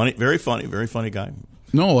 Funny, very funny guy.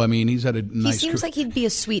 No, I mean he's had a He nice. seems like he'd be a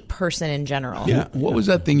sweet person in general. Yeah. What was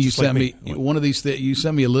that thing you Just like sent me? me. One of these. You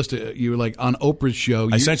sent me a list. You were like on Oprah's show.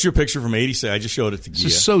 I sent you a picture from '86. I just showed it to This Gia.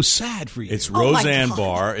 is so sad for you. It's Oh, my Roseanne God.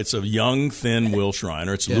 Barr. It's a young, thin Wil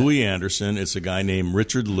Shriner. It's Louis Anderson. It's a guy named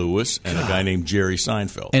Richard Lewis and a guy named Jerry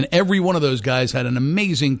Seinfeld. And every one of those guys had an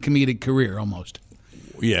amazing comedic career, almost.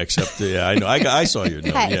 Yeah, except I know. I saw your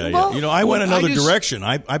note. Hey, Yeah, well, yeah. You know, I went another I just- direction.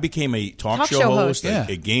 I became a talk show host,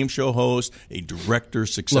 a game show host, a director,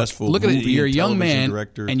 successful. Look at it. movie You're a and young television man,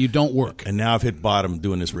 director, and you don't work. And now I've hit bottom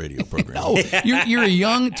doing this radio program. No, you're a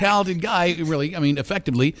young, talented guy, really. I mean,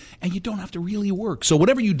 effectively, and you don't have to really work. So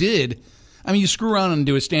whatever you did, I mean, you screw around and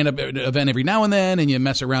do a stand-up event every now and then, and you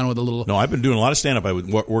mess around with a little. No, I've been doing a lot of stand-up. I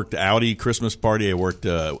worked Audi Christmas party. I worked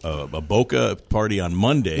a Boca party on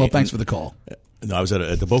Monday. Well, thanks for the call. No, I was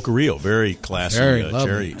at the Boca Rio, very classy Very lovely.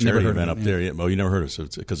 charity Never heard event of up it, there. Yeah, well, you never heard of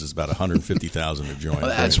it because it's about 150,000 to join. Well,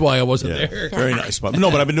 that's why I wasn't there. Very nice spot. No,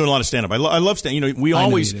 but I've been doing a lot of stand-up. I love stand. You know, we I know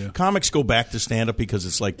always you do. comics go back to stand-up because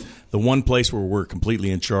it's like the one place where we're completely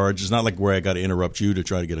in charge. It's not like where I got to interrupt you to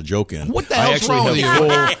try to get a joke in. What the hell's wrong with you?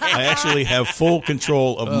 I actually have full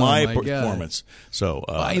control of my my God. performance. So,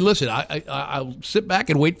 Hey, listen, I'll sit back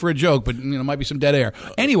and wait for a joke, but might be some dead air.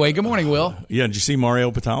 Anyway, good morning, Will. Yeah, did you see Mario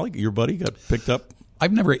Batali? Your buddy got picked up.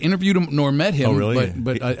 I've never interviewed him nor met him. Oh, really?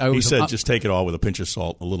 But I he was, said just take it all with a pinch of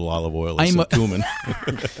salt, a little olive oil, and I'm some a- cumin.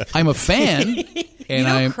 I'm a fan, and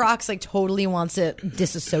I'm. Crocs totally wants to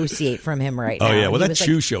disassociate from him right now. Oh yeah, well He that was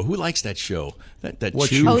Chew show. Who likes that show? That What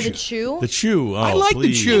Chew. show? Oh, the Chew? The Chew. Oh, I like the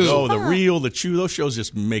please. Chew. Oh, the real, the Chew. Those shows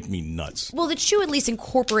just make me nuts. Well, the Chew at least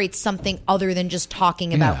incorporates something other than just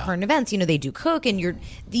talking about Yeah. current events. They do cook, and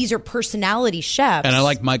these are personality chefs. And I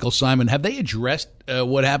like Michael Simon. Have they addressed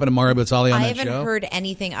what happened to Mario Batali on I that haven't show? heard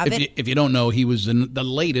anything of it. If you don't know, he was in the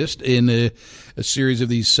latest in a series of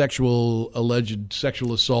these alleged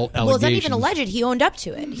sexual assault Well, it's allegations. not even alleged. He owned up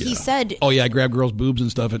to it. He said, Oh yeah, I grabbed girls' boobs and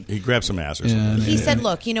stuff. He grabbed some ass or something. he said,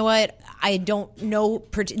 "Look, you know what? I don't know.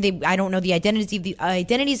 I don't know the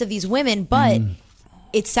identities of these women, but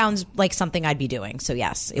it sounds like something I'd be doing. So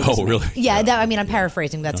yes, it was Oh, me. really? Yeah. I'm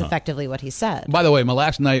paraphrasing. That's effectively what he said. By the way, my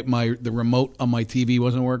last night, the remote on my TV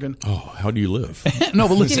wasn't working. Oh, how do you live? No,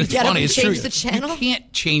 but listen, Did you it's get up funny. and It's change true. the channel? You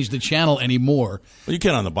can't change the channel anymore. Well, you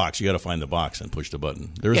can on the box. You got to find the box and push the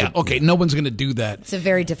button. There's Yeah, okay, no one's going to do that. It's a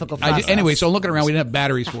very difficult process. Anyway, so I'm looking around. We didn't have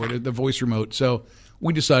batteries for it, the voice remote. So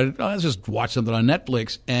we decided, let's just watch something on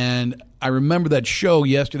Netflix. And I remember that show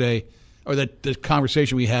yesterday, or the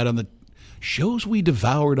conversation we had on the shows we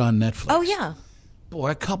devoured on Netflix. Oh yeah. Boy,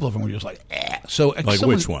 a couple of them were just like, eh. So like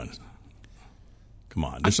which one? Come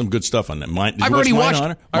on, there's some good stuff on that. Did you I've watch already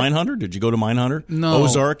watched- Mindhunter? Did you go to Mindhunter? No.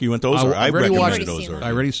 Ozark? You went to Ozark? I I've already recommended watched Ozark.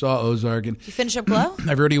 I already saw Ozark. And You finish up Glow?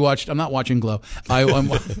 I've already watched. I'm not watching Glow.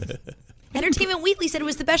 Entertainment Weekly said it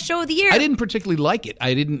was the best show of the year. I didn't particularly like it.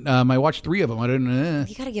 I didn't. I watched 3 of them. I didn't.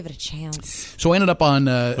 You got to give it a chance. So I ended up on.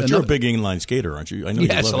 But you're a big inline skater, aren't you? I know.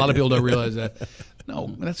 Yes, you love a lot it. of people don't realize that.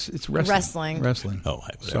 No, it's wrestling. Wrestling. Oh,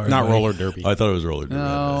 Sorry, not buddy. roller derby. I thought it was roller derby.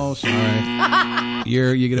 No, sorry.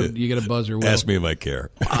 You get a buzzer. Will. Ask me if I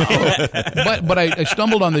care. But I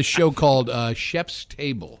stumbled on this show called Chef's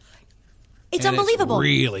Table. It's And unbelievable. It's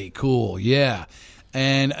really cool, yeah.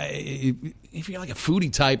 And if you're like a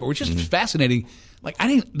foodie type, or it's just fascinating. Like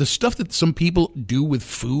the stuff that some people do with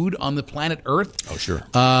food on the planet Earth. Oh, sure.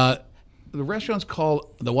 The restaurant's called,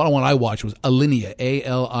 the one I watched was Alinea,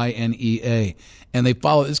 Alinea, and they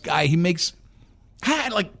follow this guy. He makes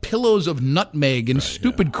like pillows of nutmeg and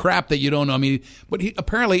stupid crap that you don't know. I mean, but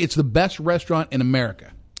apparently it's the best restaurant in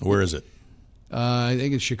America. Where is it? I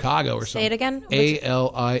think it's Chicago or something. Say it again.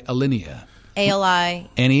 Alinea. ALI.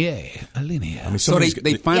 NEA. Alinea. I mean, So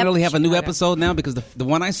they finally Yep, have a new Chicago. episode now because the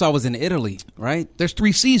one I saw was in Italy, right? There's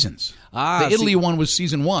 3 seasons. Ah, the Italy see- one was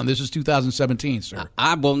season 1. This is 2017, sir.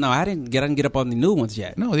 I didn't get up on the new ones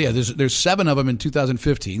yet. No, yeah, there's 7 of them in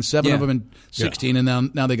 2015, 7 Yeah. of them in 16,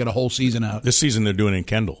 and now they got a whole season out. This season they're doing it in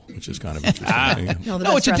Kendall, which is kind of interesting. No, the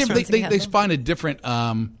No, best it's a different. restaurants in They Kendall. find a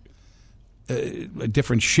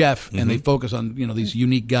different chef, and they focus on these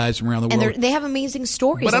unique guys from around the And world. they have amazing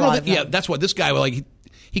stories. But I a don't lot think. of them. Yeah, that's what this guy was like.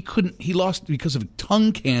 He lost because of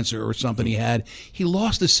tongue cancer or something he had. He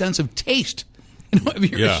lost the sense of taste. And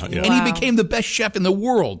Yeah. he became the best chef in the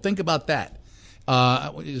world. Think about that.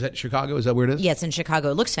 Is that Chicago? Is that where it is? Yeah, it's in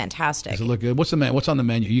Chicago. It looks fantastic. Does it look good? What's on the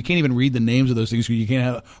menu? You can't even read the names of those things because you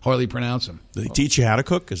can't hardly pronounce them. Do they teach you how to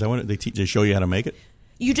cook? Is that what they teach? They show you how to make it?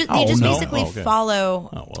 They just no. basically Oh, okay. follow.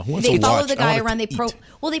 Oh, well, who wants They to follow watch? the I guy wanna around.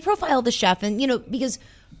 They profile the chef, and because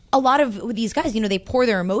a lot of these guys, they pour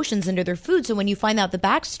their emotions into their food. So when you find out the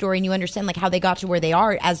backstory and you understand like how they got to where they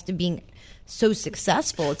are as to being so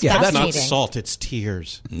successful, it's fascinating. That's not salt, it's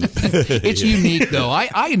tears. It's unique, though.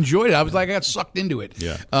 I enjoyed it. I got sucked into it.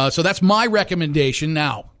 Yeah. So that's my recommendation.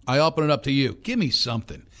 Now, I open it up to you. Give me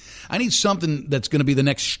something. I need something that's going to be the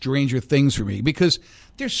next Stranger Things for me, because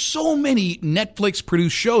there's so many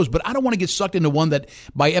Netflix-produced shows, but I don't want to get sucked into one that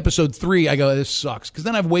by episode 3 I go, this sucks, because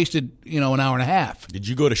then I've wasted an hour and a half. Did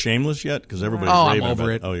you go to Shameless yet? Because everybody's I'm raving over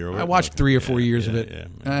about it. Oh, you're over it? I watched 3 or 4 years of it.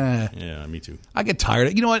 Yeah, me too. I get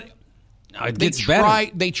tired. You know what?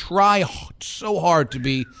 They try so hard to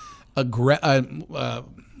be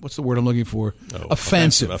what's the word I'm looking for?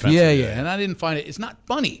 Offensive. Yeah. And I didn't find it. It's not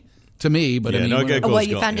funny to me, but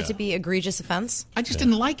you found it to be egregious offense? I just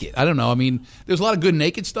didn't like it. I don't know. I mean, there's a lot of good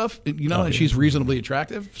naked stuff, and she's reasonably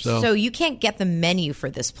attractive. So you can't get the menu for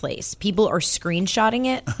this place. People are screenshotting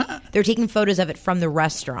it. They're taking photos of it from the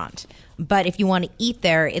restaurant. But if you want to eat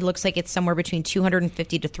there, it looks like it's somewhere between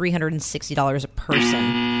 $250 to $360 a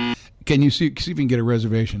person. Can you see if you can get a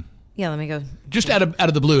reservation? Yeah, let me go. Just out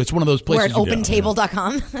of the blue. It's one of those places. We're at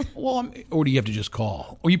opentable.com. Well, or do you have to just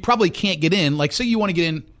call? Or you probably can't get in. Like, say you want to get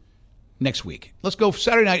in next week. Let's go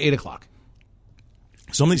Saturday night, 8 o'clock.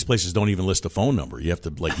 Some of these places don't even list a phone number. You have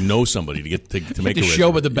to know somebody to get to make a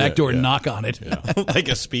show at the back door and knock on it. Yeah. Like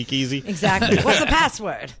a speakeasy. Exactly. What's the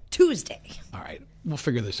password? Tuesday. All right. We'll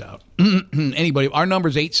figure this out. Anybody, our number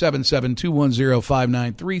is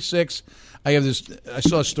 877-210-5936. I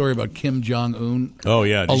saw a story about Kim Jong-un. Oh,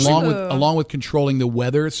 yeah. Along with controlling the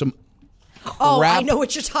weather, some crap. Oh, I know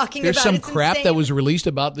what you're talking There's about. some It's crap insane. that was released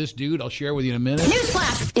about this dude. I'll share with you in a minute.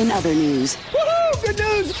 Newsflash. In other news. Woohoo! Good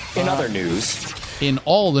news. In other news. In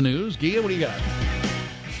all the news. Gia, what do you got?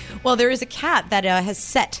 Well, there is a cat that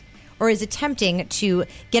is attempting to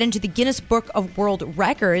get into the Guinness Book of World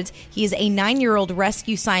Records. He is a 9-year-old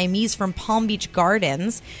rescue Siamese from Palm Beach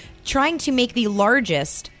Gardens, trying to make the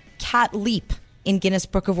largest cat leap in Guinness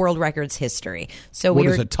Book of World Records history. So what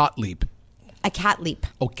is a tot leap? A cat leap.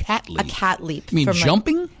 Oh, cat leap. A cat leap. You mean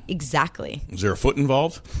jumping? Exactly. Is there a foot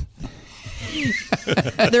involved?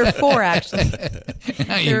 There are 4, actually.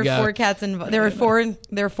 There are 4 cats involved. There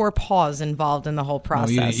are 4 paws involved in the whole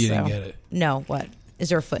process. No, you didn't get it. No, what? Is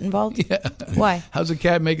there a foot involved? Yeah. Why? How's a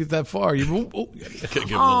cat make it that far? Kick a cat.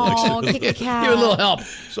 Give a little help.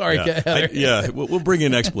 Sorry, Cat. We'll bring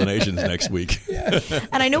in explanations next week. And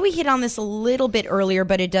I know we hit on this a little bit earlier,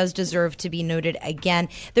 but it does deserve to be noted again.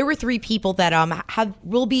 There were 3 people that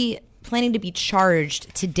will be planning to be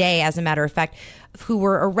charged today, as a matter of fact, who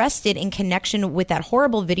were arrested in connection with that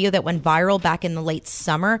horrible video that went viral back in the late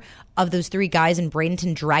summer of those 3 guys in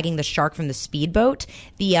Bradenton dragging the shark from the speedboat.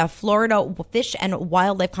 The Florida Fish and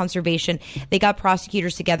Wildlife Conservation, they got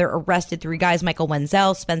prosecutors together, arrested 3 guys, Michael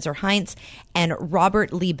Wenzel, Spencer Heinz, and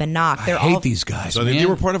Robert Lee Banach. I hate these guys, So they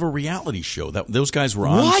were part of a reality show. Those guys were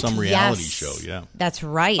on some reality show. Yeah, that's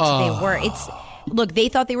right. They were. Look, they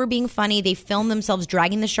thought they were being funny. They filmed themselves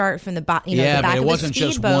dragging the shark from the back of the speedboat. Yeah, but it wasn't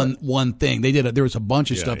just one thing. They did. There was a bunch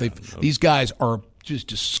of stuff. These guys are just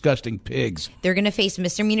disgusting pigs. They're going to face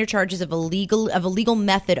misdemeanor charges of illegal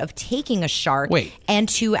method of taking a shark, and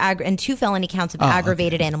 2 felony counts of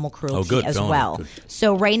aggravated animal cruelty as well. Good.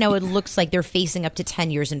 So right now it looks like they're facing up to 10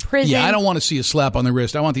 years in prison. Yeah, I don't want to see a slap on the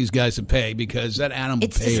wrist. I want these guys to pay, because that animal.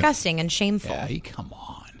 It's disgusting and shameful. Yeah, come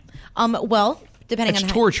on. Well, depending on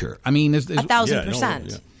torture. I mean,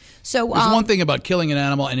 1,000%. So there's one thing about killing an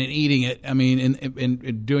animal and then eating it. I mean,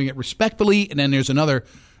 and doing it respectfully, and then there's another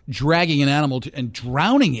dragging an animal and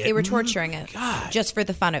drowning it. They were torturing it just for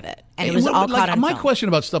the fun of it, and it was all caught on my film. question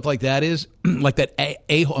about stuff like that is, like that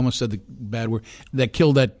I almost said the bad word, that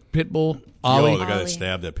killed that pit bull. Ollie. Oh, the guy that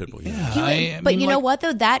stabbed that pit bull. But you know what,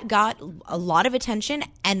 though? That got a lot of attention,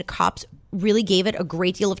 and cops really gave it a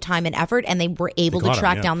great deal of time and effort, and they were able to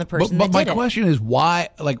track down the person that did it. But my question is, why?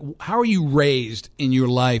 Like, how are you raised in your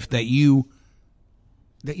life that you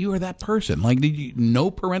are that person? Like, did you no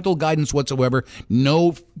parental guidance whatsoever?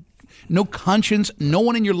 No conscience. No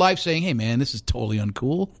one in your life saying, "Hey, man, this is totally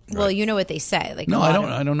uncool." Well, you know what they say. Like, no,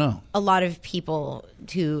 I don't know. A lot of people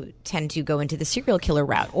who tend to go into the serial killer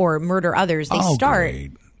route or murder others, they start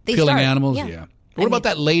killing animals. Yeah. What about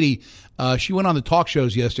that lady? She went on the talk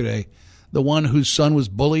shows yesterday. The one whose son was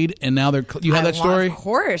bullied, and now they're. You have that story? Of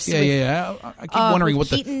course. Yeah. I keep wondering what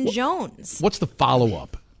Keaton Jones. What's the follow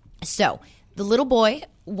up? So the little boy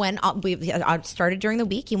started during the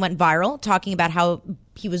week. He went viral talking about how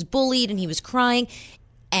he was bullied and he was crying.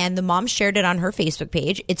 And the mom shared it on her Facebook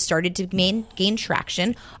page. It started to gain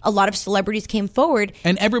traction. A lot of celebrities came forward.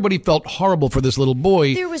 And everybody felt horrible for this little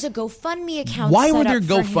boy. There was a GoFundMe account Why set were there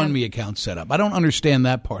up for him. GoFundMe accounts set up? I don't understand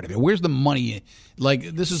that part of it. Where's the money? Like,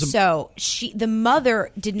 this is the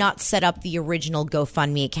mother did not set up the original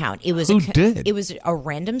GoFundMe account. It was Who did? It was a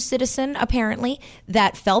random citizen, apparently,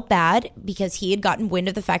 that felt bad because he had gotten wind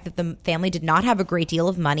of the fact that the family did not have a great deal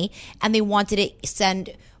of money, and they wanted to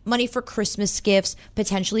send money for Christmas gifts,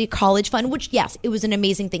 potentially a college fund, which, yes, it was an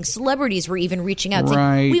amazing thing. Celebrities were even reaching out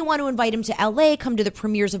saying, we want to invite him to LA, come to the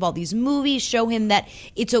premieres of all these movies, show him that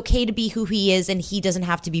it's okay to be who he is and he doesn't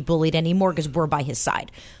have to be bullied anymore because we're by his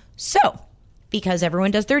side. So, because everyone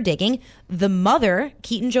does their digging, the mother,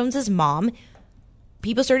 Keaton Jones's mom,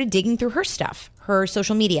 people started digging through her stuff, her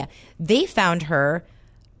social media. They found her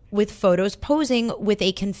with photos posing with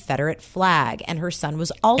a Confederate flag, and her son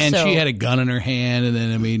was also. And she had a gun in her hand, and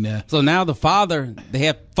then So now the father, they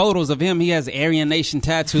have photos of him. He has Aryan Nation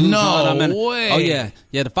tattoos. No way. Oh yeah.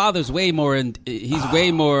 The father's way more, he's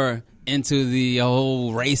way more into the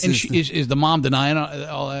whole racist. And is the mom denying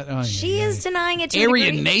all that? Oh, She is denying it to Aryan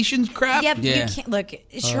a degree. Nations crap? Yep, you can't look.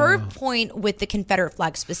 Her point with the Confederate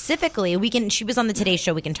flag specifically, she was on the Today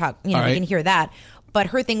Show. We can talk. We can hear that. But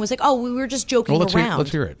her thing was like, we were just joking around.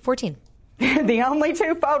 Let's hear it. 14. The only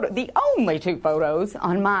two photos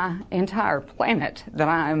on my entire planet that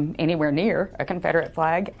I'm anywhere near a Confederate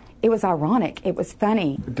flag. It was ironic. It was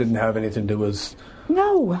funny. It didn't have anything to do with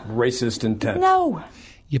racist intent. No.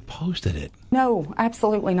 You posted it. No,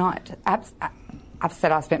 absolutely not. I've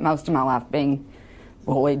said I spent most of my life being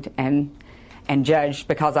bullied and judged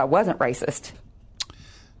because I wasn't racist.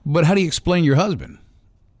 But how do you explain your husband?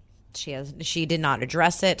 She did not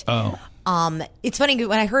address it. Oh. It's funny,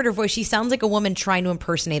 when I heard her voice, she sounds like a woman trying to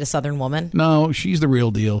impersonate a Southern woman. No, she's the real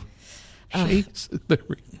deal. She's the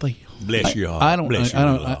real deal. Bless your heart.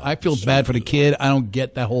 I feel bad for the kid. I don't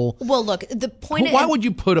get that whole. Well, look, the point. Why would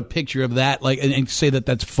you put a picture of that and say that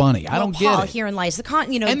that's funny? I don't get it. Herein lies the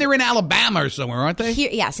and they're in Alabama or somewhere, aren't they?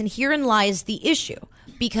 Yes, and herein lies the issue,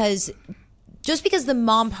 because just because the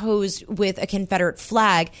mom posed with a Confederate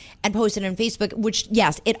flag and posted on Facebook, which,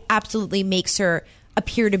 yes, it absolutely makes her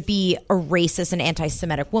appear to be a racist and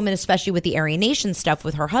anti-Semitic woman, especially with the Aryan Nation stuff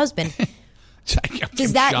with her husband.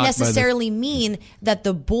 Does that necessarily mean that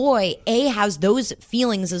the boy, A, has those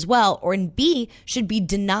feelings as well, or B, should be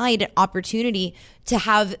denied an opportunity to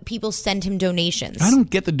have people send him donations? I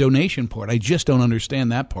don't get the donation part. I just don't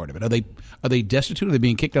understand that part of it. Are they destitute? Are they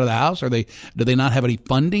being kicked out of the house? Do they not have any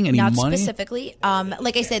funding, any Not money? specifically.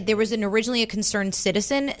 Like I said, there was originally a concerned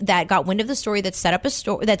citizen that got wind of the story that set up a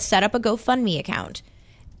GoFundMe account.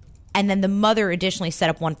 And then the mother additionally set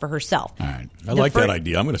up one for herself. All right. I like that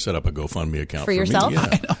idea. I'm going to set up a GoFundMe account for yourself. Me.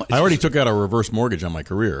 Yeah. I already took out a reverse mortgage on my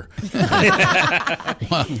career. That's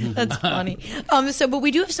funny. But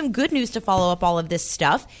we do have some good news to follow up all of this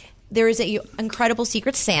stuff. There is an incredible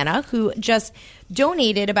Secret Santa who just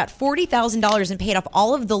donated about $40,000 and paid off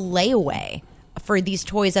all of the layaway for these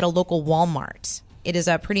toys at a local Walmart. It is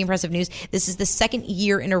pretty impressive news. This is the second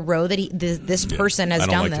year in a row that this person has done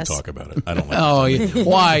this. I don't like to talk about it. I don't like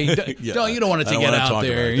why? You don't want to take it out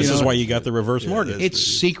there. This is why you got the reverse mortgage. It's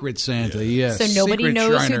Secret Santa, yes. So nobody Secret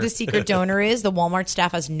knows Shriner. who the secret donor is. The Walmart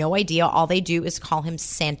staff has no idea. All they do is call him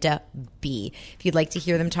Santa B. If you'd like to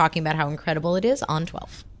hear them talking about how incredible it is, on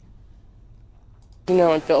 12.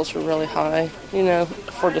 And bills were really high.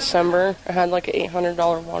 For December, I had like an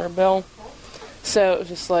 $800 water bill. So it was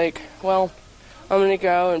just like, well, I'm going to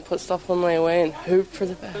go and put stuff on layaway and hope for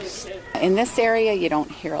the best. In this area, you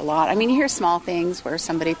don't hear a lot. I mean, you hear small things where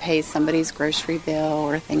somebody pays somebody's grocery bill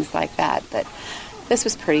or things like that, but this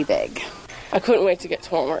was pretty big. I couldn't wait to get to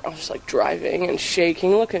Walmart. I was just like driving and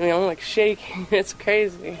shaking. Look at me, I'm like shaking. It's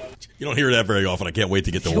crazy. You don't hear that very often. I can't wait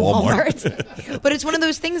to get to Walmart. But it's one of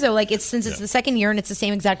those things, though, like it's the second year and it's the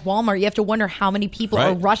same exact Walmart, you have to wonder how many people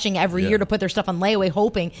are rushing every year to put their stuff on layaway,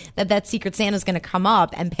 hoping that Secret Santa is going to come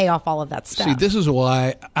up and pay off all of that stuff. See, this is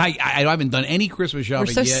why I haven't done any Christmas shopping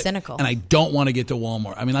We're so yet. cynical. And I don't want to get to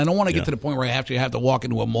Walmart. I mean, I don't want to get to the point where I have to walk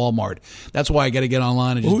into a Walmart. That's why I got to get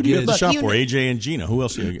online and just who do you have to shop you for? AJ and Gina. Who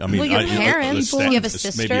else? I mean, Well, your parents. You have a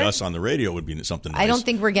sister. Maybe us on the radio would be something nice. I don't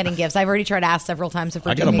think we're getting gifts. I've already tried to ask several times if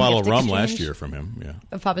we're I got doing a bottle of gift rum exchange. last year from him. Yeah.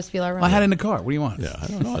 Of Papa Spieler rum. I had it in the car. What do you want? Yeah, I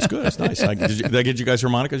don't know. It's good. It's nice. Did I get you guys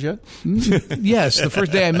harmonicas yet? Yes, the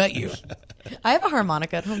first day I met you. I have a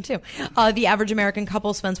harmonica at home, too. The average American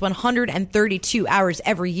couple spends 132 hours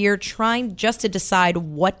every year trying just to decide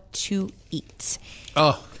what to eat.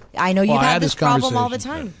 Oh. I know you've had this problem all the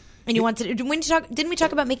conversation. time. And you want to... Didn't we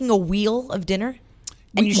talk about making a wheel of dinner?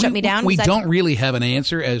 and you shut me down? We don't really have an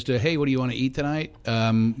answer as to, hey, what do you want to eat tonight? We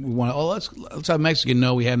want let's have Mexican.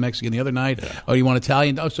 No, we had Mexican the other night. Yeah. Oh, you want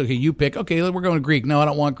Italian? Oh, so okay, you pick. Okay, we're going to Greek. No, I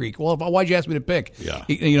don't want Greek. Well, why'd you ask me to pick? Yeah.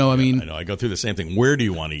 I mean. I know. I go through the same thing. Where do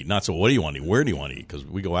you want to eat? Not so what do you want to eat? Where do you want to eat? Because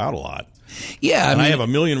we go out a lot. Yeah, I have a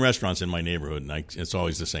million restaurants in my neighborhood, and it's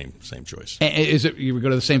always the same choice. Is it you go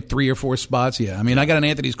to the same 3 or 4 spots? Yeah, I mean, I got an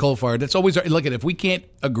Anthony's Coal Fired. That's always look at if we can't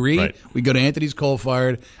agree, we go to Anthony's Coal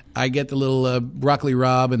Fired. I get the little broccoli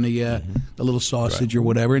rabe and the little sausage or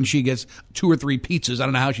whatever, and she gets 2 or 3 pizzas. I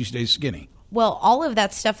don't know how she stays skinny. Well, all of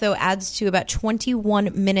that stuff, though, adds to about 21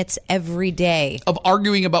 minutes every day. Of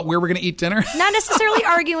arguing about where we're going to eat dinner? Not necessarily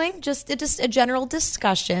arguing, just a general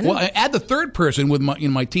discussion. Well, add the third person with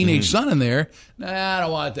my teenage son in there. Nah, I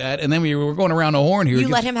don't want that. And then we're going around the horn here. You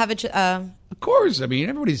let him have Of course. I mean,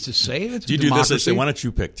 everybody's just saying it. Do you do this? They say, why don't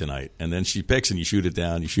you pick tonight? And then she picks and you shoot it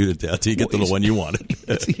down till you get the one you wanted.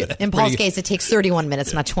 In Paul's case, it takes 31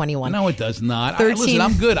 minutes, not 21. No, it does not. 13. Listen,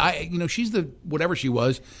 I'm good. She's the whatever she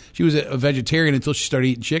was. She was a vegetarian until she started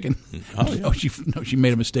eating chicken. Oh, yeah. She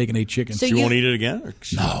made a mistake and ate chicken. So she won't eat it again?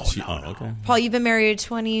 No. Okay. Paul, you've been married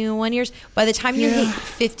 21 years. By the time you hit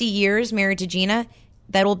 50 years married to Gina,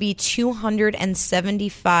 that will be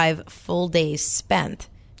 275 full days spent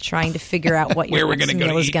trying to figure out what your next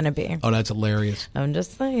meal is going to be. Oh, that's hilarious. I'm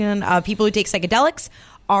just saying. People who take psychedelics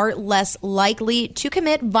are less likely to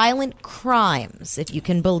commit violent crimes, if you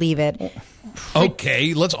can believe it.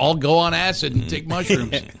 Okay, let's all go on acid and take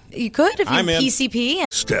mushrooms. You could if you PCP.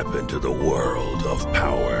 Step into the world of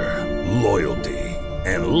power, loyalty,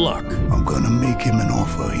 and luck. I'm going to make him an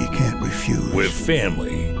offer he can't refuse. With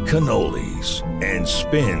family, cannolis, and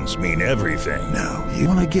spins mean everything. Now, you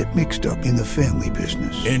want to get mixed up in the family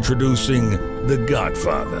business. Introducing The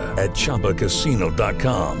Godfather at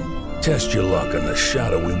ChumbaCasino.com. Test your luck in the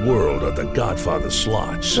shadowy world of The Godfather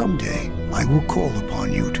slot. Someday, I will call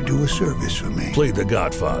upon you to do a service for me. Play The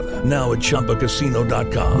Godfather now at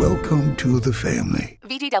ChumbaCasino.com. Welcome to the family.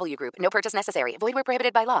 VGW Group. No purchase necessary. Void where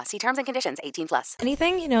prohibited by law. See terms and conditions. 18+.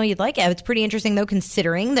 Anything you'd like? It's pretty interesting, though,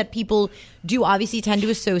 considering that people do obviously tend to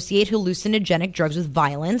associate hallucinogenic drugs with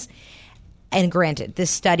violence. And granted,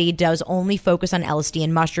 this study does only focus on LSD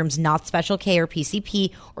and mushrooms, not Special K or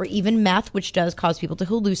PCP or even meth, which does cause people to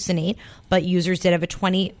hallucinate. But users did have a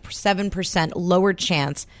 27% lower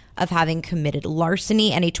chance of having committed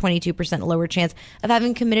larceny and a 22% lower chance of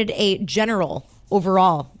having committed a general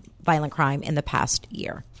overall violent crime in the past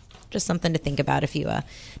year. Just something to think about if you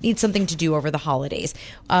need something to do over the holidays.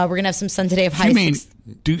 We're going to have some sun today of high. You mean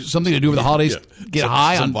do something to do with the holidays? Get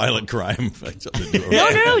high on violent crime? No.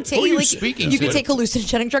 You could take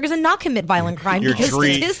hallucinogenic drugs and not commit violent crime your because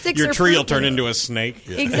tree, statistics your are tree will proven. turn into a snake.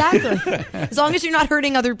 Yeah. Exactly. As long as you're not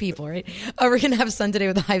hurting other people, right? We're going to have sun today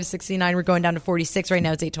with a high of 69. We're going down to 46 right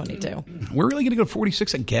now. It's 8:22. We're really going to go to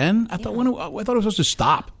 46 again? I thought it was supposed to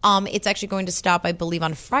stop. It's actually going to stop. I believe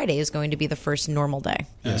on Friday is going to be the first normal day.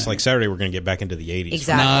 Yeah, it's like Saturday. We're going to get back into the 80s.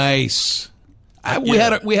 Exactly. Nice. We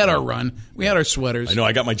had our run. We had our sweaters. I know.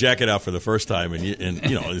 I got my jacket out for the first time,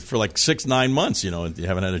 and for like 6-9 months, and you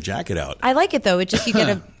haven't had a jacket out. I like it though. It just you get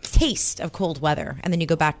a taste of cold weather, and then you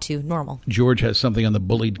go back to normal. George has something on the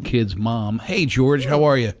bullied kid's mom. Hey, George, how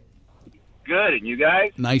are you? Good, and you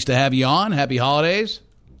guys? Nice to have you on. Happy holidays.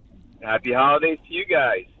 Happy holidays to you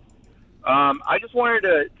guys. I just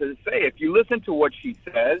wanted to say, if you listen to what she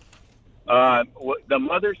says, the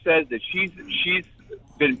mother says that she's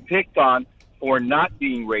been picked on for not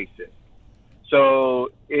being racist.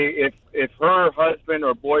 So if her husband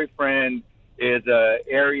or boyfriend is a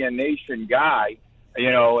Aryan Nation guy,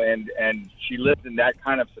 and she lives in that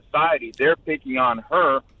kind of society, they're picking on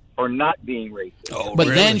her for not being racist. Oh, but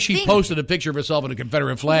then she posted a picture of herself with a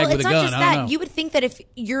Confederate flag with a gun. Just that. You would think that if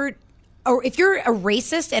you're a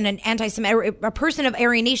racist and an anti-Semitic, or a person of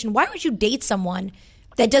Aryan Nation, why would you date someone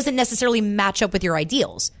that doesn't necessarily match up with your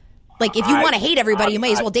ideals? Like, if you want to hate everybody, you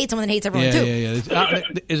may as well date someone that hates everyone, too. Yeah.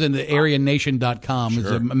 It's in the AryanNation.com. Sure.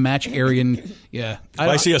 It's a match Aryan. Yeah. If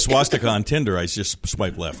I see a swastika on Tinder, I just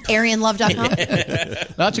swipe left.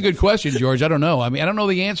 AryanLove.com? That's a good question, George. I don't know. I mean, I don't know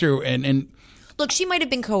the answer. And look, she might have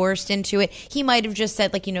been coerced into it. He might have just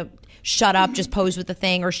said, shut up, just pose with the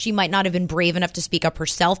thing. Or she might not have been brave enough to speak up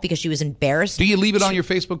herself because she was embarrassed. Do you leave it on your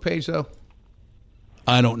Facebook page, though?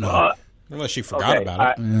 I don't know. Unless she forgot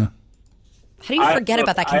about it. Yeah. How do you forget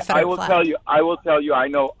about that Confederate flag? I will tell you.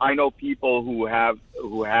 I know people who have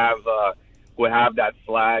that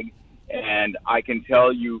flag, and I can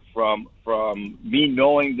tell you from me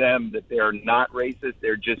knowing them that they're not racist.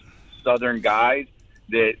 They're just Southern guys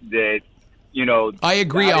that I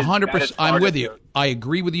agree that is 100%. I'm part with of you. I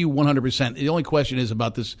agree with you 100%. The only question is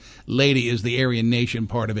about this lady is the Aryan Nation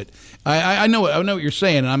part of it. I know what you're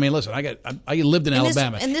saying. I mean, listen, I lived in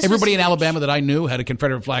Alabama. Everybody in Alabama that I knew had a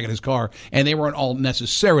Confederate flag in his car, and they weren't all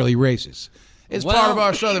necessarily racist. It's part of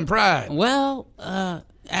our Southern pride. Well,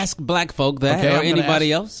 ask black folk that, Okay, or I'm gonna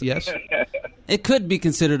anybody ask- else. Yes. It could be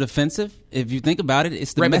considered offensive if you think about it.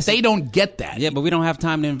 It's the Right, but message. they don't get that. Yeah, but we don't have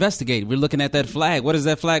time to investigate. We're looking at that flag. What does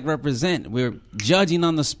that flag represent? We're judging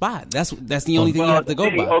on the spot. That's the only thing you have to go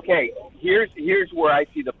by. Okay, here's where I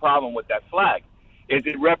see the problem with that flag, is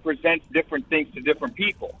it represents different things to different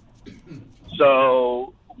people.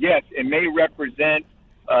 So yes, it may represent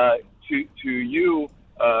to you,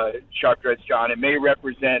 Sharp Dress John. It may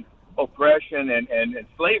represent oppression and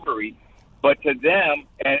slavery, but to them,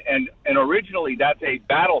 and originally that's a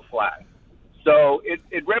battle flag. So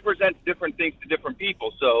it represents different things to different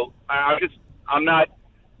people. So I'm not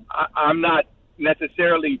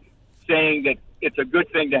necessarily saying that it's a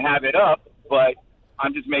good thing to have it up, but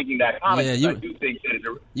I'm just making that comment. Yeah, I do think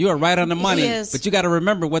that You are right on the money, is. but you got to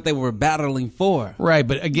remember what they were battling for. Right,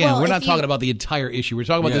 but again, Well, we're if not you- talking about the entire issue. We're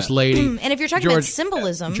talking about this lady. And if you're talking about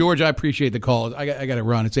symbolism. George, I appreciate the call. I got to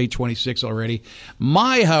run. It's 8:26 already.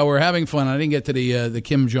 How we're having fun. I didn't get to the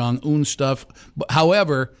Kim Jong-un stuff. But,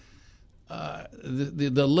 however,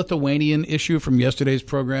 the Lithuanian issue from yesterday's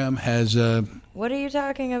program has... What are you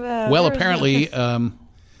talking about? well, Where is apparently... it?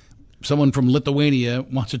 Someone from Lithuania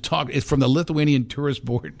wants to talk. It's from the Lithuanian Tourist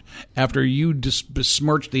Board. After you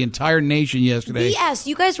besmirched the entire nation yesterday. BS.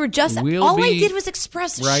 You guys were just. We'll all I be did was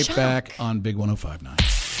express right shock. back on Big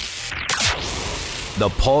 105.9. The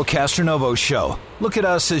Paul Castronovo Show. Look at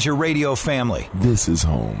us as your radio family. This is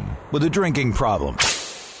home. With a drinking problem.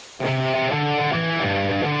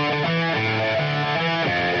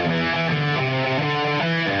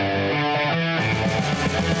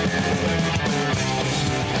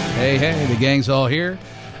 Hey, the gang's all here.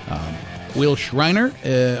 Wil Shriner,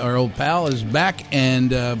 our old pal, is back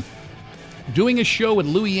and doing a show with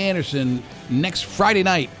Louis Anderson next Friday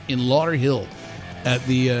night in Lauderhill at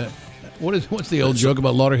the what's the old joke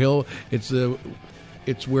about Lauderhill?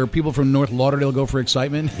 It's where people from North Lauderdale go for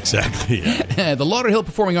excitement. Exactly. Yeah. The Lauderhill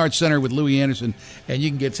Performing Arts Center with Louis Anderson, and you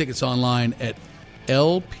can get tickets online at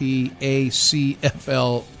LPACFL.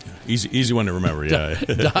 Easy one to remember, yeah.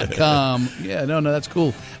 .com. Yeah, no, that's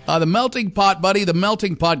cool. The Melting Pot, buddy, the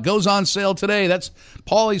Melting Pot goes on sale today. That's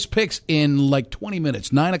Paulie's Picks in like 20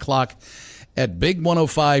 minutes, 9 o'clock at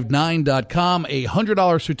big1059.com. A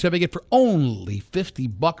 $100 certificate for only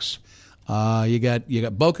 $50. You got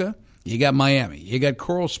Boca, you got Miami, you got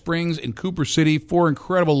Coral Springs and Cooper City, 4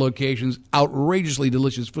 incredible locations, outrageously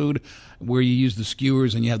delicious food where you use the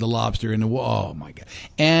skewers and you have the lobster and oh my God,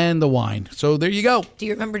 and the wine. So there you go. Do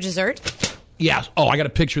you remember dessert? Yes. Oh, I got a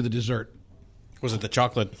picture of the dessert. Was it the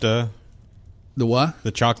chocolate? The what?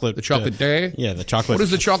 The chocolate. The chocolate day? Yeah, the chocolate. What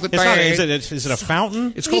is the chocolate It's day? not, is it a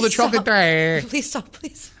fountain? It's called the chocolate day. Please stop,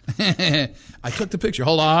 please. I took the picture.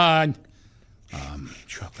 Hold on.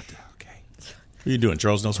 Chocolate day. Okay. What are you doing,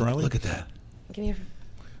 Charles Nelson Riley? Look at that. Give me your.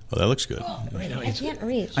 Oh, that looks good. I can't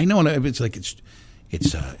reach. I know, and it's like it's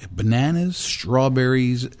bananas,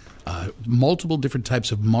 strawberries, multiple different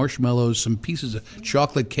types of marshmallows, some pieces of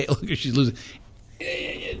chocolate cake. Look, she's losing.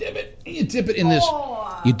 You dip it in this.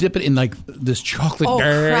 You dip it in like this chocolate. Oh,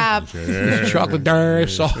 crap. This chocolate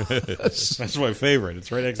sauce. That's my favorite.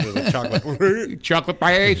 It's right next to the chocolate. Chocolate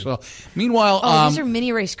base. So, meanwhile, these are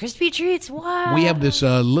mini Rice Krispie treats. What? we have this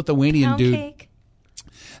Lithuanian Pound dude. cake.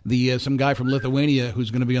 Some guy from Lithuania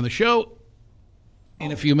who's going to be on the show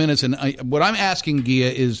in a few minutes. And what I'm asking,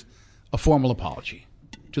 Gia, is a formal apology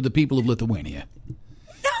to the people of Lithuania.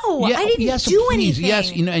 No, I didn't do anything.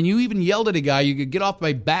 Yes, and you even yelled at a guy. You could get off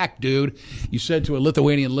my back, dude. You said to a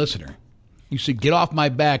Lithuanian listener. You said, get off my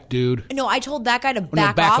back, dude. No, I told that guy to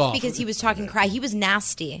back off because he was talking cry. He was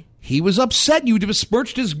nasty. He was upset. You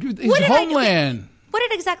besmirched his homeland. What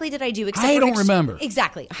exactly did I do? I don't remember.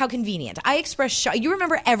 Exactly. How convenient. I expressed shock. You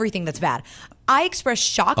remember everything that's bad. I expressed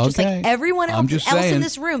shock, just Okay. like everyone I'm else just in saying.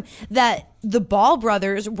 this room, that the Ball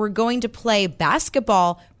brothers were going to play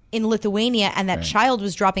basketball in Lithuania, and that child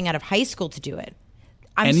was dropping out of high school to do it.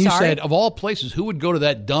 I'm you sorry. said, of all places, who would go to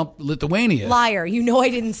that dump, Lithuania? Liar. You know I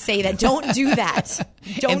didn't say that. Don't do that.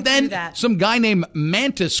 Don't And then do that. some guy named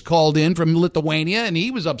Mantis called in from Lithuania, and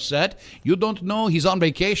he was upset. You don't know he's on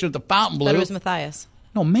vacation at the Fontainebleau. But it was Matthias.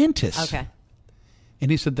 No, Mantis. Okay.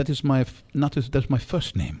 And he said, that's my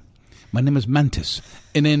first name. My name is Mantis.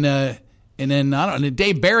 And then I don't know, and then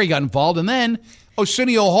Dave Barry got involved, and then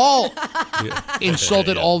Arsenio Hall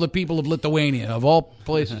insulted all the people of Lithuania, of all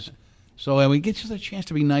places. So we get just a chance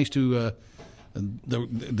to be nice to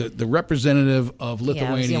the representative of Lithuania.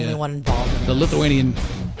 I was the only one involved. The Lithuanian.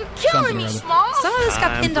 You're killing me, Small. Some of this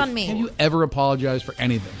got pinned on me. Can you ever apologize for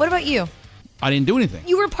anything? What about you? I didn't do anything.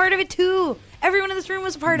 You were part of it too. Everyone in this room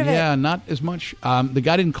was a part of it. Yeah, not as much. The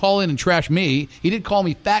guy didn't call in and trash me. He did call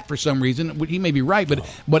me fat for some reason. He may be right,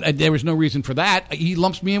 but there was no reason for that. He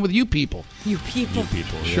lumps me in with you people. You people.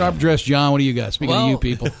 Yeah. Sharp dressed John, what do you got? Speaking of you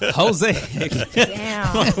people. Jose.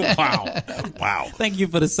 Damn. Wow. Thank you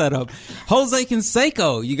for the setup. Jose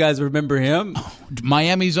Canseco, you guys remember him?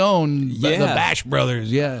 Miami's own, Yeah. the Bash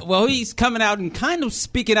Brothers, yeah. Well, he's coming out and kind of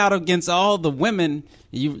speaking out against all the women.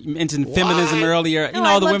 You mentioned feminism earlier. No,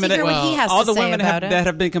 I'd love to hear what he has all to the say women about it. that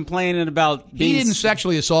have been complaining about being. He didn't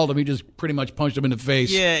sexually assault him. He just pretty much punched him in the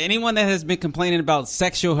face. Yeah, anyone that has been complaining about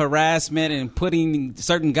sexual harassment and putting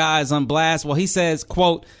certain guys on blast, well, he says,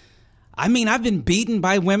 quote, I mean, I've been beaten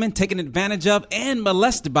by women, taken advantage of, and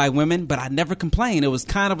molested by women, but I never complained. It was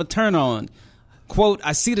kind of a turn on. Quote,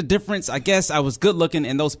 I see the difference. I guess I was good looking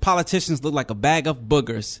and those politicians look like a bag of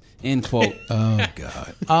boogers. End quote. Oh,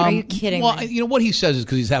 God. Are you kidding Well, me? you know, what he says is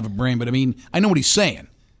because he's half a brain, but I mean, I know what he's saying.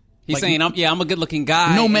 He's saying, I'm a good looking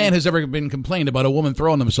guy. No man has ever been complained about a woman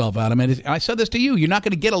throwing themselves at him. And I said this to you. You're not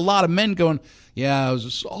going to get a lot of men going, yeah, I was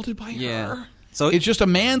assaulted by her. So it's just a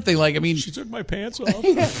man thing. Like, I mean, she took my pants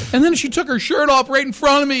off. And then she took her shirt off right in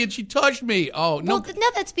front of me and she touched me. Oh, no. Well, no,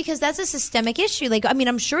 that's because that's a systemic issue. Like, I mean,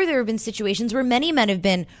 I'm sure there have been situations where many men have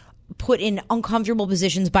been put in uncomfortable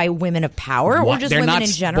positions by women of power or just They're women not, in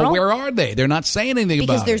general. But where are they? They're not saying anything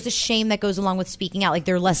because about there's it. the shame that goes along with speaking out. Like,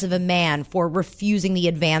 they're less of a man for refusing the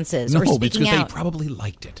advances or No, but it's speaking because they out. probably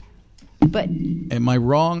liked it. But am I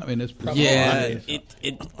wrong? I mean, it's probably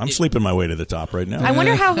I'm sleeping my way to the top right now. I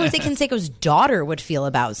wonder how Jose Canseco's daughter would feel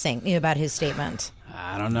about about his statement.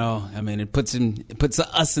 I don't know. I mean, it puts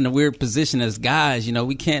us in a weird position as guys. You know,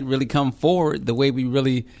 we can't really come forward the way we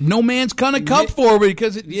really. No man's gonna come forward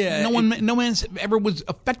because no man's ever was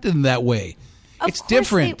affected in that way. It's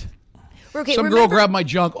different. Okay, Some girl grabbed my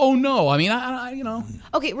junk. Oh no! I mean, I you know.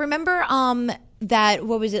 Okay, remember that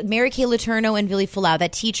what was it? Mary Kay Letourneau and Billy Falau,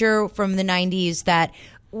 that teacher from the 90s that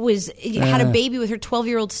had a baby with her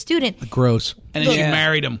 12-year-old student. Gross. And then she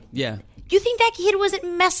married him. Yeah. Do you think that kid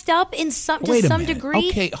wasn't messed up to some degree?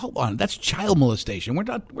 Okay, hold on. That's child molestation. We're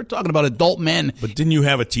talking about adult men. But didn't you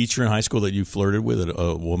have a teacher in high school that you flirted with,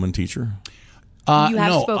 a woman teacher? You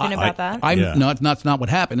have spoken about that? No, that's not what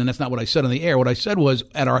happened, and that's not what I said on the air. What I said was,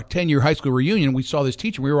 at our 10-year high school reunion, we saw this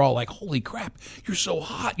teacher. We were all like, holy crap, you're so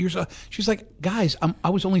hot. She's like, guys, I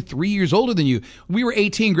was only 3 years older than you. We were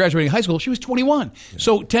 18 graduating high school. She was 21. Yeah.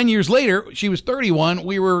 So 10 years later, she was 31.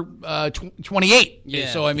 We were 28. Yeah.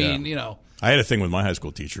 So, I mean, you know. I had a thing with my high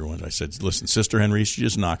school teacher once. I said, listen, Sister Henry, you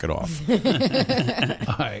just knock it off. All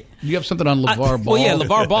right. You have something on LeVar Ball? Well, yeah,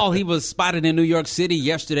 LeVar Ball, he was spotted in New York City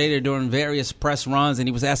yesterday. They're doing various press runs, and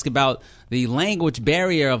he was asked about the language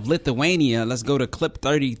barrier of Lithuania. Let's go to clip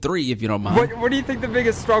 33, if you don't mind. What do you think the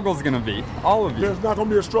biggest struggle is going to be? All of you. There's not going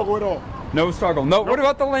to be a struggle at all. No struggle. No. What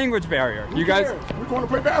about the language barrier? Who cares? We're going to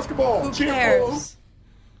play basketball. Who cares?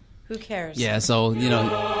 Who cares? Yeah, so, you know.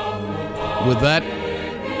 With that,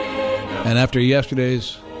 and after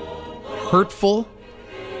yesterday's hurtful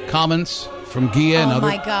comments from Gia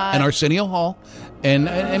and Arsenio Hall, and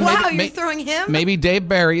wow, maybe, you're throwing him? Maybe Dave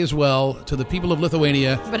Barry as well, to the people of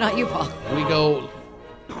Lithuania. But not you, Paul. We go,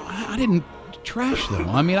 I didn't trash them.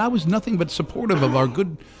 I mean, I was nothing but supportive of our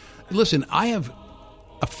good. Listen, I have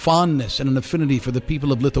a fondness and an affinity for the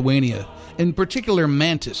people of Lithuania, in particular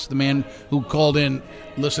Mantis, the man who called in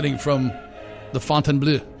listening from the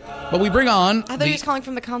Fontainebleau. But we bring on. I thought he was calling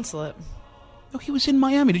from the consulate. No, he was in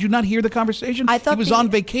Miami. Did you not hear the conversation? I thought he was on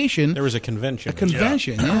vacation. There was a convention.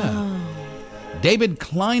 Yeah. David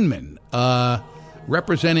Kleinman,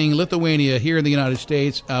 representing Lithuania here in the United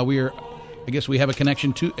States. I guess we have a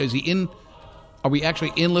connection to. Are we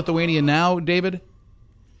actually in Lithuania now, David?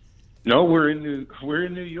 No, we're in New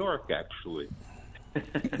York, actually.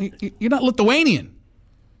 You're not Lithuanian.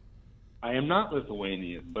 I am not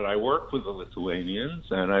Lithuanian, but I work with the Lithuanians,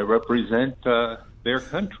 and I represent their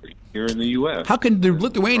country here in the U.S. How can the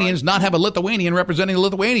Lithuanians not have a Lithuanian representing the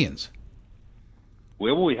Lithuanians?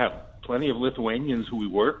 Well, we have plenty of Lithuanians who we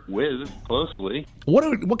work with closely. What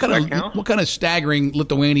kind of staggering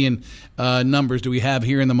Lithuanian numbers do we have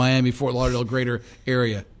here in the Miami-Fort Lauderdale greater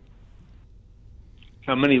area?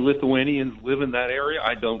 How many Lithuanians live in that area?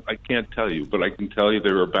 I can't tell you, but I can tell you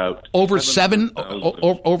there are about over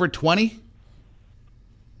 20?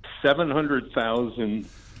 700,000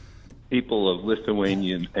 people of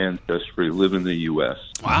Lithuanian ancestry live in the U.S.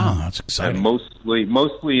 Wow, that's exciting. And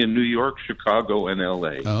mostly in New York, Chicago, and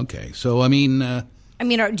L.A. Okay, so I mean, I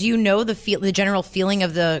mean, do you know the general feeling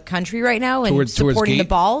of the country right now and towards supporting the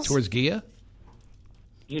balls? Towards Gia?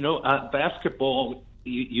 Basketball,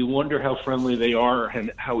 you wonder how friendly they are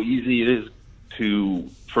and how easy it is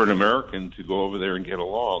for an American to go over there and get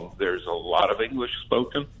along. There's a lot of English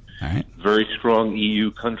spoken. All right. Very strong EU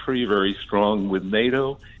country, very strong with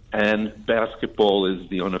NATO, and basketball is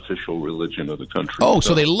the unofficial religion of the country. Oh,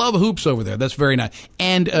 so they love hoops over there. That's very nice.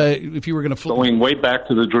 And if you were going to going way back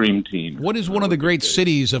to the Dream Team. What is one of the great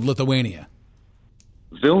cities of Lithuania?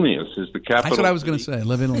 Vilnius is the capital. That's what I was going to say. I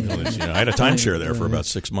live in Vilnius. I had a timeshare there for about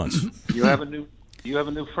 6 months. You have a new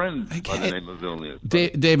friend by the name of Vilnius.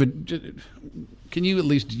 David, can you at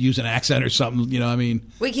least use an accent or something?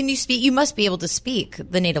 Wait, can you speak? You must be able to speak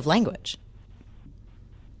the native language.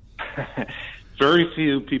 Very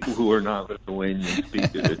few people who are not Lithuanian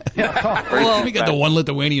speak it. We got the one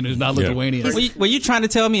Lithuanian who's not Lithuanian. Were you trying to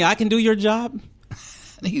tell me I can do your job?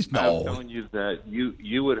 I'm telling you that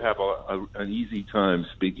you would have an easy time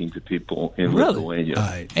speaking to people in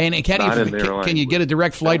Lithuania. And can you get a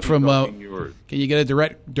direct flight from? Can you get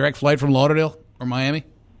a direct flight from Lauderdale or Miami?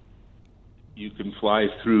 You can fly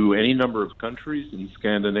through any number of countries in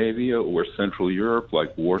Scandinavia or Central Europe,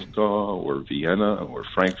 like Warsaw or Vienna or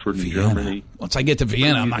Frankfurt in Germany. Once I get to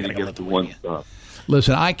Vienna, I'm not going to get to one stop.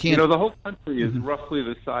 Listen, I can't. The whole country is roughly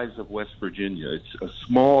the size of West Virginia. It's a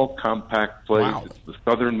small, compact place. Wow. It's the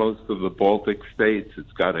southernmost of the Baltic states.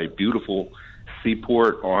 It's got a beautiful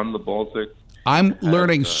seaport on the Baltic. I'm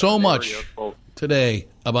learning so much today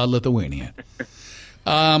about Lithuania.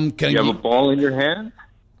 You have a ball in your hand?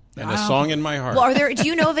 And a song in my heart. Well, do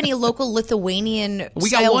you know of any local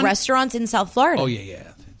Lithuanian-style restaurants in South Florida? Oh, yeah.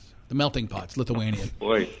 The melting pot's Lithuanian.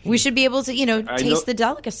 Boy. We should be able to, taste the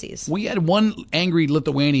delicacies. We had one angry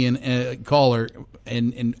Lithuanian caller,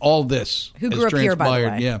 and all this who grew up here, by the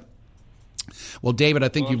way. Yeah. Well, David, I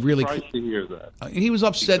think you've really. I'm surprised to hear that. He was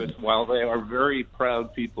upset. Because while they are very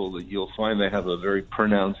proud people, that you'll find they have a very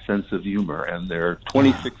pronounced sense of humor, and they're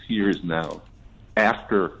 26 years now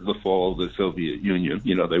after the fall of the Soviet Union.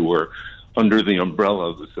 They were under the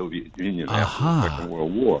umbrella of the Soviet Union after the Second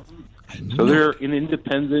World War. So they're an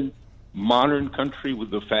independent, modern country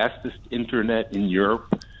with the fastest internet in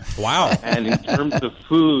Europe. Wow! And in terms of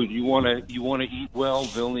food, you want to eat well.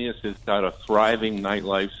 Vilnius has got a thriving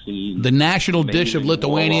nightlife scene. The national dish of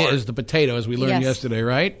Lithuania is the potato, as we learned yesterday,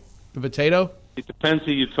 right? The potato. It depends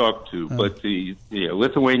who you talk to, but the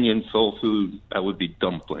Lithuanian soul food, that would be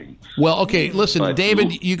dumplings. Well, okay, listen, but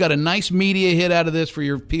David, you got a nice media hit out of this for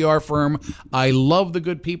your PR firm. I love the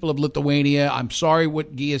good people of Lithuania. I'm sorry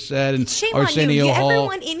what Gia said and Arsenio Hall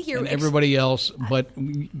everyone in here and everybody else, but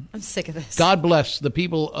I'm sick of this. God bless the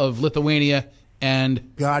people of Lithuania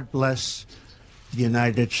and God bless the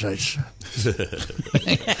United States.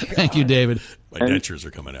 Thank you, David. My dentures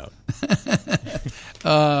are coming out.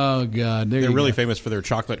 Oh, God. They're really famous for their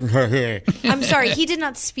chocolate. I'm sorry, he did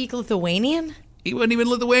not speak Lithuanian? He wasn't even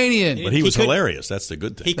Lithuanian. But he was hilarious. That's the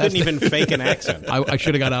good thing. He couldn't even fake an accent. I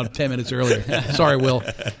should have got out 10 minutes earlier. Sorry, Will.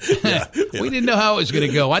 We didn't know how it was going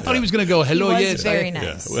to go. I thought he was going to go, hello, he was yes. very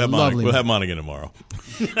nice. Yeah. We'll have him on again tomorrow.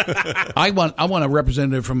 I want a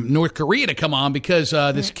representative from North Korea to come on because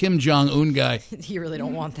this Kim Jong-un guy. You really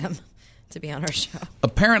don't want them to be on our show.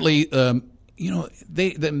 Apparently, the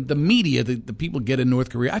media, the people get in North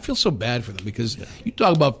Korea, I feel so bad for them because you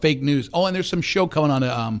talk about fake news. Oh, and there's some show coming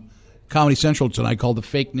on Comedy Central tonight called The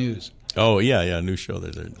Fake News. Oh, yeah, new show.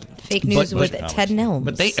 Fake news with Ted Nelms.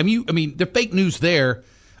 But the fake news there,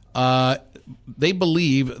 they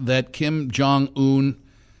believe that Kim Jong-un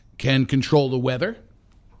can control the weather.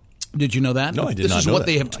 Did you know that? No, I did not know that. This is what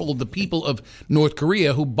they have told the people of North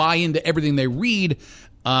Korea who buy into everything they read.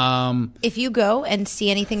 If you go and see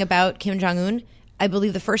anything about Kim Jong-un, I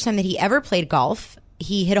believe the first time that he ever played golf,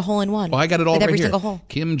 he hit a hole-in-one. Well, I got it all with right every here. Single hole.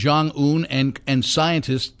 Kim Jong-un and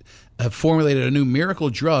scientists have formulated a new miracle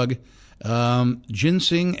drug,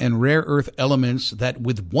 ginseng and rare earth elements that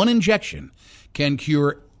with one injection can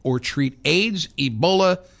cure or treat AIDS,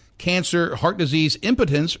 Ebola, cancer, heart disease,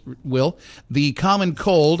 impotence, the common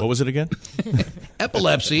cold. What was it again?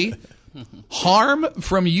 Epilepsy, harm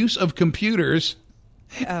from use of computers,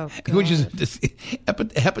 which is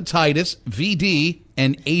hepatitis, VD,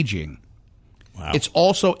 and aging. Wow. It's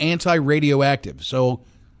also anti-radioactive, so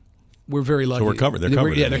we're very lucky. So we're covered. They're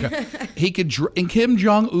covered. Yeah, they're covered. And Kim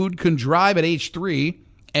Jong-un can drive at age 3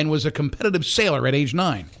 and was a competitive sailor at age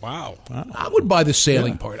 9. Wow. I would buy the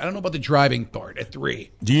sailing part. I don't know about the driving part at 3.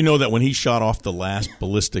 Do you know that when he shot off the last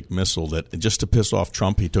ballistic missile, that just to piss off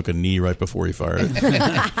Trump, he took a knee right before he fired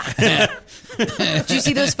it? Did you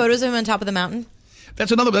see those photos of him on top of the mountain?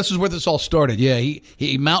 This is where this all started. Yeah,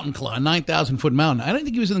 he mountain climbed, 9,000-foot mountain. I don't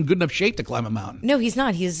think he was in good enough shape to climb a mountain. No, he's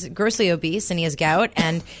not. He's grossly obese and he has gout.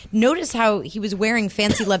 And notice how he was wearing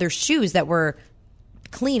fancy leather shoes that were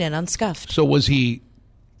clean and unscuffed. So was he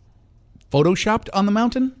photoshopped on the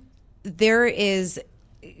mountain? There is...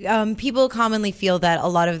 people commonly feel that a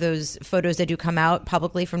lot of those photos that do come out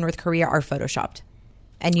publicly from North Korea are photoshopped.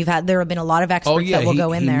 And there have been a lot of experts that will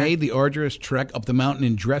go in there. He made the arduous trek up the mountain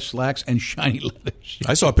in dress slacks and shiny leather shoes.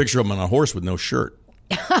 I saw a picture of him on a horse with no shirt.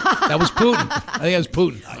 That was Putin. I think that was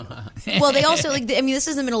Putin. Well, they also, this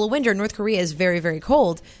is the middle of winter. North Korea is very, very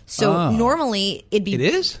cold. So normally it'd be... It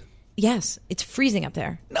is? Yes. It's freezing up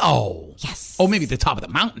there. No. Yes. Oh, maybe at the top of the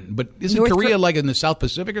mountain. But isn't Korea like in the South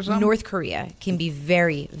Pacific or something? North Korea can be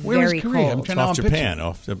very, Where very is Korea? cold. I'm trying Off to Japan,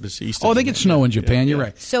 off the east. Oh, they get snow in Japan. You're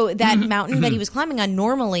right. So that mountain that he was climbing on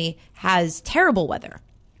normally has terrible weather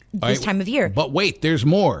this time of year. But wait, there's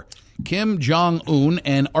more. Kim Jong-un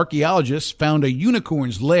and archaeologists found a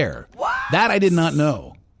unicorn's lair. What? That I did not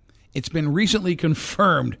know. It's been recently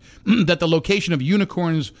confirmed that the location of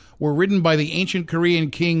unicorns were ridden by the ancient Korean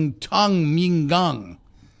king Tongmingang.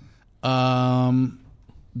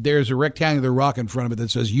 There's a rectangular rock in front of it that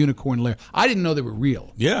says unicorn lair. I didn't know they were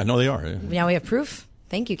real. Yeah, no, they are. Yeah. Now we have proof.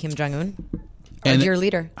 Thank you, Kim Jong-un, our dear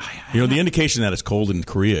leader. The indication that it's cold in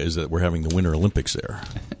Korea is that we're having the Winter Olympics there.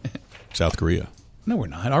 South Korea. No, we're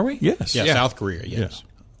not, are we? Yes. Yeah, South Korea, yes.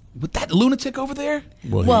 With that lunatic over there?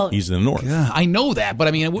 Well, he's in the north. Yeah, I know that, but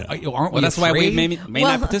I mean, aren't we that's afraid? why we may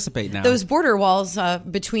not participate now. Those border walls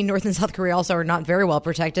between North and South Korea also are not very well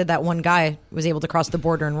protected. That one guy was able to cross the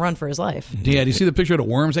border and run for his life. Yeah, do you see the picture of the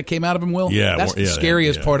worms that came out of him, Will? Yeah. That's the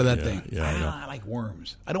scariest part of that thing. Yeah, I know. I like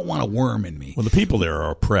worms. I don't want a worm in me. Well, the people there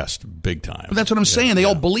are oppressed big time. But that's what I'm saying. They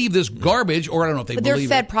all believe this garbage, or I don't know if they believe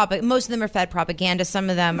they're fed most of them are fed propaganda. Some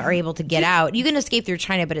of them are able to get out. You can escape through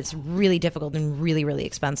China, but it's really difficult and really, really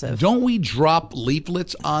expensive. Don't we drop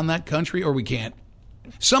leaflets on that country, or we can't?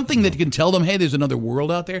 Something that can tell them, hey, there's another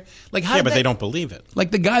world out there. Like, but they don't believe it. Like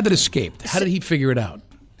the guy that escaped. How did he figure it out?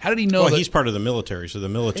 How did he know? Well, he's part of the military, so the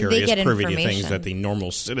military is privy to things that the normal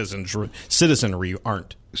citizenry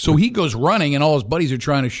aren't. So he goes running, and all his buddies are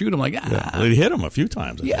trying to shoot him. Like, they hit him a few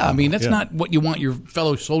times. I mean, that's not what you want your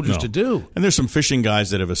fellow soldiers to do. And there's some fishing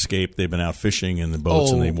guys that have escaped. They've been out fishing in the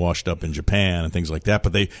boats, and they washed up in Japan and things like that.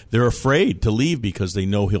 But they're afraid to leave because they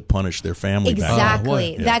know he'll punish their family.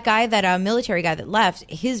 Exactly. Back. That guy, that military guy that left,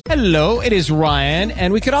 Hello, it is Ryan,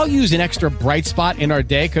 and we could all use an extra bright spot in our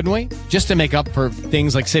day, couldn't we? Just to make up for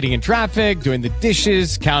things like sitting in traffic, doing the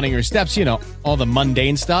dishes, counting your steps, all the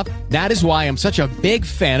mundane stuff. That is why I'm such a big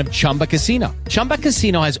fan of Chumba Casino. Chumba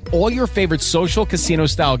Casino has all your favorite social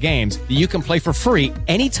casino-style games that you can play for free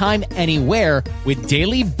anytime, anywhere with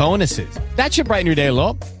daily bonuses. That should brighten your day a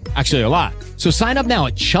little. Actually, a lot. So sign up now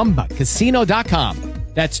at ChumbaCasino.com.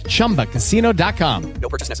 That's ChumbaCasino.com. No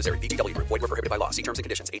purchase necessary. VGW Group. Void where prohibited by law. See terms and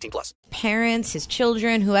conditions. 18+. Parents, his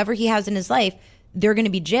children, whoever he has in his life, they're going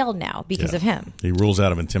to be jailed now because of him. He rules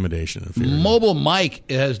out of intimidation and fear. Mobile Mike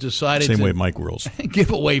has decided Same way Mike rules.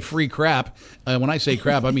 Give away free crap. When I say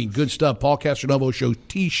crap, I mean good stuff. Paul Castronovo Show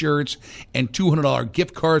T-shirts and $200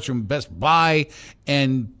 gift cards from Best Buy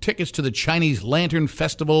and tickets to the Chinese Lantern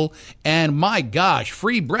Festival. And my gosh,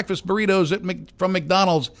 free breakfast burritos from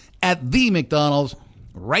McDonald's at the McDonald's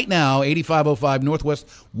right now, 8505 Northwest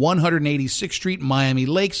 186th Street, Miami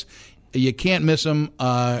Lakes. You can't miss them.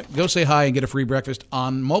 Go say hi and get a free breakfast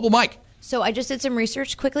on Mobile Mike. So I just did some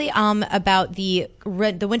research quickly about the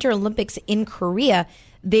Winter Olympics in Korea.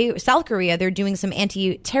 South Korea, they're doing some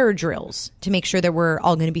anti-terror drills to make sure that we're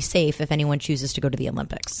all going to be safe if anyone chooses to go to the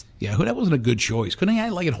Olympics. Yeah, that wasn't a good choice. Couldn't they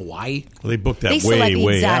like in Hawaii? Well, they booked that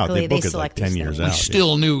way out. They booked it like 10 years out. We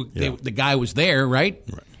still knew the guy was there, right?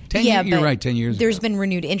 10 years, you're right, 10 years There's ago. been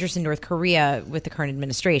renewed interest in North Korea with the current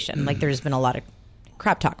administration. Like, there's been a lot of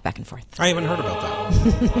crap talk back and forth. I haven't heard about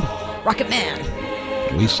that. Rocket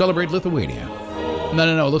Man. We celebrate Lithuania.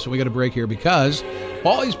 No. Listen, we got a break here because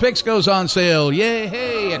Paulie's Picks goes on sale. Yay,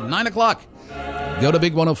 hey, at 9 o'clock. Go to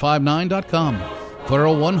big1059.com for a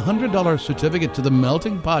 $100 certificate to the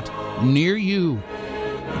melting pot near you.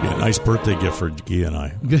 Be a nice birthday gift for Gia and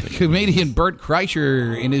I. Comedian Bert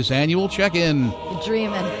Kreischer in his annual check-in.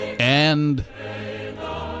 Dreaming. And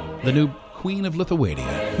the new Queen of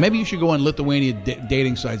Lithuania. Maybe you should go on Lithuania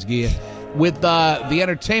dating sites, Gia, with the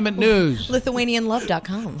entertainment news.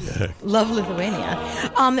 LithuanianLove.com. Love Lithuania.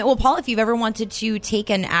 Well, Paul, if you've ever wanted to take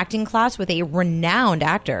an acting class with a renowned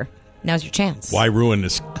actor, Now's your chance. Why ruin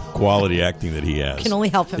this quality acting that he has? Can only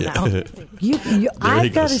help him now.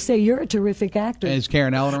 I've got to say, you're a terrific actor. Is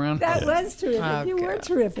Karen Allen around? That was terrific. Oh, you were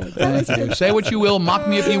terrific. Thank you. Say what you will, mock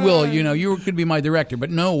me if you will. You know, you could be my director, but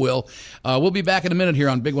no, Will. We'll be back in a minute here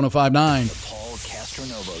on Big 105.9. The Paul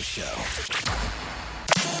Castronovo Show.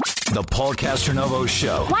 The Paul Castronovo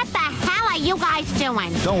Show. What the hell are you guys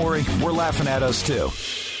doing? Don't worry, we're laughing at us too.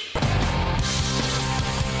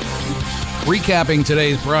 Recapping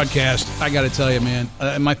today's broadcast, I got to tell you, man,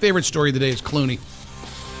 my favorite story of the day is Clooney.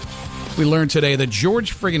 We learned today that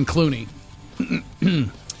George friggin' Clooney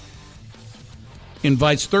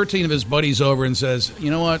invites 13 of his buddies over and says, you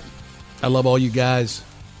know what? I love all you guys.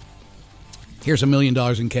 Here's $1 million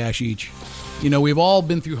in cash each. You know, we've all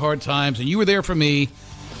been through hard times, and you were there for me.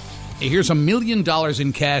 Here's $1 million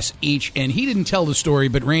in cash each. And he didn't tell the story,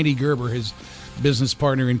 but Randy Gerber, his business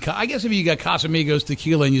partner I guess if you got Casamigos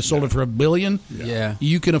tequila and you sold it for $1 billion,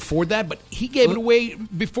 you can afford that. But he gave it away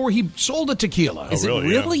before he sold the tequila. Is it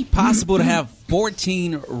really possible to have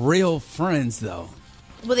 14 real friends, though?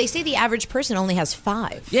 Well, they say the average person only has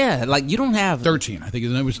 5. Yeah, like you don't have 13. I think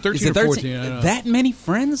it was 13 Is it or 14. I don't know. That many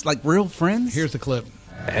friends, like real friends? Here's the clip.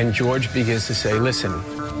 And George begins to say, listen,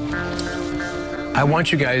 I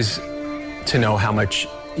want you guys to know how much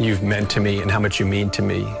you've meant to me and how much you mean to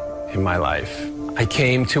me in my life. I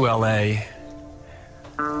came to LA.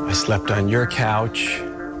 I slept on your couch.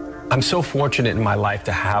 I'm so fortunate in my life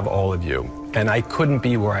to have all of you. And I couldn't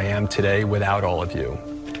be where I am today without all of you.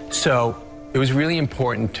 So it was really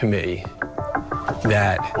important to me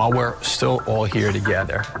that while we're still all here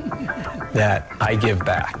together, that I give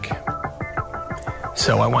back.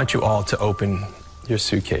 So I want you all to open your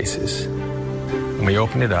suitcases. And we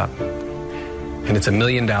open it up, and it's $1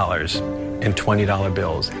 million in $20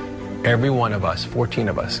 bills. Every one of us, 14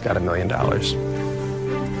 of us, got $1 million.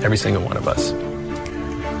 Every single one of us.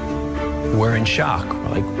 We're in shock.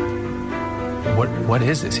 We're like, what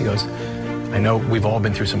is this? He goes, I know we've all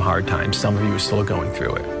been through some hard times. Some of you are still going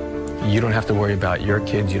through it. You don't have to worry about your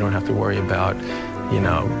kids. You don't have to worry about,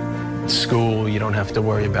 school. You don't have to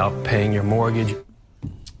worry about paying your mortgage.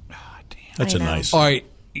 That's a nice. All right.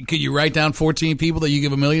 Could you write down 14 people that you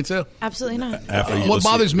give $1 million to? Absolutely not. What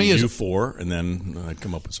bothers me is you 4, and then I'd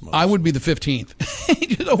come up with some others. I would be the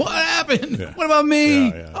 15th. What happened? Yeah. What about me?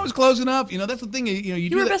 I was close enough. That's the thing.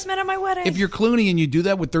 You were best man at my wedding. If you're Clooney and you do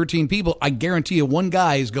that with 13 people, I guarantee you one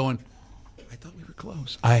guy is going, I thought we were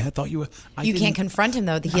close. I thought you were. You can't confront him,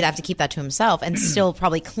 though. He'd have to keep that to himself and still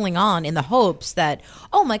probably cling on in the hopes that,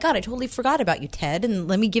 oh, my God, I totally forgot about you, Ted, and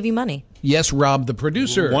let me give you money. Yes, Rob, the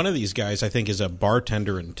producer. One of these guys, I think, is a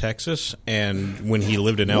bartender in Texas, and when he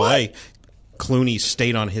lived in L.A., Clooney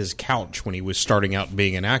stayed on his couch when he was starting out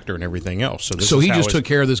being an actor and everything else. So he just took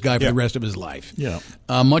care of this guy for the rest of his life. Yeah.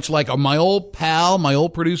 Much like my old pal, my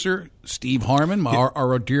old producer, Steve Harmon,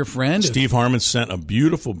 our dear friend. Steve Harmon sent a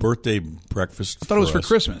beautiful birthday breakfast. I thought it was for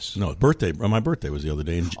Christmas. No, birthday. My birthday was the other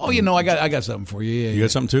day. I got something for you. You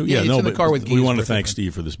got something too? Yeah, no, in the car with we want to thank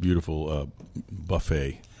Steve for this beautiful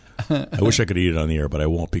buffet. I wish I could eat it on the air, but I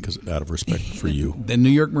won't because out of respect for you. The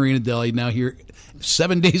New York Marina Deli, now here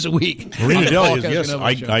 7 days a week. Marina Deli, yes.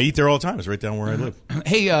 I eat there all the time. It's right down where I live.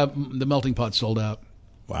 Hey, the melting pot sold out.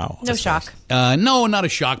 Wow. No shock. Nice. No, not a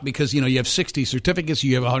shock because, you have 60 certificates.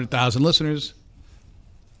 You have 100,000 listeners.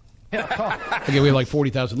 Okay, we have like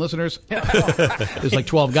 40,000 listeners. There's like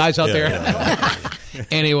 12 guys out there.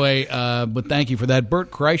 Anyway, but thank you for that.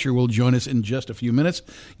 Bert Kreischer will join us in just a few minutes.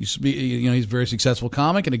 He's a very successful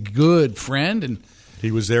comic and a good friend, and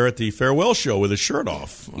he was there at the farewell show with his shirt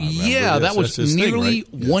off. Yeah, that was nearly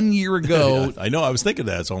 1 year ago. I know. I was thinking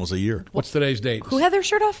that it's almost a year. What's today's date? Who had their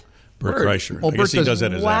shirt off? Bert Kreischer. Oh, I guess he does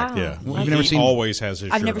that as act. Yeah, he always has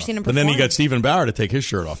his. I've never seen him perform. But then he got Stephen Bauer to take his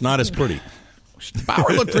shirt off. Not as pretty.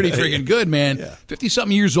 Bauer looked pretty freaking good, man.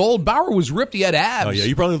 50-something years old. Bauer was ripped. He had abs. Oh, yeah.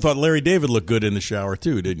 You probably thought Larry David looked good in the shower,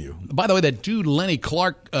 too, didn't you? By the way, that dude, Lenny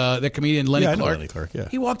Clark, that comedian Lenny Clark. I know Lenny Clark, yeah.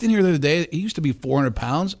 He walked in here the other day. He used to be 400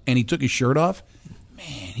 pounds, and he took his shirt off. Man,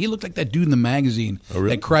 he looked like that dude in the magazine. Oh,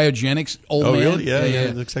 really? That cryogenics old man. Oh, really? Yeah,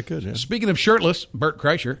 it looks that good, yeah. Speaking of shirtless, Bert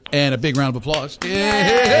Kreischer, and a big round of applause.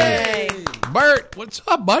 Hey. Bert, what's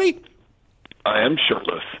up, buddy? I am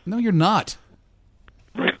shirtless. No, you're not.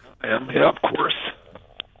 I am, yeah, of course.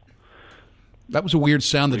 That was a weird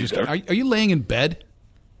sound that just came. Are you laying in bed?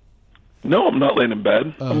 No, I'm not laying in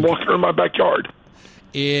bed. I'm walking around my backyard.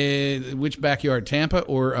 Which backyard? Tampa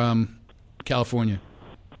or California?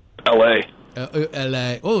 L.A.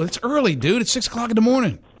 L.A. Oh, it's early, dude. It's 6 o'clock in the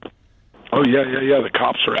morning. Oh, yeah. The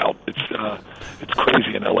cops are out. It's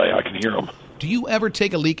crazy in L.A. I can hear them. Do you ever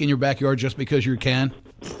take a leak in your backyard just because you can?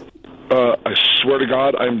 I swear to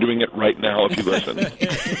God, I'm doing it right now if you listen.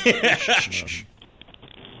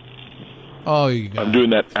 Oh, you got I'm doing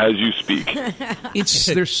that as you speak.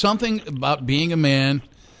 There's something about being a man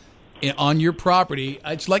on your property.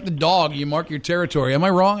 It's like the dog. You mark your territory. Am I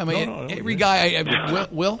wrong? I mean, every guy.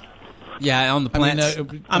 Will? Yeah, on the plants.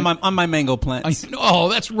 on my mango plants. Oh,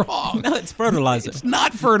 that's wrong. No, it's fertilizer. It's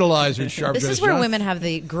not fertilizer, Sharp This Dress is where John. women have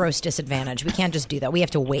the gross disadvantage. We can't just do that. We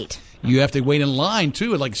have to wait. You have to wait in line,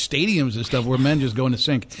 too, at like stadiums and stuff where men just go in the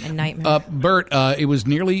sink. A nightmare. Bert, it was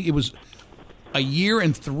a year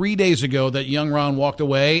and 3 days ago that young Ron walked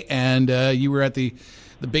away, and you were at the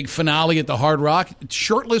big finale at the Hard Rock,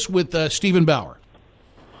 shirtless with Stephen Bauer.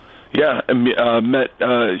 Yeah, and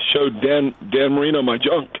showed Dan Marino my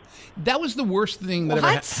junk. That was the worst thing that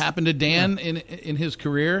ever happened to Dan in his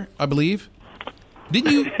career, I believe.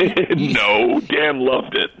 Didn't you? No, Dan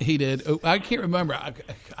loved it. He did. I can't remember.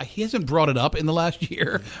 He hasn't brought it up in the last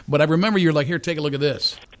year, but I remember you're like, here, take a look at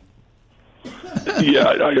this. Yeah,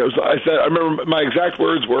 I said. I remember my exact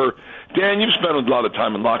words were, "Dan, you've spent a lot of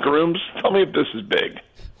time in locker rooms. Tell me if this is big."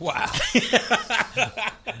 Wow.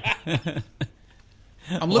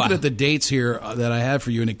 I'm looking at the dates here that I have for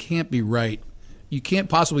you, and it can't be right. You can't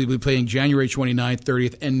possibly be playing January 29th,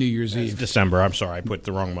 30th, and New Year's Eve. December. I'm sorry, I put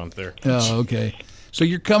the wrong month there. Oh, okay. So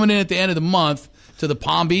you're coming in at the end of the month to the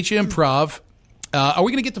Palm Beach Improv. Are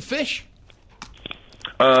we going to get to fish?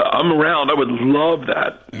 I'm around. I would love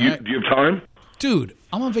that. Do you have time? Dude,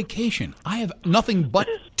 I'm on vacation. I have nothing but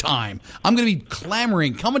time. I'm going to be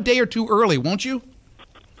clamoring. Come a day or two early, won't you?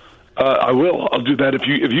 I will. I'll do that. If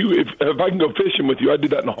I can go fishing with you, I'd do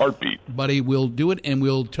that in a heartbeat. Buddy, we'll do it, and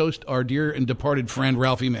we'll toast our dear and departed friend,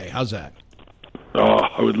 Ralphie May. How's that? Oh,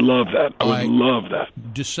 I would love that. I would love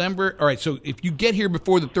that. December. All right, so if you get here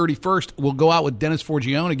before the 31st, we'll go out with Dennis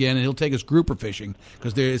Forgione again, and he'll take us grouper fishing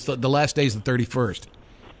because the last day is the 31st.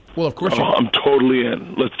 Well, of course. I'm totally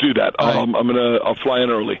in. Let's do that. I'll fly in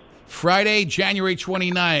early. Friday, January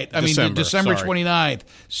 29th. December 29th.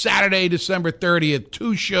 Saturday, December 30th.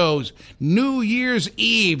 2 shows. New Year's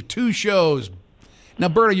Eve, 2 shows. Now,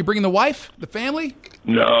 Bert, are you bringing the wife, the family?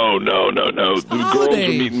 No. The girls are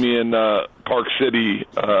meeting me in Park City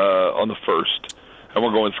on the 1st, and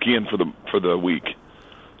we're going skiing for the week.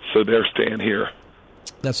 So they're staying here.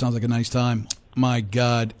 That sounds like a nice time. My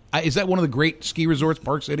God. Is that one of the great ski resorts,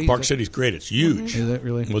 Park City? Park City's great. It's huge. Is that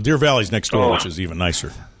really? Well, Deer Valley's next door, which is even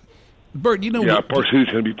nicer. Bert, you know... Yeah, Park City's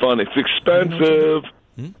going to be fun. It's expensive.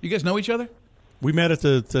 You guys know each other? We met at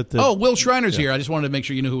the Oh, Wil Shriner's here. I just wanted to make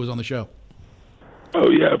sure you knew who was on the show. Oh,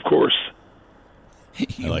 yeah, of course.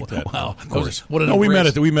 I like that. Wow. Of course. What an we met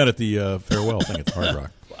embrace. at the farewell thing at the Hard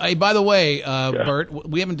Rock. Hey, by the way, Bert,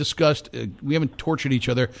 we haven't discussed, we haven't tortured each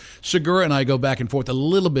other. Segura and I go back and forth a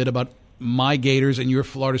little bit about my Gators and your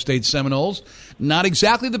Florida State Seminoles. Not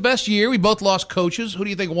exactly the best year. We both lost coaches. Who do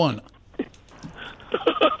you think won?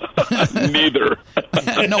 Neither.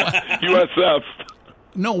 No, USF.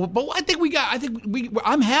 No, but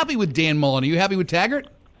I'm happy with Dan Mullen. Are you happy with Taggart?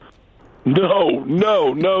 No.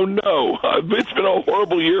 It's been a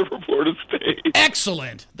horrible year for Florida State.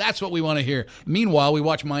 Excellent. That's what we want to hear. Meanwhile, we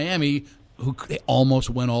watch Miami, they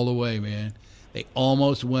almost went all the way, man. They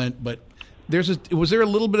almost went, but was there a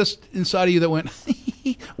little bit of inside of you that went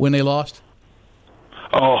when they lost?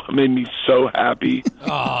 Oh, it made me so happy.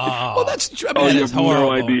 Well, that's true. You have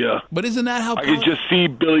no idea. But isn't that how... I could just see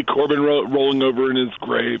Billy Corbin rolling over in his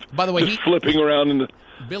grave. By the way, just flipping around in the...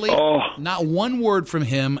 Billy, not one word from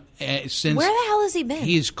him since... Where the hell has he been?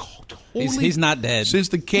 He's totally... He's not dead. Since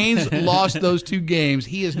the Canes lost those 2 games,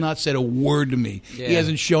 he has not said a word to me. Yeah. He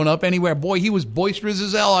hasn't shown up anywhere. Boy, he was boisterous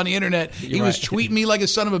as hell on the internet. He was tweeting me like a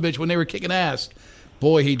son of a bitch when they were kicking ass.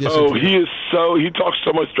 Boy, he disappeared. He talks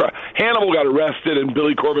so much trash. Hannibal got arrested, and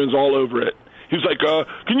Billy Corbin's all over it. He's like,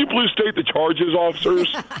 can you please state the charges,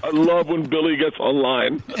 officers? I love when Billy gets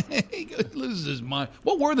online. He loses his mind.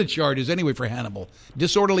 What were the charges, anyway, for Hannibal?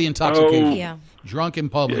 Disorderly intoxication. Drunk in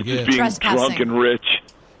public. Just being drunk and rich.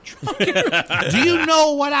 Do you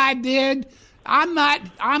know what I did?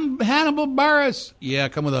 I'm Hannibal Buress. Yeah,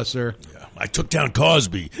 come with us, sir. Yeah, I took down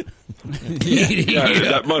Cosby.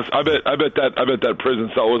 That must. I bet that prison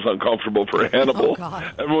cell was uncomfortable for Hannibal.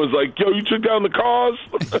 Everyone's like, "Yo, you took down the cause."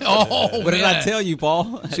 What did I tell you,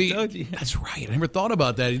 Paul? See, I told you. That's right. I never thought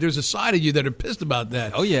about that. There's a side of you that are pissed about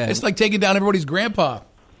that. Oh yeah, it's like taking down everybody's grandpa.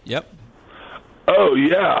 Yep. Oh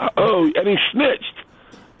yeah. Oh, and he snitched.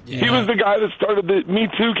 Yeah. He was the guy that started the Me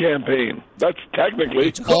Too campaign. That's technically.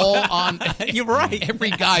 It's all on. You're right. Every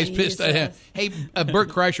guy's pissed at him. Hey, Bert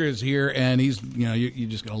Kreischer is here, and he's, you're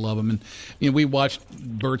just going to love him. And, we watched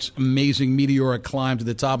Bert's amazing meteoric climb to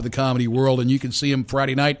the top of the comedy world, and you can see him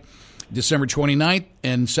Friday night December 29th,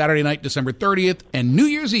 and Saturday night, December 30th, and New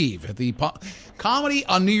Year's Eve. At the comedy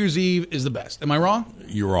on New Year's Eve is the best. Am I wrong?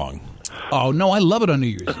 You're wrong. Oh, no, I love it on New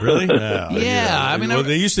Year's Eve. Really? Yeah. I mean,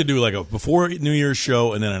 they used to do like a before New Year's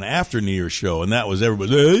show and then an after New Year's show, and that was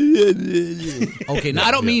everybody. Okay, now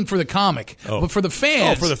I don't mean for the comic, but for the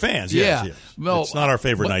fans. Oh, for the fans, yes. Yes. Well, it's not our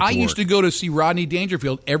favorite night to I used to go to see Rodney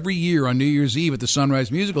Dangerfield every year on New Year's Eve at the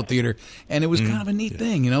Sunrise Musical Theater, and it was kind of a neat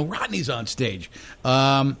thing. Rodney's on stage.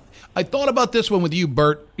 I thought about this one with you,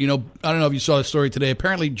 Bert. I don't know if you saw the story today.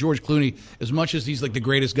 Apparently, George Clooney, as much as he's like the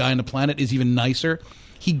greatest guy on the planet, is even nicer.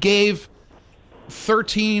 He gave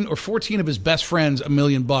 13 or 14 of his best friends $1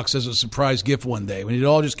 million as a surprise gift one day when it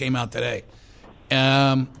all just came out today.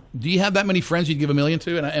 Do you have that many friends you'd give $1 million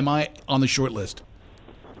to? And am I on the short list?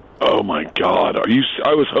 Oh my God! Are you?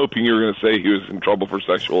 I was hoping you were going to say he was in trouble for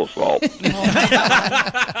sexual assault.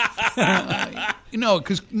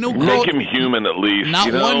 Because no girl, make him human at least.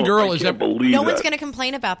 Not one girl is ever. No one's going to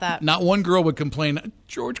complain about that. Not one girl would complain.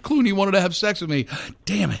 George Clooney wanted to have sex with me.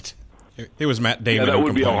 Damn it! It was Matt Damon. Yeah, that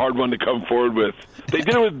would be a hard one to come forward with. They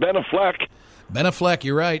did it with Ben Affleck. Ben Affleck,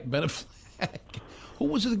 you're right. Ben Affleck. Who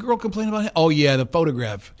was it? The girl complaining about him? Oh yeah, the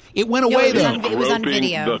photograph. It went away though. It was on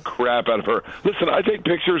video. The crap out of her. Listen, I take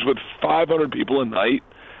pictures with 500 people a night,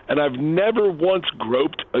 and I've never once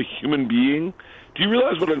groped a human being. Do you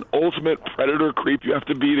realize what an ultimate predator creep you have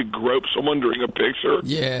to be to grope someone during a picture?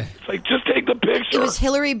 Yeah. It's like, just take the picture. It was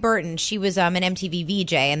Hillary Burton. She was an MTV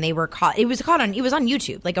VJ, and they were caught. It was on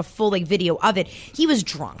YouTube, like a full video of it. He was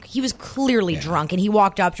drunk. He was clearly drunk, and he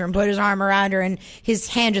walked up to her and put his arm around her, and his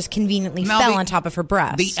hand just conveniently fell on top of her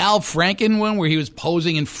breast. The Al Franken one where he was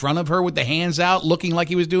posing in front of her with the hands out, looking like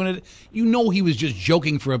he was doing it. He was just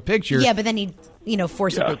joking for a picture. Yeah, but then he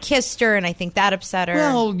forcibly kissed her, and I think that upset her.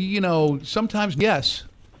 Well, sometimes, yes.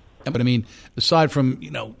 But, I mean, aside from,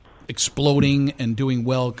 exploding and doing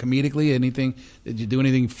well comedically, did you do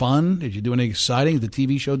anything fun? Did you do anything exciting? Is the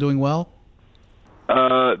TV show doing well?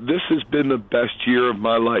 This has been the best year of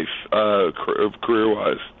my life,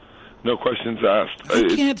 career-wise. No questions asked.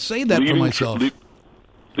 I can't say that for myself.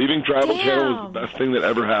 Leaving Travel Channel was the best thing that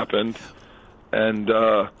ever happened. And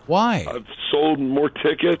why? I've sold more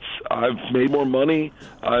tickets. I've made more money.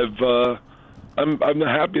 I'm the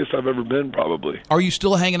happiest I've ever been, probably. Are you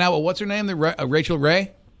still hanging out with what's her name, Rachel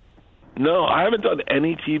Ray? No, I haven't done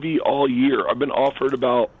any TV all year. I've been offered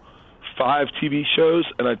about 5 TV shows,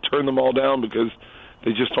 and I turned them all down because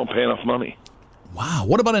they just don't pay enough money. Wow.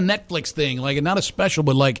 What about a Netflix thing? Like, not a special,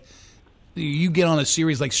 but like you get on a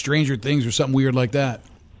series like Stranger Things or something weird like that.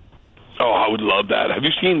 Oh, I would love that. Have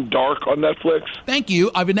you seen Dark on Netflix? Thank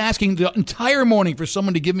you. I've been asking the entire morning for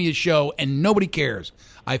someone to give me a show, and nobody cares.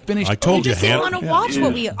 I finished. I told you, Hannah. I just want to watch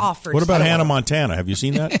what we offered. What about Hannah Montana? Have you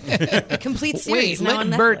seen that? Complete series now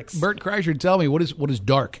on Bert Netflix. Kreischer, tell me, what is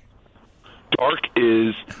Dark? Dark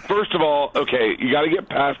is, first of all, okay, you got to get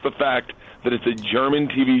past the fact that it's a German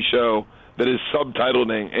TV show that is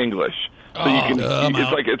subtitled in English. So you can.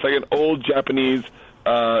 It's like an old Japanese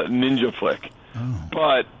ninja flick,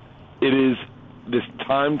 but it is this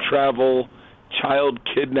time travel, child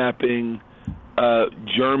kidnapping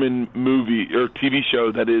German movie or TV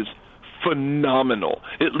show that is phenomenal.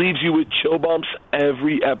 It leaves you with chill bumps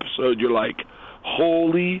every episode. You're like,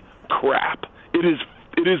 holy crap. It is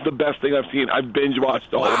the best thing I've seen. I binge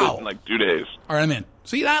watched all of it in like 2 days. All right, I'm in.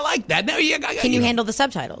 See, I like that. Now, Can you handle the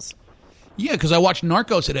subtitles? Yeah, because I watched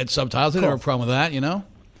Narcos. It had subtitles. I didn't have a problem with that,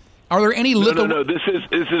 Are there any little... No. This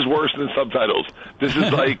is worse than subtitles. This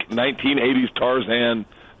is like 1980s Tarzan.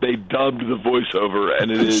 They dubbed the voiceover, and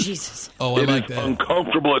it is... Jesus. Oh, I like that.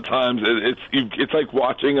 Uncomfortable at times. It's like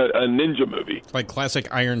watching a ninja movie. It's like classic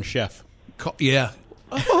Iron Chef. Yeah.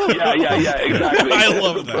 Yeah, exactly. I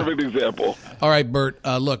love that. Perfect example. All right, Bert,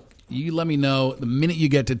 look, you let me know the minute you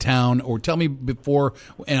get to town, or tell me before,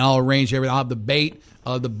 and I'll arrange everything. I'll have the bait,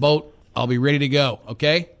 I'll have the boat. I'll be ready to go,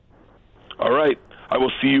 okay? All right. I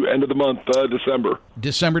will see you end of the month, December.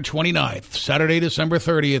 December 29th, Saturday, December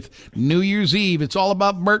 30th, New Year's Eve. It's all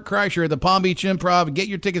about Bert Kreischer at the Palm Beach Improv. Get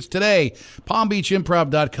your tickets today.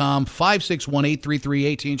 PalmBeachImprov.com,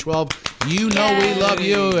 561-833-1812. You know we love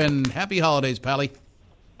you, and happy holidays, Pally.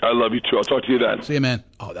 I love you, too. I'll talk to you then. See you, man.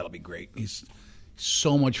 Oh, that'll be great. He's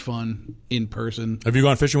so much fun in person. Have you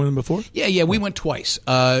gone fishing with him before? Yeah, we went twice.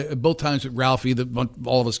 Both times with Ralphie.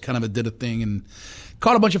 All of us kind of did a thing and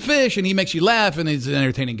caught a bunch of fish, and he makes you laugh, and he's an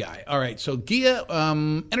entertaining guy. All right, so Gia,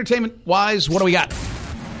 entertainment-wise, what do we got?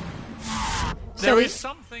 There is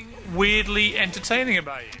something weirdly entertaining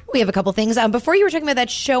about you? We have a couple things. Before you were talking about that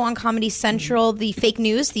show on Comedy Central, The Fake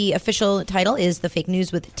News, the official title is The Fake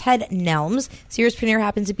News with Ted Nelms. Series premiere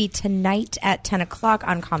happens to be tonight at 10 o'clock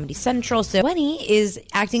on Comedy Central. So Winnie is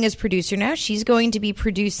acting as producer now. She's going to be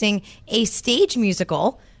producing a stage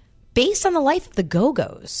musical based on the life of the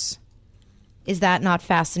Go-Go's. Is that not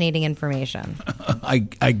fascinating information?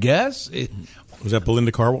 I guess. Was that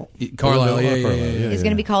Belinda Carlisle? Carlisle, yeah. It's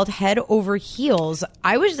going to be called Head Over Heels.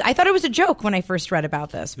 I thought it was a joke when I first read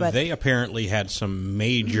about this, but they apparently had some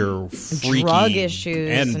major freaky drug issues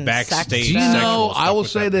and backstage. Do you know? I will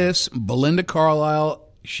say this: Belinda Carlisle,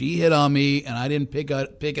 she hit on me, and I didn't pick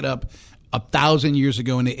it up 1,000 years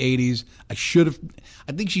ago in the '80s. I should have.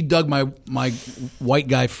 I think she dug my white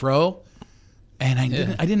guy fro. And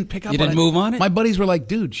I didn't pick up. You didn't move on it? My buddies were like,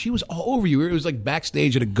 "Dude, she was all over you." It was like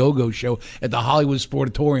backstage at a go-go show at the Hollywood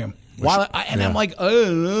Sportatorium. I'm like,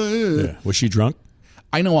 Was she drunk?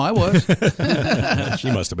 I know I was. She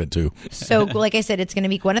must have been too. So, like I said, it's going to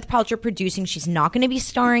be Gwyneth Paltrow producing. She's not going to be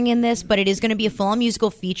starring in this, but it is going to be a full-on musical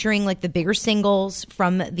featuring like the bigger singles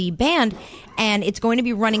from the band, and it's going to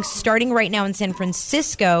be running starting right now in San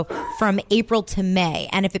Francisco from April to May.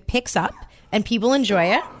 And if it picks up and people enjoy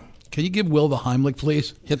it. Can you give Will the Heimlich,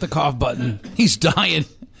 please? Hit the cough button. He's dying.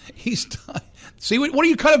 He's dying. See, what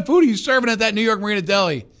kind of food are you serving at that New York Marina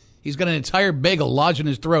Deli? He's got an entire bagel lodged in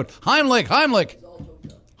his throat. Heimlich.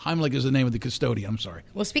 Heimlich is the name of the custodian. I'm sorry.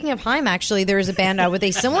 Well, speaking of Haim, actually, there is a band with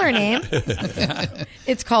a similar name.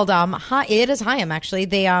 It's called it is Haim, actually.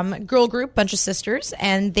 They girl group, bunch of sisters,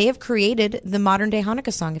 and they have created the modern day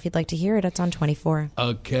Hanukkah song. If you'd like to hear it, it's on 24.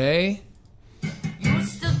 Okay. You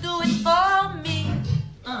still do it for me.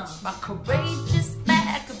 My courageous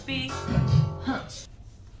Maccabee.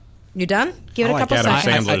 You done? Give it a couple Adam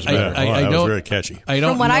seconds. Sandler's better. That was very catchy.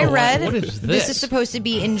 From what I read, what is this is supposed to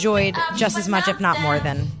be enjoyed just as much, if not more,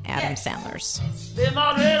 than Adam Sandler's. Spin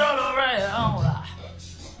my head all around.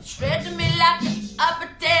 Shred to me like a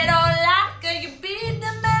potato, like you beat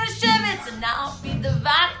the Manischewitz, and I'll be the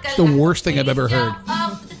vodka. It's the worst thing I've ever heard.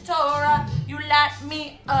 Of the Torah, you light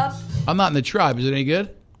me up. I'm not in the tribe. Is it any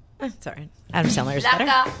good? It's all right. Adam Sandler is like better.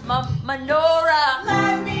 Like a menorah,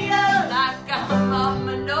 light me up. Like a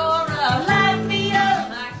menorah, light me up.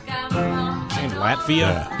 Like a menorah. In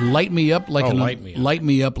Latvia? Light me up like light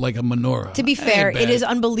me up like a menorah. To be fair, it is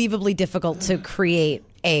unbelievably difficult to create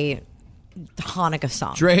a Hanukkah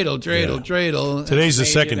song. Dreidel. Today's the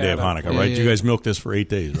second day of Hanukkah, right? You guys milked this for 8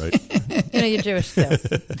 days, right? You're Jewish too.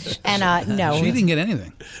 And no. She didn't get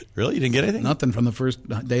anything. Really? You didn't get anything? Nothing from the first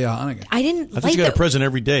day of Hanukkah. I didn't. I thought you got a present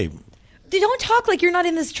every day. Don't talk like you're not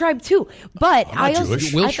in this tribe too. But I'm not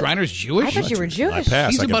Jewish. Will Shriner's Jewish. I thought you were Jewish. I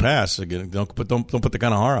pass. I can pass. Again, don't put the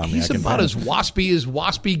kind of horror on me. He's about as waspy as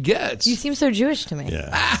waspy gets. You seem so Jewish to me.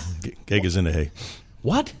 Yeah. Geg is into hay.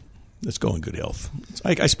 What? Let's go in good health.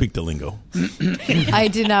 I speak the lingo. I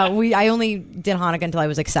did not. I only did Hanukkah until I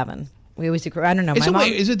was like 7. We always do. I don't know.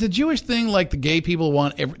 Is it the Jewish thing? Like the gay people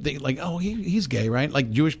want everything? Like, oh, he's gay, right? Like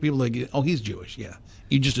Jewish people, like, oh, he's Jewish. Yeah.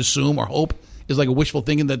 You just assume or hope. Is like a wishful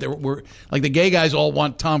thinking that we're like the gay guys all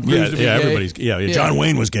want Tom Cruise to be gay. Everybody's John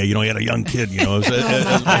Wayne was gay. He had a young kid.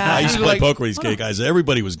 I used to play poker with these gay guys.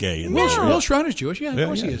 Everybody was gay. Will Shriner's Jewish. Yeah, of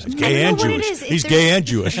course he is. He's gay and Jewish. He's gay and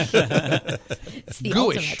Jewish. It's the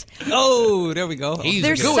Gooish. ultimate. Oh, there we go.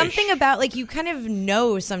 There's something about like you kind of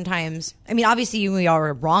know sometimes. I mean, obviously we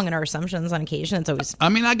are wrong in our assumptions on occasion. It's always. I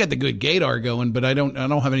mean, I got the good gaydar going, but I don't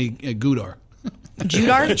have any Goudar.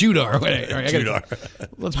 Judar? Judar. Wait, all right, Judar.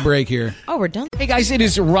 Let's break here. Oh, we're done. Hey, guys, it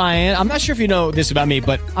is Ryan. I'm not sure if you know this about me,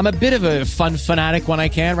 but I'm a bit of a fun fanatic when I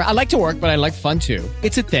can. I like to work, but I like fun, too.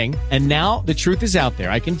 It's a thing. And now the truth is out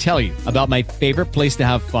there. I can tell you about my favorite place to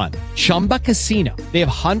have fun. Chumba Casino. They have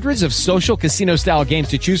hundreds of social casino-style games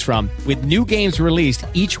to choose from with new games released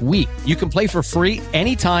each week. You can play for free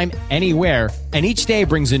anytime, anywhere, and each day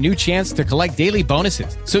brings a new chance to collect daily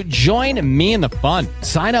bonuses. So join me in the fun.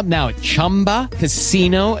 Sign up now at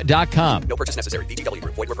ChumbaCasino.com. No purchase necessary. VGW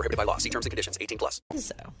Group. Void where prohibited by law. See terms and conditions. 18+.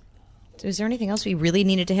 So, is there anything else we really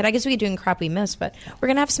needed to hit? I guess we could do crap we missed, but we're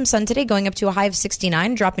going to have some sun today, going up to a high of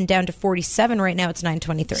 69, dropping down to 47. Right now it's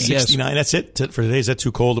 9:23. 69, that's it for today. Is that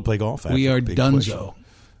too cold to play golf? We are donezo.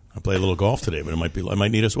 I play a little golf today, but I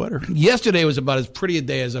might need a sweater. Yesterday was about as pretty a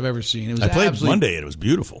day as I've ever seen. I played Monday, and it was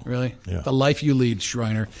beautiful. Really? Yeah. The life you lead,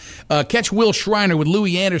 Shriner. Catch Wil Shriner with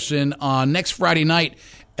Louis Anderson on next Friday night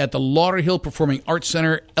at the Lauderhill Performing Arts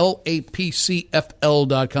Center,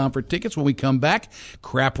 lapcfl.com for tickets. When we come back,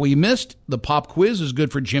 crap we missed. The pop quiz is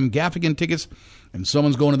good for Jim Gaffigan tickets, and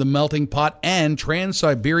someone's going to the Melting Pot and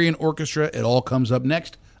Trans-Siberian Orchestra. It all comes up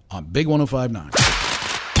next on Big 105.9.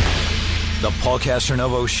 The Paul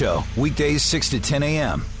Castronovo Show, weekdays 6 to 10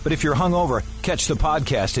 a.m. But if you're hungover, catch the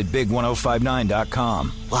podcast at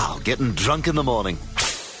big1059.com. Wow, getting drunk in the morning.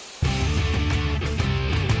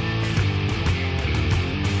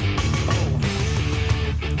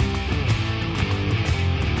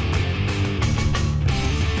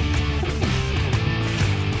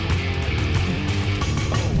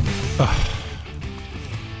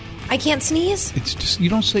 I can't sneeze? It's just you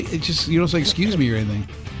don't say excuse me or anything.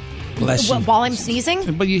 While I'm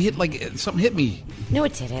sneezing? But you hit something hit me. No,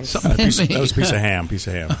 it didn't. Something hit me. That was a piece of ham. Piece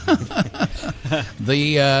of ham.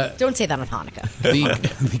 Don't say that on Hanukkah.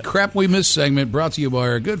 The Crap We Miss segment brought to you by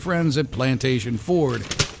our good friends at Plantation Ford.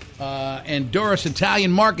 And Doris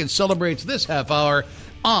Italian Market celebrates this half hour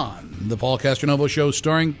on the Paul Castronovo Show,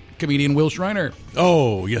 starring comedian Wil Shriner.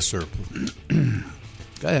 Oh, yes, sir.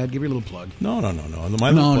 Go ahead, give your little plug. No.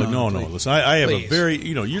 Listen, I have a very,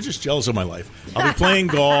 you're just jealous of my life. I'll be playing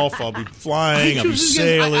golf. I'll be flying. I'll be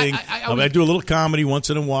sailing. I do a little comedy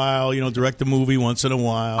once in a while. Direct a movie once in a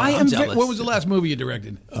while. I'm jealous. What was the last movie you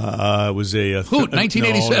directed? It was a Hoot,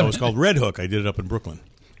 1987. No, it was called Red Hook. I did it up in Brooklyn.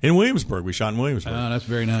 In Williamsburg. We shot in Williamsburg. Oh, that's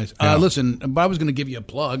very nice. Yeah. Listen, I was going to give you a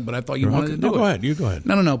plug, but I thought you wanted to do it. Go ahead. You go ahead.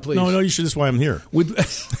 No, please. No, you should. That's why I'm here. With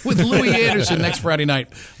Louis Anderson next Friday night.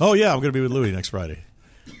 Oh, yeah, I'm going to be with Louis next Friday.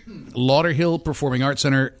 Lauderhill Performing Arts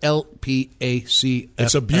Center, LPAC.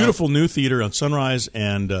 It's a beautiful new theater on Sunrise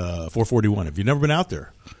and 441. If you've never been out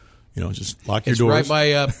there, just lock your doors. It's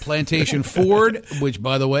right by Plantation Ford, which,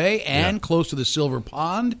 by the way, and close to the Silver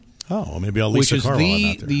Pond. Oh, well, maybe I'll lease a car while I'm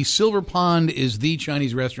out there. The Silver Pond is the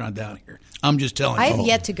Chinese restaurant down here. I'm just telling you. I have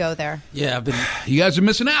yet to go there. Yeah, I've been. You guys are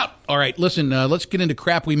missing out. All right, listen, let's get into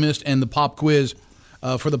Crap We Missed and the pop quiz.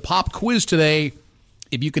 For the pop quiz today,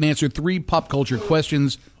 if you can answer 3 pop culture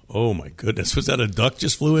questions. Oh, my goodness. Was that a duck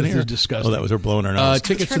just flew in here? This is disgusting. Oh, that was her blowing her nose.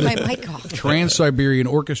 Tickets Turn to my the mic off. Trans-Siberian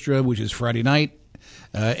Orchestra, which is Friday night,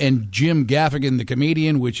 and Jim Gaffigan, the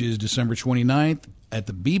comedian, which is December 29th at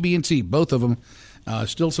the BB&T, both of them.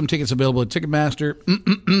 Still some tickets available at Ticketmaster.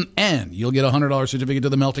 And you'll get a $100 certificate to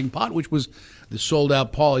the Melting Pot, which was the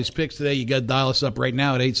sold-out Paulie's Picks today. You got to dial us up right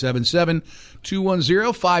now at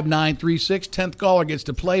 877-210-5936. 10th caller gets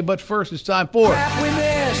to play, but first it's time for... Crap we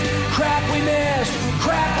missed, crap we missed,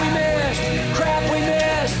 crap we missed, crap we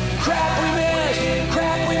missed, crap we missed,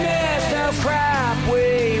 crap we missed, no crap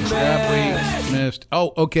we missed. Crap we missed.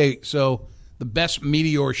 Oh, okay, so the best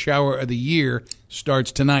meteor shower of the year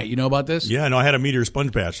starts tonight. You know about this? Yeah, no, I had a meteor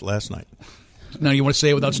sponge bath last night. Now, you want to say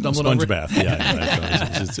it without stumbling sponge over bath,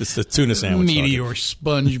 yeah. It's the tuna sandwich. Meteor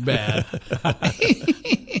sponge bath.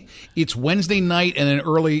 It's Wednesday night and then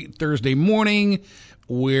early Thursday morning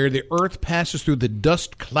where the Earth passes through the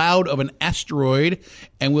dust cloud of an asteroid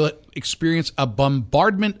and will experience a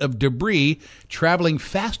bombardment of debris traveling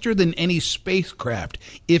faster than any spacecraft.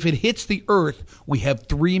 If it hits the Earth, we have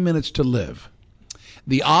 3 minutes to live.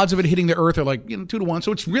 The odds of it hitting the Earth are 2 to 1.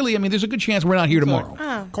 So it's really, there's a good chance we're not here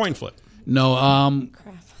tomorrow. Coin flip. No,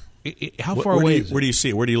 how far away is it? Where do you see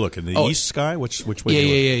it? Where do you look? In the east sky? Which way do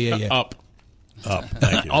you look? Yeah. Up.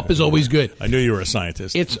 Thank you. Up is always good. I knew you were a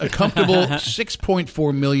scientist. It's a comfortable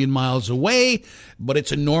 6.4 million miles away, but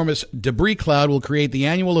its enormous debris cloud will create the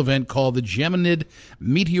annual event called the Geminid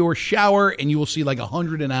Meteor Shower, and you will see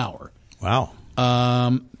 100 an hour. Wow.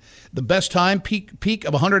 The best time, peak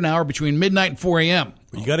of 100 an hour between midnight and 4 a.m.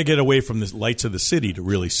 You got to get away from the lights of the city to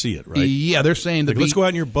really see it, right? Yeah, they're saying that. Let's go out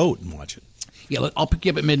in your boat and watch it. Yeah, I'll pick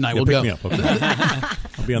you up at midnight. Yeah, we'll go. Me up. Okay.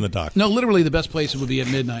 I'll be on the dock. No, literally, the best place would be at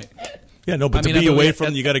midnight. Yeah, no, but to be away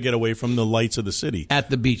from, you got to get away from the lights of the city. At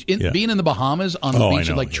the beach. Being in the Bahamas on the beach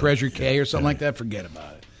at Treasure Cay or something like that, forget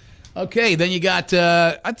about it. Okay, then you got,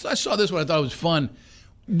 I saw this one, I thought it was fun.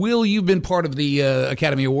 Will, you've been part of the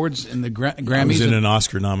Academy Awards and the Grammys. I was in an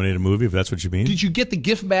Oscar-nominated movie, if that's what you mean. Did you get the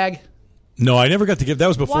gift bag? No, I never got the gift. That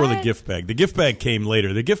was before the gift bag. The gift bag came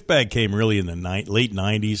later. The gift bag came really in the late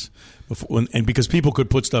 90s, and because people could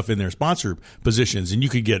put stuff in their sponsor positions, and you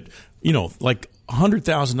could get,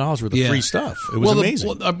 $100,000 worth of free stuff. It was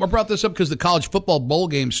amazing. I brought this up because the college football bowl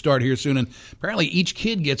games start here soon, and apparently each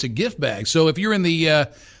kid gets a gift bag. So if you're in the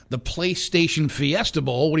PlayStation Fiesta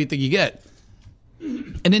Bowl, what do you think you get?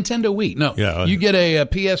 A Nintendo Wii. No. Yeah, you get a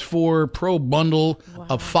PS4 Pro bundle,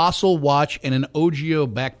 a Fossil watch, and an OGIO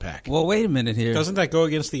backpack. Well, wait a minute here. Doesn't that go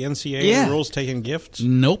against the NCAA rules taking gifts?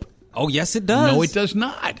 Nope. Oh, yes, it does. No, it does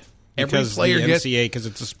not. Because the NCAA, because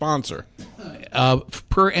it's a sponsor.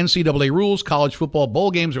 Per NCAA rules, college football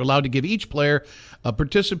bowl games are allowed to give each player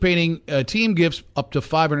participating team gifts up to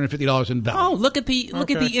 $550 in value. Oh, look at the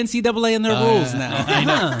NCAA and their rules now. I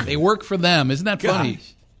know. They work for them. Isn't that funny?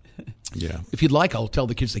 Yeah. If you'd like, I'll tell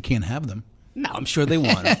the kids they can't have them. No, I'm sure they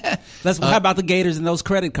want them. How about the Gators and those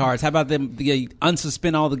credit cards? How about them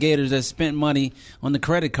unsuspend all the Gators that spent money on the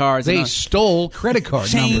credit cards? They stole credit card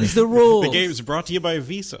Change numbers. the rules. The game is brought to you by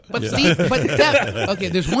Visa. But theft. Okay,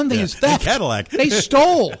 there's one thing is theft. Cadillac. They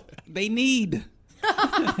stole. They need.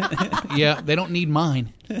 Yeah, they don't need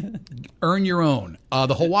mine. Earn your own.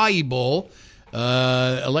 The Hawaii Bowl,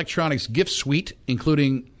 electronics gift suite,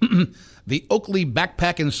 including the Oakley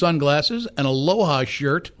backpack and sunglasses, an Aloha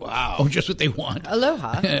shirt. Wow. Oh, just what they want.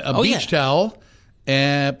 Aloha. A beach towel,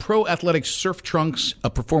 pro athletic surf trunks,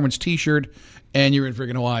 a performance T-shirt, and you're in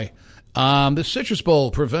freaking Hawaii. The Citrus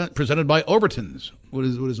Bowl presented by Overton's. What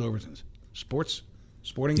is Overton's?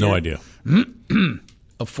 Sporting No gear? idea.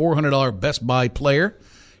 A $400 Best Buy player,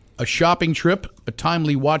 a shopping trip, a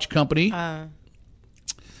Timely Watch Company. A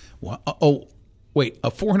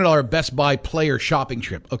 $400 Best Buy player shopping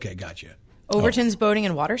trip. Okay, gotcha. Overton's Boating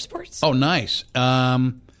and Water Sports? Oh, nice.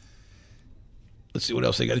 Let's see what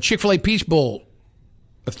else they got. A Chick-fil-A Peach Bowl,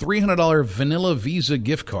 a $300 Vanilla Visa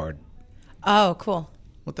gift card. Oh, cool.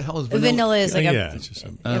 What the hell is Vanilla? Vanilla is like it's just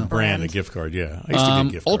a brand, a gift card, yeah. I used to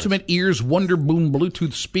get gift cards. Ultimate Ears Wonder Boom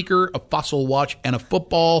Bluetooth speaker, a Fossil watch, and a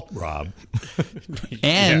football. Rob.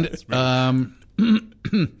 And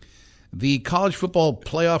the College Football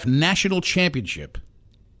Playoff National Championship.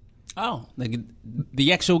 Oh,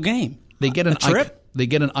 the actual game. They get an trip? They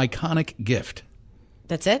get an iconic gift.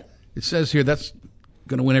 That's it? It says here that's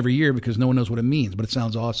going to win every year because no one knows what it means, but it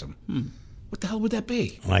sounds awesome. What the hell would that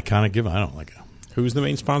be? An iconic gift? I don't like it. Who's the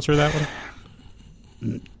main sponsor of that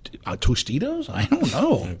one? Tostitos? I don't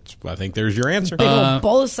know. I think there's your answer. Big old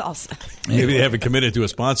bowl of salsa. Maybe they haven't committed to a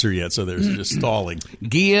sponsor yet, so they're just stalling.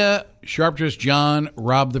 Gia, Sharpdress John,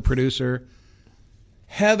 Rob the producer,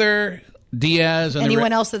 Heather, Diaz, and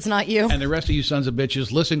anyone else that's not you. And the rest of you sons of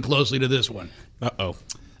bitches, listen closely to this one. Uh-oh.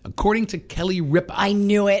 According to Kelly Ripa. I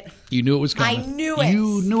knew it. You knew it was coming. I knew it.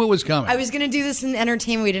 You knew it was coming. I was going to do this in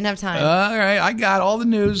entertainment. We didn't have time. All right. I got all the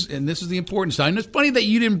news, and this is the important side. And it's funny that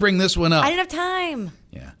you didn't bring this one up. I didn't have time.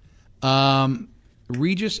 Yeah.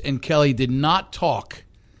 Regis and Kelly did not talk.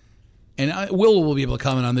 And will be able to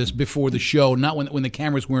comment on this before the show, not when the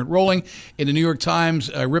cameras weren't rolling. In the New York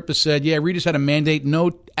Times, Ripa said, Regis had a mandate,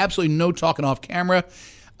 absolutely no talking off camera.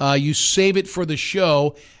 You save it for the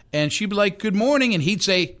show. And she'd be like, good morning. And he'd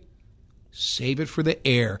say, save it for the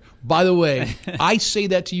air. By the way, I say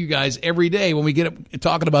that to you guys every day when we get up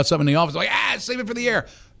talking about something in the office. Like, save it for the air.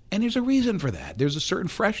 And there's a reason for that. There's a certain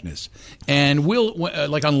freshness. And Will,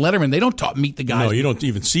 like on Letterman, they don't meet the guys. No, you don't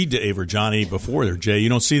even see Dave or Johnny before they're Jay. You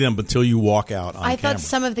don't see them until you walk out on camera. I thought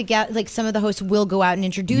some of the hosts will go out and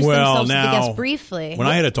introduce themselves to the guests briefly. When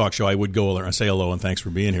I had a talk show, I would go there and say hello and thanks for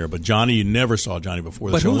being here. But Johnny, you never saw Johnny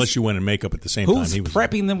before the show unless you went in makeup at the same time. Who's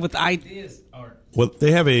prepping them with ideas? Well,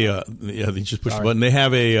 they have they just push the button. They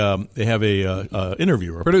have a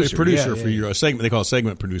interviewer, producer for your segment. They call it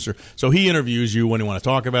segment producer. So he interviews you when you want to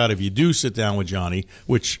talk about it. If you do sit down with Johnny,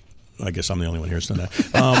 which I guess I'm the only one here saying that.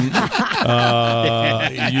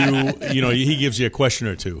 He gives you a question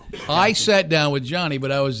or two. I sat down with Johnny,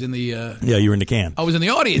 but I was in the you were in the can. I was in the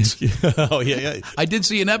audience. Oh yeah. I did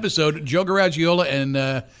see an episode. Joe Garagiola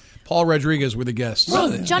and Paul Rodriguez were the guests.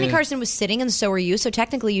 Well, Johnny Carson was sitting, and so were you. So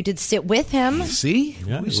technically, you did sit with him. See,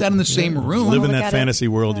 we sat in the same room. Live in that fantasy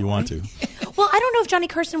world you want to. Well, I don't know if Johnny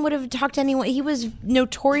Carson would have talked to anyone. He was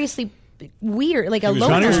notoriously weird, like a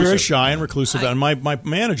loner. Johnny was very shy and reclusive. And my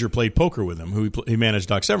manager played poker with him, he managed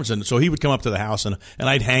Doc Severinsen. So he would come up to the house, and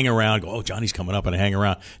I'd hang around, go, Johnny's coming up, and I'd hang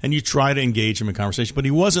around. And you try to engage him in conversation. But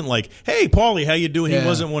he wasn't like, hey, Paulie, how you doing? Yeah. He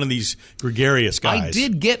wasn't one of these gregarious guys. I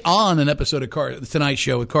did get on an episode of The Tonight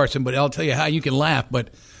Show with Carson, but I'll tell you how you can laugh.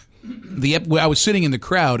 But I was sitting in the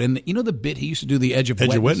crowd, and you know the bit he used to do, the Edge of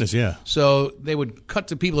Witness? Yeah. So they would cut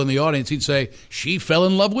to people in the audience. He'd say, she fell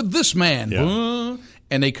in love with this man. Yeah.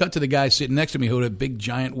 And they cut to the guy sitting next to me who had a big,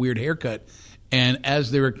 giant, weird haircut. And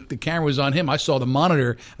as the camera was on him, I saw the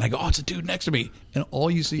monitor, and I go, it's a dude next to me. And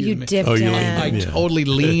all you see is me. Dipped in. I totally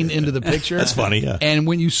lean into the picture. That's funny, yeah. And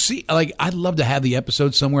when you see, I'd love to have the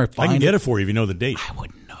episode somewhere. I can get it for you if you know the date. I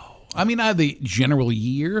wouldn't know. I mean, I have the general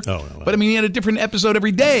year. No. But, he had a different episode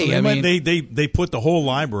every day. They put the whole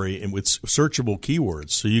library in with searchable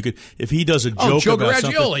keywords. So you could, if he does a joke Joe about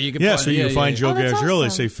Garagiola, something. You could find, you can find Joe Garagiola. Awesome. They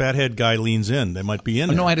say fathead guy leans in. They might be in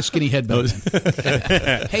there. No, I had a skinny head back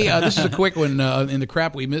then. Hey, this is a quick one in the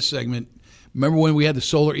Crap We Missed segment. Remember when we had the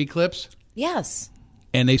solar eclipse? Yes.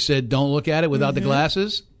 And they said, don't look at it without the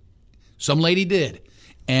glasses? Some lady did.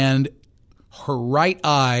 And her right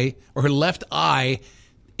eye, or her left eye,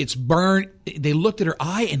 it's burned. They looked at her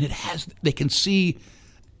eye, and they can see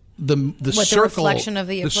the circle, reflection of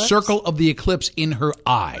the eclipse? circle of the eclipse in her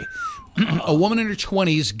eye. A woman in her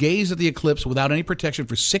 20s gazed at the eclipse without any protection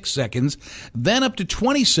for 6 seconds, then up to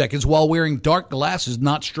 20 seconds while wearing dark glasses,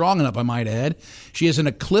 not strong enough, I might add. She has an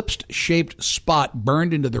eclipse-shaped spot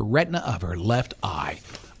burned into the retina of her left eye.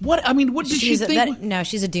 What? I mean, what did she think? No,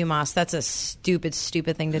 she's a Dumas. That's a stupid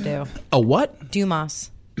thing to do. A what?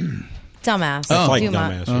 Dumas. Dumbass. Oh, like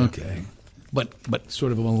Dumas. dumbass. Yeah. Okay. But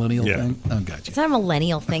sort of a millennial thing? Oh, gotcha. It's not a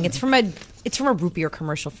millennial thing. It's from a root beer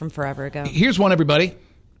commercial from forever ago. Here's one, everybody.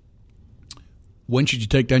 When should you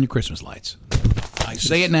take down your Christmas lights? I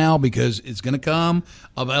say it now because it's going to come.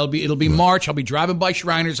 It'll be March. I'll be driving by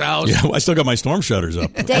Shriner's house. Yeah, I still got my storm shutters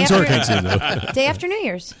up. Day after New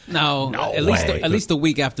Year's. No, at least the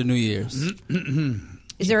week after New Year's.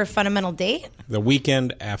 Is there a fundamental date? The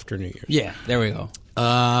weekend after New Year's. Yeah, there we go.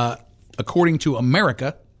 According to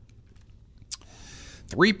America,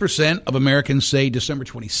 3% of Americans say December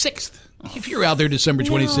 26th. If you're out there December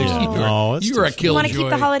 26th, you're a killjoy. You want to keep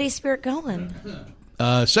the holiday spirit going.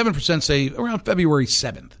 7% say around February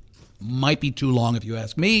 7th. Might be too long if you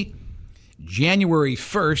ask me. January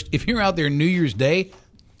 1st, if you're out there New Year's Day,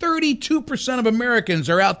 32% of Americans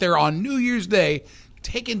are out there on New Year's Day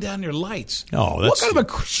taking down their lights. Oh, what kind of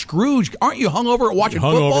a Scrooge? Aren't you hungover watching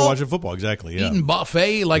football? Hungover watching football, exactly. Yeah. Eating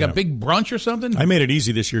buffet like a big brunch or something? I made it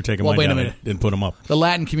easy this year taking mine down and didn't put them up. The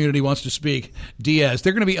Latin community wants to speak. Diaz,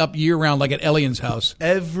 they're going to be up year-round like at Elian's house.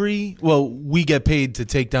 We get paid to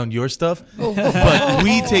take down your stuff, but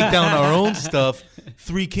we take down our own stuff.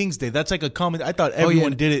 Three Kings Day. That's like a common. I thought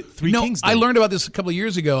everyone did it. Three Kings Day. I learned about this a couple of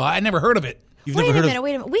years ago. I never heard of it. You've wait never heard a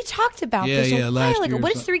minute. We talked about this a last while ago. year.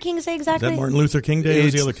 What does Three Kings Day exactly? Is that Martin Luther King Day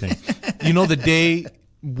or the other king? You know the day,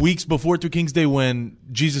 weeks before Three Kings Day when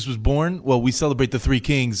Jesus was born? Well, we celebrate the Three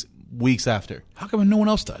Kings weeks after. How come no one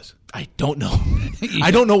else does? I don't know.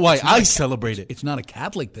 I don't know why I celebrate it. It's not a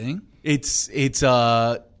Catholic thing. It's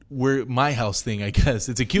my house thing, I guess.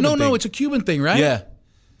 It's a Cuban thing. No, it's a Cuban thing, right? Yeah.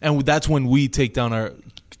 And that's when we take down our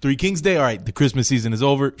Three Kings Day. All right, the Christmas season is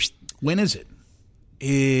over. When is it?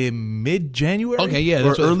 Mid-January? Okay, yeah.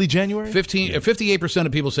 Or early January? 58%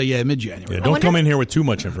 of people say, mid-January. Yeah, don't come in here with too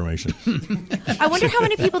much information. I wonder how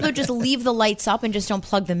many people, though, just leave the lights up and just don't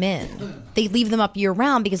plug them in. They leave them up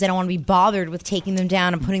year-round because they don't want to be bothered with taking them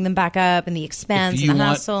down and putting them back up and the expense and the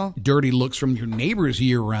hassle. Want dirty looks from your neighbors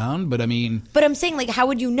year-round, but I mean... But I'm saying, how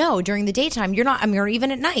would you know during the daytime? You're not, or even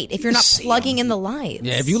at night, if you're not plugging in the lights.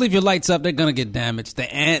 Yeah, if you leave your lights up, they're going to get damaged.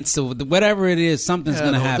 The ants, or whatever it is, something's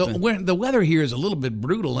going to happen. The weather here is a little bit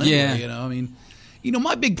brutal anyway, I mean,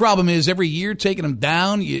 my big problem is every year taking them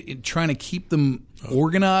down, trying to keep them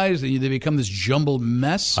organized, and they become this jumbled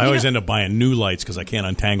mess. I always end up buying new lights because I can't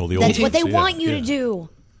untangle the old ones. That's what they want you to do.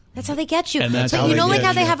 That's how they get you. And that's but how you know, they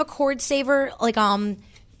how they you. have a cord saver, I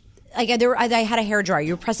had a hairdryer.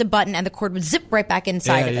 You would press a button, and the cord would zip right back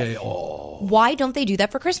inside of it. Oh. Why don't they do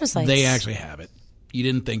that for Christmas lights? They actually have it. You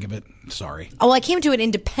didn't think of it. Sorry. Oh, I came to it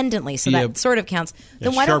independently, so that sort of counts.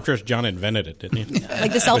 Then why don't Sharpdressed John invented it, didn't he?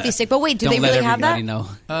 like the selfie stick? But wait, do they really have that? Know.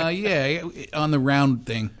 Yeah, on the round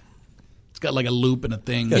thing. It's got like a loop and a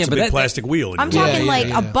thing. Yeah, it's a big plastic wheel. I'm talking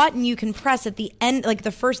a button you can press at the end, like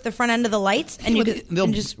the front end of the lights, and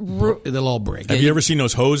they'll all break. Have you ever seen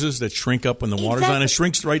those hoses that shrink up when the water's on? It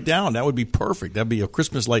shrinks right down. That would be perfect. That'd be a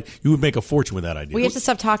Christmas light. You would make a fortune with that idea. We have to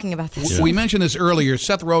stop talking about this. We mentioned this earlier.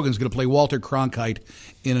 Seth Rogen's going to play Walter Cronkite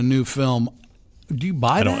in a new film. Do you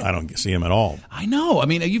buy that? I don't see him at all. I know. I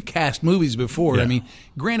mean, you've cast movies before. Yeah. I mean,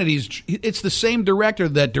 granted, it's the same director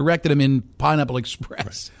that directed him in Pineapple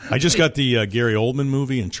Express. Right. I just got the Gary Oldman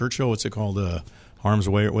movie in Churchill. What's it called? Harm's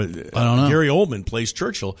Way. I don't know. Gary Oldman plays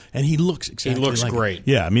Churchill, and he looks exactly like great. Him.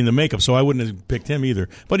 Yeah, I mean, the makeup, so I wouldn't have picked him either.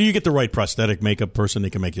 But you get the right prosthetic makeup person, they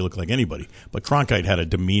can make you look like anybody. But Cronkite had a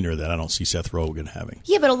demeanor that I don't see Seth Rogen having.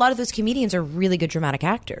 Yeah, but a lot of those comedians are really good dramatic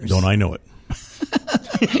actors. Don't I know it?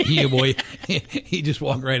 Yeah, boy. He just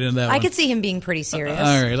walked right into that one. I could see him being pretty serious.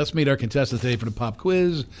 All right, let's meet our contestants today for the pop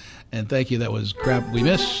quiz. And thank you. That was crap we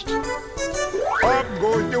missed. I'm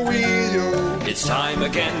going to wheel you. It's time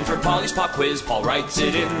again for Paulie's Pop Quiz. Paul writes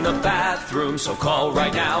it in the bathroom, so call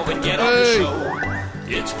right now and get on the show.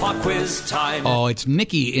 It's Pop Quiz time. Oh, it's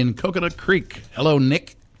Nicky in Coconut Creek. Hello,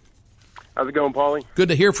 Nick. How's it going, Paulie? Good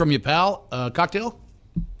to hear from you, pal. Cocktail?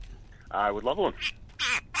 I would love one.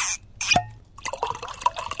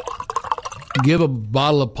 Give a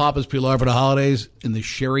bottle of Papa's Pilar for the holidays in the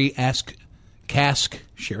sherry cask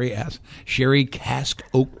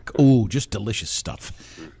oak. Oh, just delicious stuff.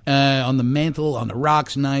 On the mantle, on the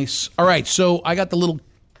rocks, nice. All right, so I got the little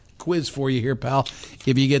quiz for you here, pal.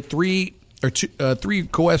 If you get three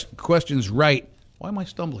questions right, Why am I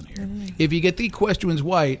stumbling here? If you get the questions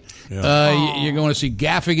right, you're going to see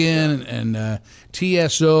Gaffigan and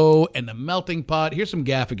TSO and the Melting Pot. Here's some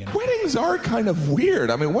Gaffigan. Weddings are kind of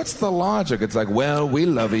weird. I mean, what's the logic? It's like, well, we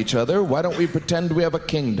love each other. Why don't we pretend we have a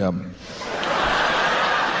kingdom?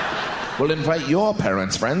 We'll invite your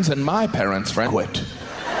parents' friends and my parents' friends. Quit.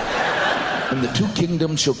 And the two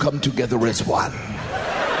kingdoms shall come together as one.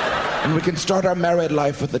 And we can start our married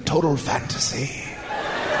life with a total fantasy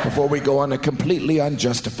before we go on a completely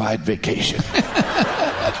unjustified vacation.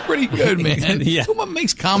 That's pretty good, man. Yeah. What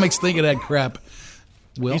makes comics think of that crap?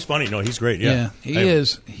 Will? He's funny. No, he's great. Yeah, he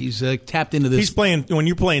is. He's tapped into this. He's playing when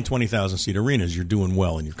you're playing 20,000-seat arenas. You're doing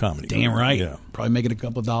well in your comedy. Damn right. Yeah, probably making a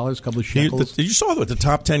couple of dollars, a couple of shekels. You saw what the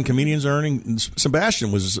top 10 comedians are earning.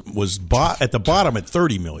 Sebastian was at the bottom at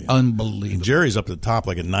 $30 million. Unbelievable. And Jerry's up at the top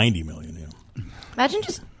like at $90 million. Yeah. Imagine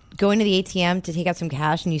just going to the ATM to take out some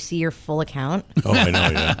cash and you see your full account. Oh, I know.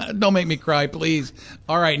 Yeah. Don't make me cry, please.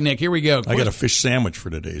 All right, Nick. Here we go. I got a fish sandwich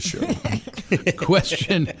for today's show.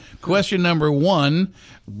 Question number 1.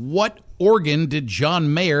 What organ did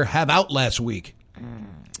John Mayer have out last week?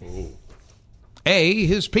 A,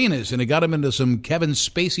 his penis, and it got him into some Kevin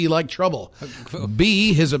Spacey-like trouble.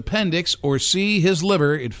 B, his appendix, or C, his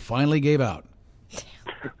liver, it finally gave out.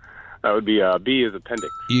 That would be B, his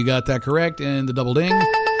appendix. You got that correct, and the double ding.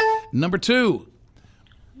 Number 2,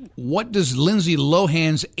 what does Lindsay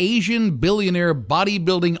Lohan's Asian billionaire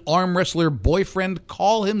bodybuilding arm wrestler boyfriend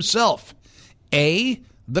call himself? A,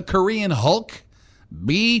 the Korean Hulk,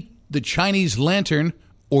 B, the Chinese Lantern,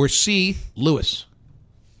 or C, Lewis?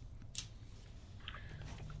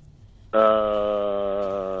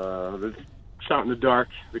 The shot in the dark,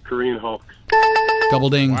 the Korean Hulk. Double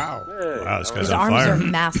ding. Wow, this guy's His on arms fire. are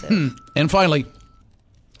massive. And finally,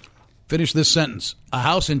 finish this sentence. A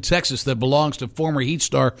house in Texas that belongs to former Heat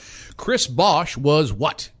star Chris Bosh was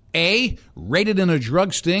what? A, rated in a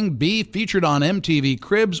drug sting, B, featured on MTV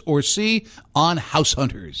Cribs, or C, on House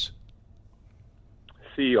Hunters?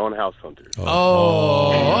 C, on House Hunters.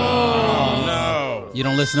 Oh, no. You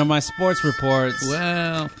don't listen to my sports reports.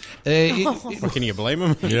 Well, Can you blame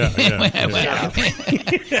him? Yeah.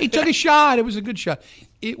 He took a shot. It was a good shot.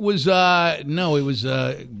 It was drug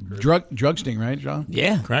sting, right, John?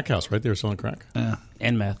 Yeah. Crack house right there selling crack.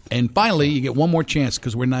 And meth. And finally, you get one more chance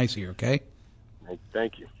because we're nice here, okay?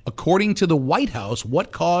 Thank you. According to the White House,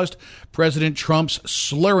 what caused President Trump's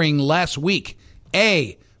slurring last week?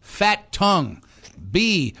 A, fat tongue,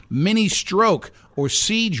 B, mini stroke, or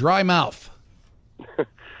C, dry mouth?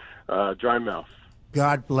 Dry mouth.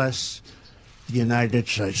 God bless the United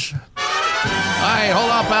States. All right,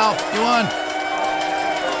 hold on, pal. You won.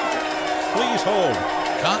 Please hold.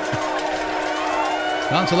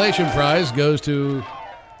 Consolation prize goes to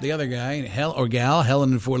the other guy,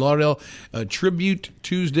 Helen in Fort Lauderdale. Tribute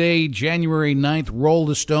Tuesday, January 9th. Roll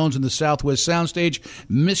the Stones in the Southwest Soundstage.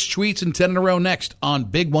 Missed tweets and 10 in a row next on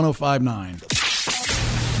Big 105.9.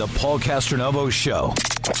 The Paul Castronovo Show.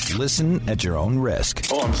 Listen at your own risk.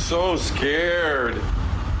 Oh, I'm so scared.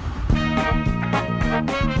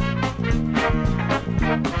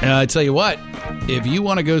 I tell you what, if you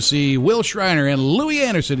want to go see Wil Shriner and Louis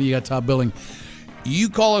Anderson, you got top billing, you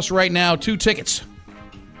call us right now, 2 tickets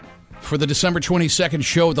for the December 22nd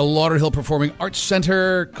show at the Lauderhill Performing Arts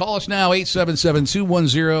Center. Call us now,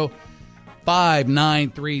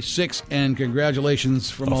 877-210-5936, and congratulations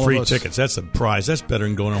from all free of us. tickets. That's a prize. That's better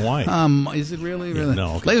than going to Hawaii. Is it really? Yeah,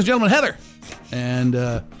 no. Okay. Ladies and gentlemen, Heather. And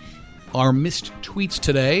our missed tweets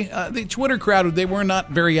today. The Twitter crowd, they were not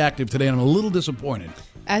very active today, and I'm a little disappointed.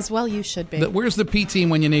 As well you should be. Where's the P team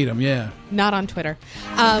when you need them? Yeah. Not on Twitter.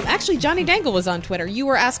 Actually, Johnny Dangle was on Twitter. You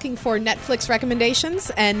were asking for Netflix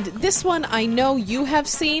recommendations, and this one I know you have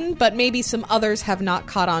seen, but maybe some others have not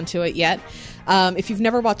caught on to it yet. If you've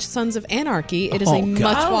never watched Sons of Anarchy, it is a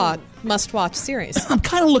must-watch series. I'm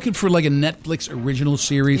kind of looking for like a Netflix original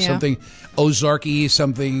series, Yeah. something Ozarky,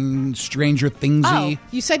 something Stranger Thingsy. Oh,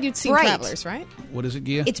 you said you'd seen Bright. Travelers, right? What is it,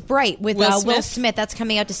 Gia? It's Bright with Will Will Smith. Smith. That's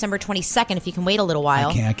coming out December 22nd if you can wait a little while.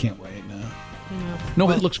 I can't wait. No,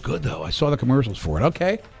 but it looks good, though. I saw the commercials for it.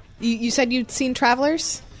 Okay. You said you'd seen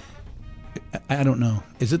Travelers? I don't know.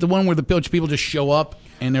 Is it the one where the people just show up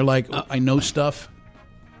and they're like, I know stuff?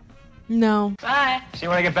 No. Bye. See you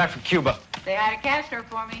when I get back from Cuba. Say hi to Castro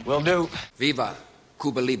for me. Will do. Viva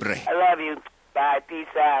Cuba Libre. I love you. Bye. Peace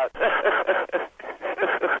out.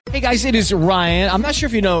 Hey guys, it is Ryan. I'm not sure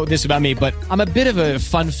if you know this about me, but I'm a bit of a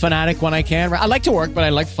fun fanatic when I can. I like to work, but I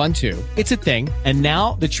like fun too. It's a thing. And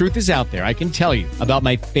now the truth is out there. I can tell you about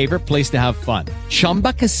my favorite place to have fun.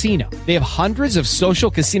 Chumba Casino. They have hundreds of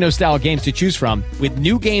social casino style games to choose from with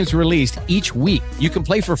new games released each week. You can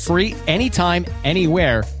play for free anytime,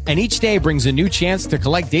 anywhere. And each day brings a new chance to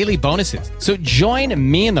collect daily bonuses. So join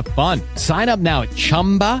me in the fun. Sign up now at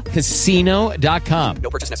ChumbaCasino.com. No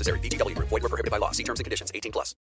purchase necessary. VGW Group. Void where prohibited by law. See terms and conditions. 18+.